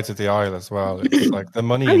both sides of the aisle as well. It's like the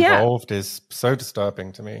money involved is so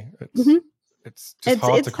disturbing to me. It's just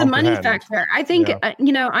hard to comprehend. It's the money factor. I think,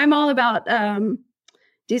 I'm all about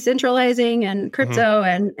decentralizing and crypto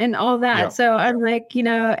and all that. Yeah. So I'm like,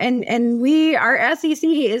 and our SEC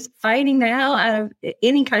is fighting the hell out of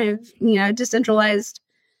any kind of, decentralized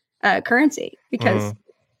currency, because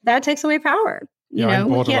that takes away power. We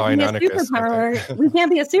can't be a superpower. We can't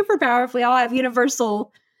be a superpower if we all have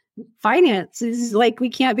universal finances. Like, we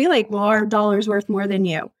can't be like, well, our dollar's worth more than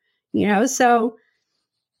you, so,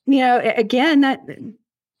 again, that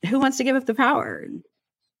who wants to give up the power?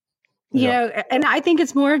 And I think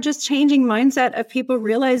it's more just changing mindset of people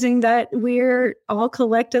realizing that we're all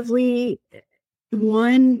collectively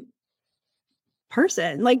one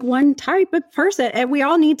person, like one type of person. And we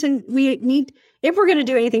need, if we're going to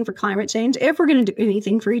do anything for climate change, if we're going to do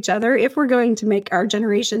anything for each other, if we're going to make our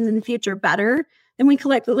generations in the future better, then we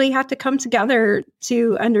collectively have to come together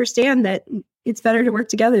to understand that it's better to work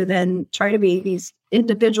together than try to be these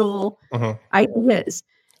individual ideas.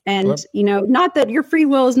 And, not that your free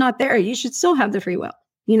will is not there. You should still have the free will.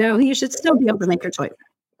 You should still be able to make your choice.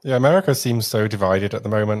 Yeah, America seems so divided at the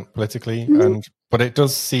moment politically. But it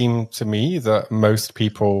does seem to me that most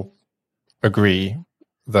people agree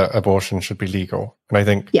that abortion should be legal. And I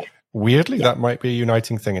think, weirdly, that might be a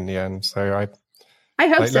uniting thing in the end. So I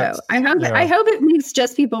hope so. I hope it makes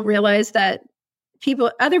just people realize that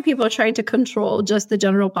other people are trying to control just the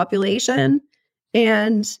general population.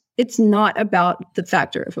 And it's not about the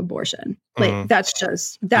factor of abortion. Like that's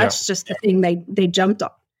just the thing they jumped on,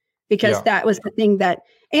 because that was the thing that,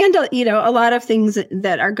 and a lot of things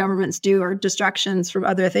that our governments do are distractions from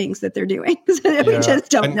other things that they're doing. So we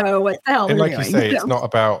just don't know what the hell they're doing. And like you say, it's not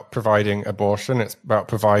about providing abortion. It's about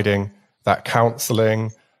providing that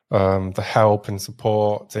counseling, the help and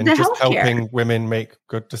support, and just helping women make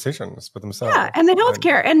good decisions for themselves. Yeah, and the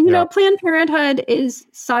healthcare. And, Planned Parenthood is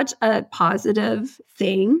such a positive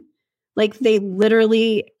thing. Like, they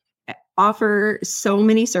literally offer so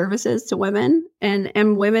many services to women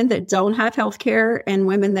and women that don't have healthcare, and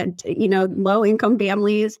women that, low income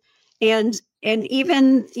families, and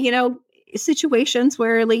even, situations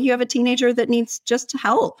where, like, you have a teenager that needs just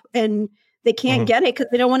help and they can't get it because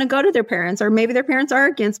they don't want to go to their parents, or maybe their parents are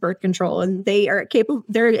against birth control and they're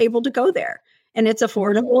able to go there and it's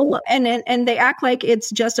affordable, and they act like it's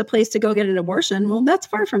just a place to go get an abortion. Well, that's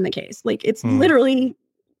far from the case. Like, it's literally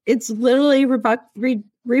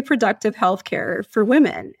reproductive health care for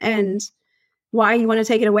women, and why you want to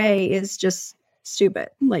take it away is just stupid.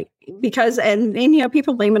 Like, because, and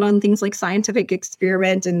people blame it on things like scientific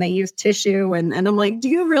experiment, and they use tissue, and I'm like, do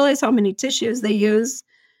you realize how many tissues they use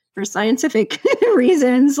for scientific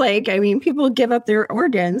reasons. Like, I mean, people give up their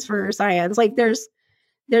organs for science. Like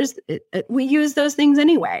we use those things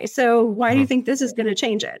anyway. So why do you think this is going to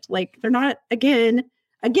change it? Like, they're not, again,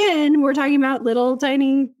 we're talking about little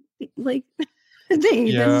tiny, like,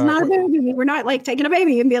 things. Yeah. This is not a baby. We're not like taking a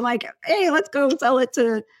baby and being like, hey, let's go sell it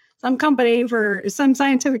to some company for some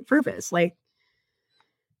scientific purpose. Like,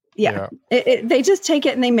 they just take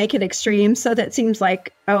it and they make it extreme. So that seems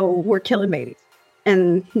like, oh, we're killing babies.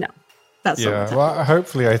 And no, that's not well,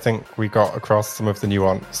 hopefully I think we got across some of the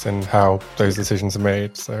nuance in how those decisions are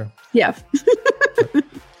made. So yeah.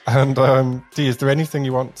 And Dee, is there anything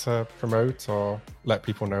you want to promote or let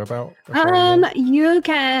people know about? You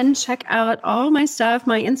can check out all my stuff.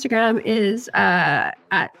 My Instagram is at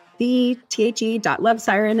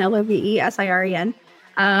the.lovesiren, LOVESIREN.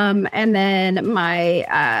 And then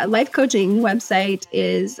my life coaching website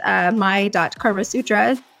is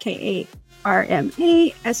my.karmasutra,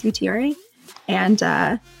 KARMASUTRA. And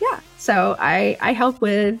so I help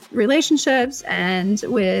with relationships and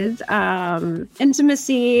with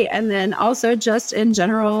intimacy, and then also just in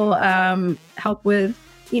general help with,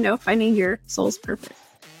 finding your soul's purpose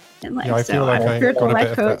in life. Yeah, I feel like I got a bit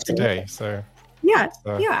of that today. So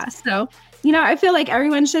So, I feel like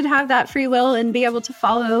everyone should have that free will and be able to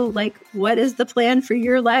follow, like, what is the plan for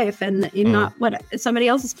your life and not what somebody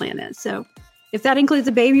else's plan is. So if that includes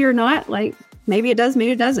a baby or not, like, maybe it does,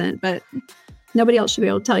 maybe it doesn't, but nobody else should be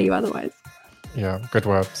able to tell you otherwise. Yeah, good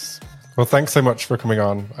words. Well, thanks so much for coming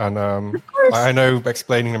on. And I know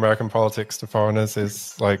explaining American politics to foreigners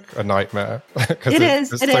is like a nightmare. Because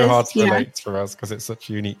it's so hard to relate for us because it's such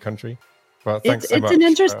a unique country. But thanks so much. It's an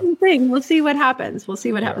interesting thing. We'll see what happens.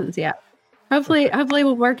 Yeah. Hopefully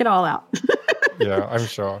we'll work it all out. Yeah, I'm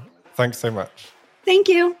sure. Thanks so much. Thank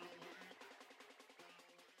you.